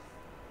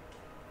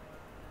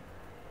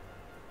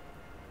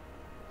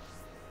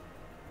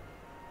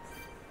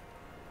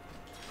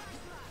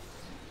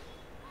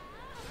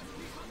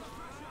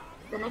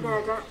 Then again,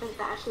 I don't think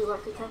that actually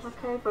works at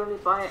 10k, but only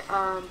by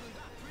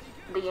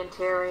the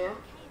interior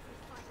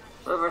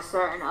over a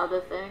certain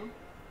other thing.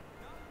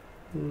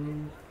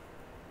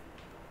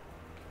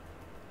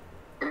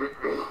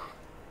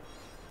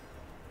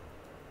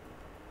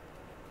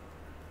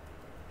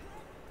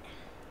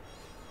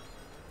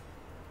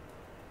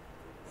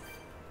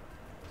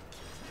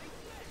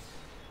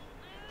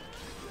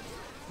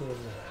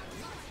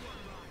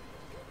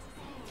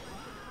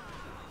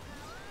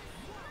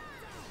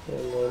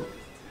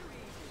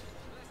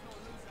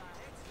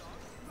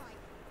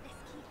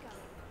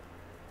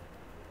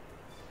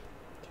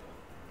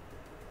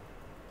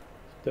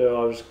 Yeah,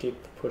 I'll just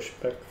keep the push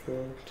back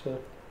forward too.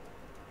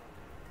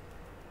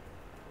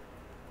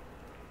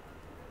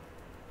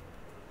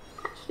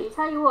 Actually,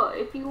 tell you what,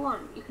 if you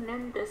want, you can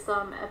end this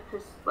end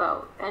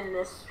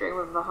this stream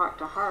with a heart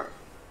to heart.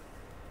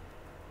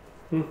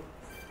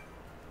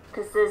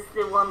 Because there's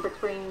the one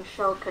between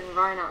Shulk and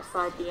Ryan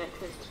outside the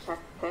entrance to check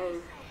the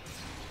cave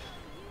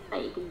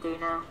that you can do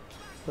now.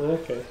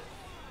 Okay.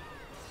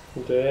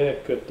 Yeah,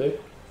 could do.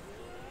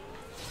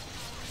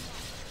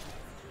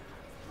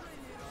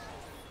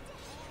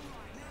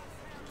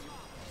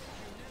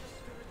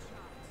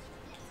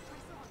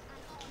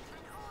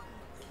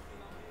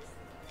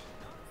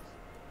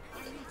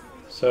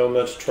 So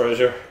much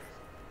treasure.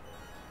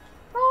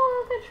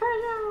 Oh, the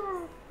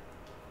treasure!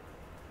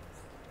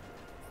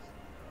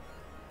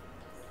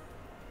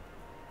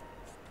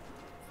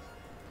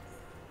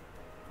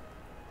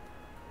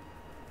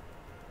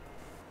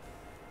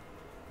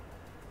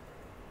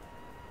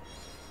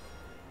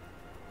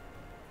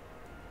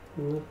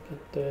 Look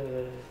at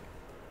that.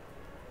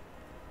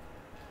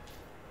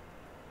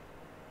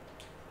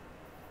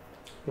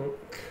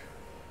 Look.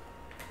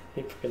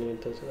 Keep forgetting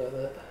it does it like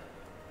that.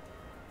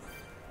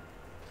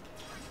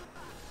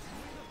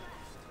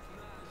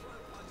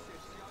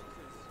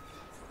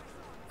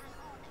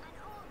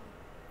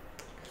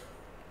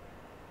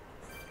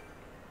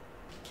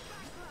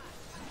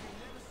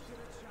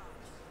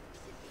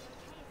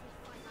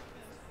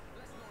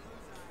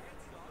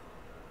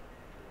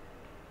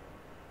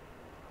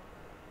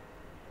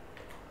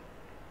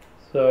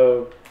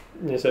 So,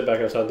 you said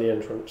back outside the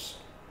entrance?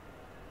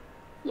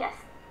 Yes.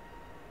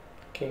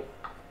 Okay.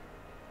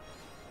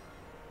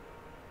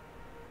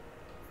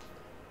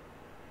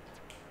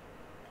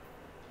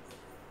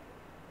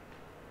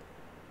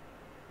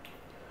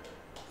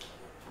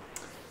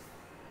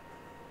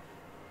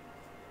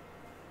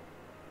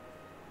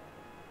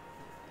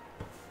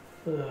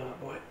 Oh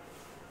boy.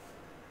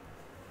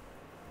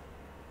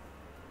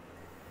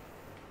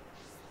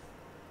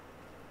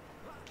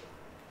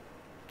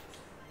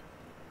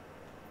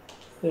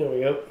 There we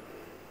go.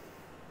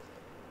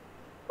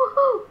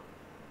 Woohoo!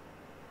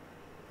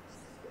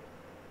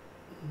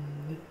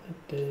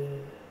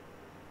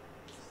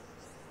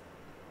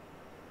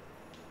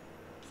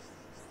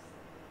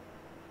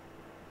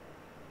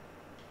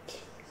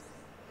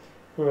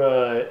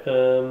 Right,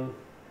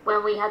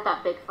 When we had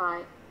that big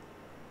fight.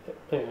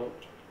 hang on.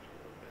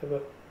 Have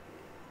a...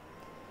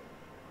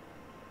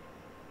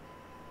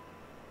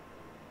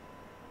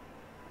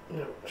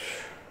 Ouch.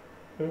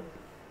 Oh.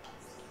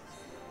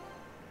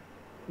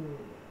 Hmm.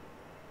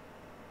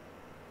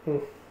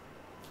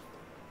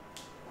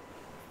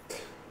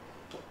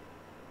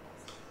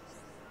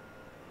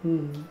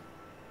 Hmm.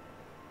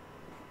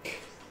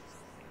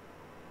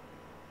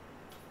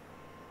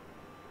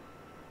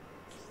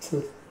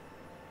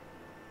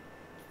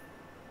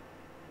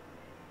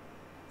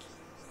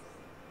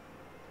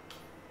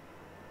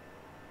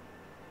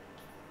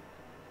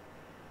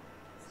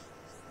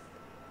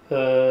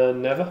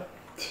 Never?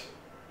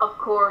 Of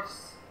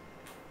course.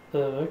 Oh,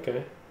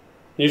 okay.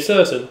 You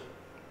certain?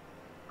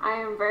 I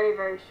am very,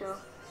 very sure.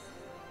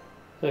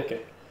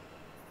 Okay.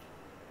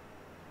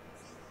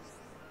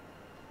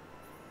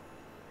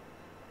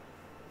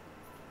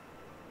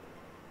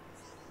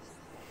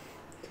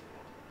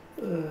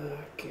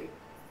 Okay.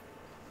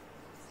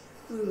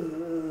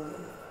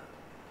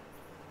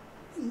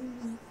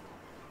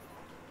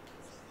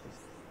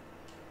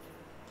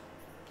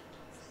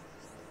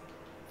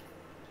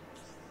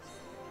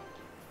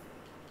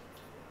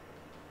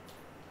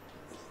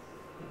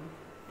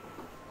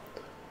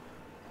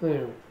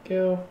 There we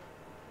go.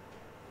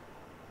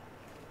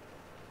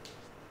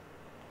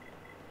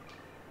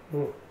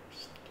 Oh.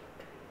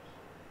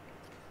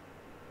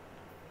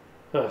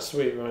 Ah,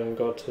 sweet, Ryan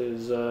got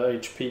his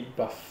HP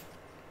buff.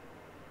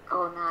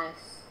 Oh,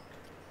 nice.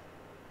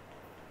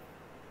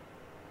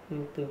 Yeah,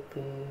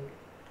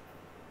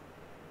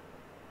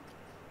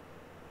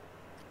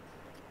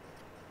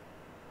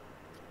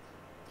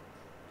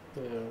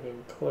 we're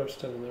getting close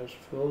to having those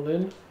filled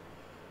in.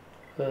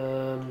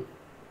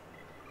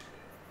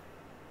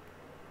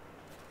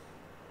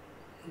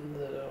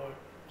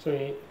 So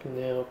you can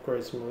now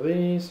upgrade some of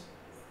these.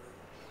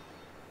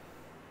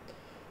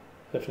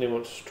 Definitely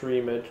want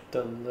stream edge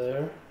done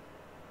there.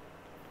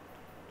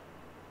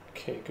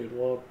 Okay, good.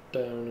 Wild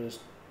down is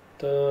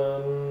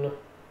done.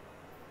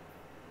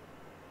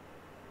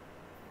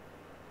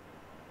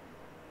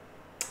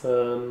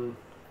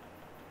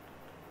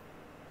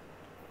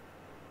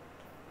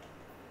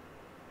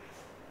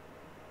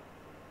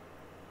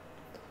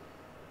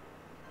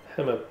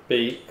 Hammer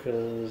beat,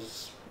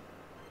 because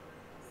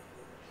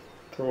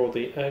draw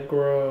the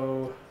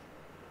aggro,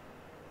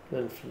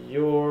 then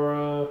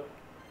Fiora.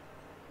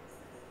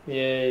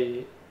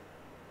 Yay,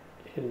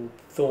 Hidden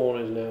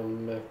Thorn is now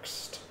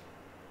maxed.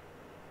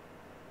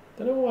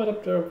 Don't know why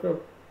up there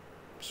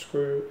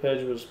Screw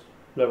Edge was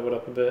leveled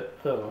up a bit.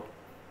 Oh.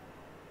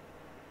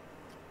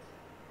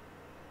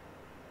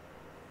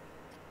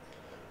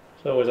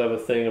 So I always have a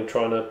thing of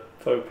trying to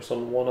focus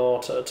on one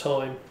art at a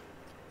time.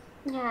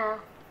 Yeah.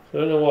 I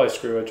don't know why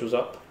Screw Edge was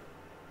up.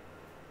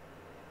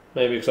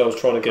 Maybe because I was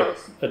trying to get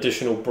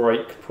additional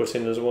break put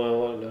in as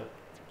well, I don't know.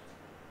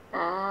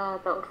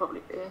 That would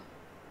probably be.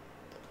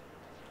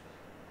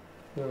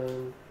 That's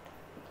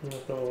not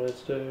what I wanted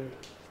to do.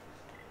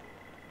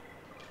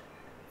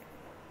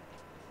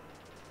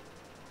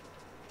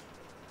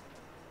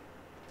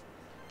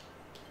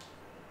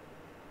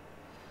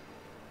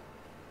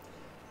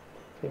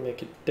 Okay,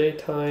 make it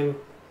daytime.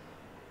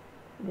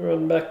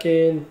 Run back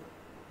in.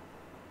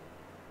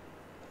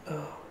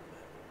 Oh.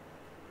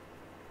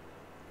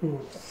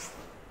 Oof.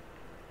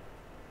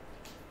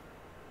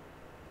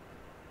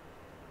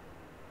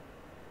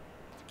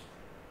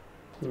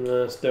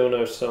 No, still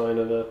no sign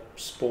of a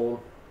spawn.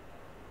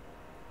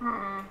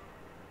 Mm-mm.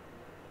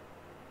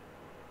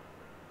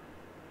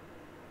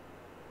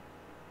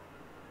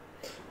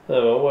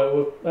 Oh well,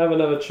 we'll have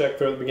another check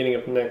through at the beginning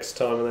of next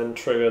time and then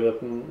trigger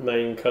the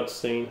main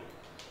cutscene.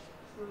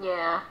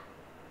 Yeah.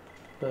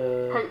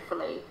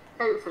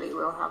 Hopefully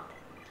we'll have.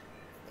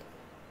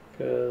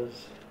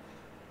 Because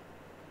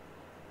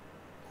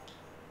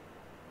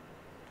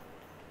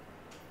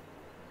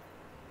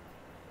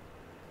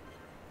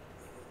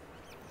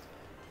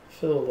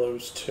fill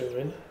those two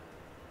in.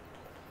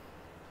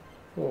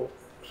 Oh,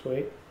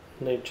 sweet.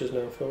 Nature's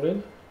now filled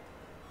in.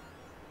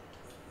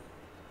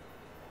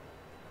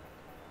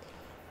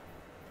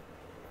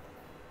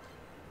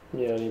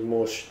 Yeah, I need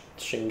more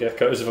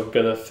Shingekos if I'm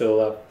going to fill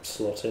that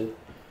slot in.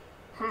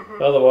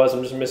 Otherwise,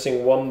 I'm just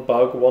missing one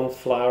bug, one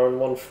flower, and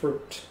one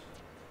fruit.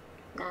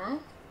 No?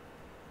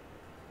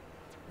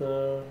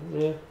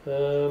 Yeah.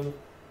 For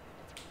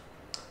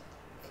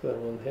that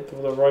one, hit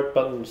all the right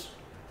buttons.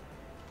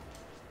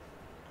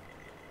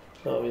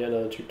 Oh, yeah,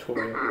 another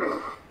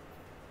tutorial.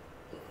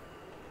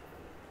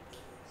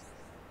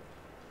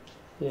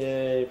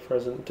 Yay,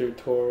 present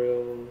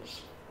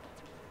tutorials.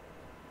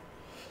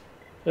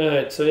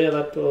 Alright, so yeah,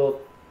 that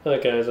will...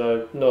 Okay,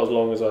 so not as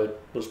long as I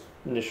was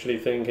initially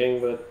thinking,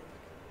 but...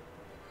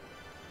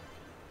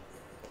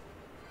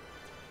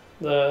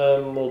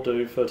 That will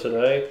do for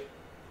today.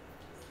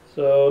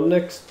 So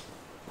next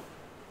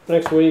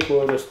week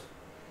we'll just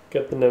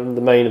get the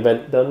main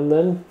event done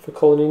then for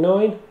Colony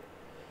 9.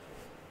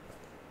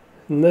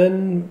 And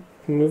then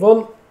move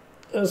on.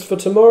 As for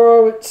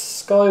tomorrow, it's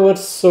Skyward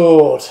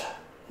Sword.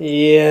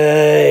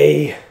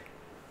 Yay!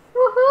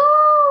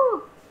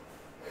 Woohoo!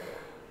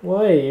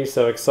 Why are you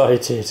so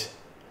excited?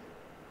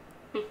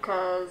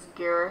 Because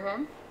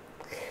Girahin.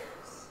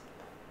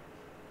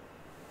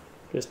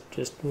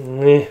 Just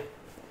meh.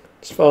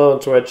 Just follow on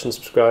Twitch and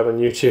subscribe on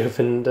YouTube,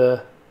 and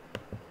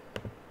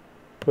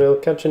we'll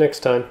catch you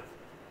next time.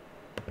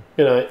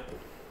 Good night.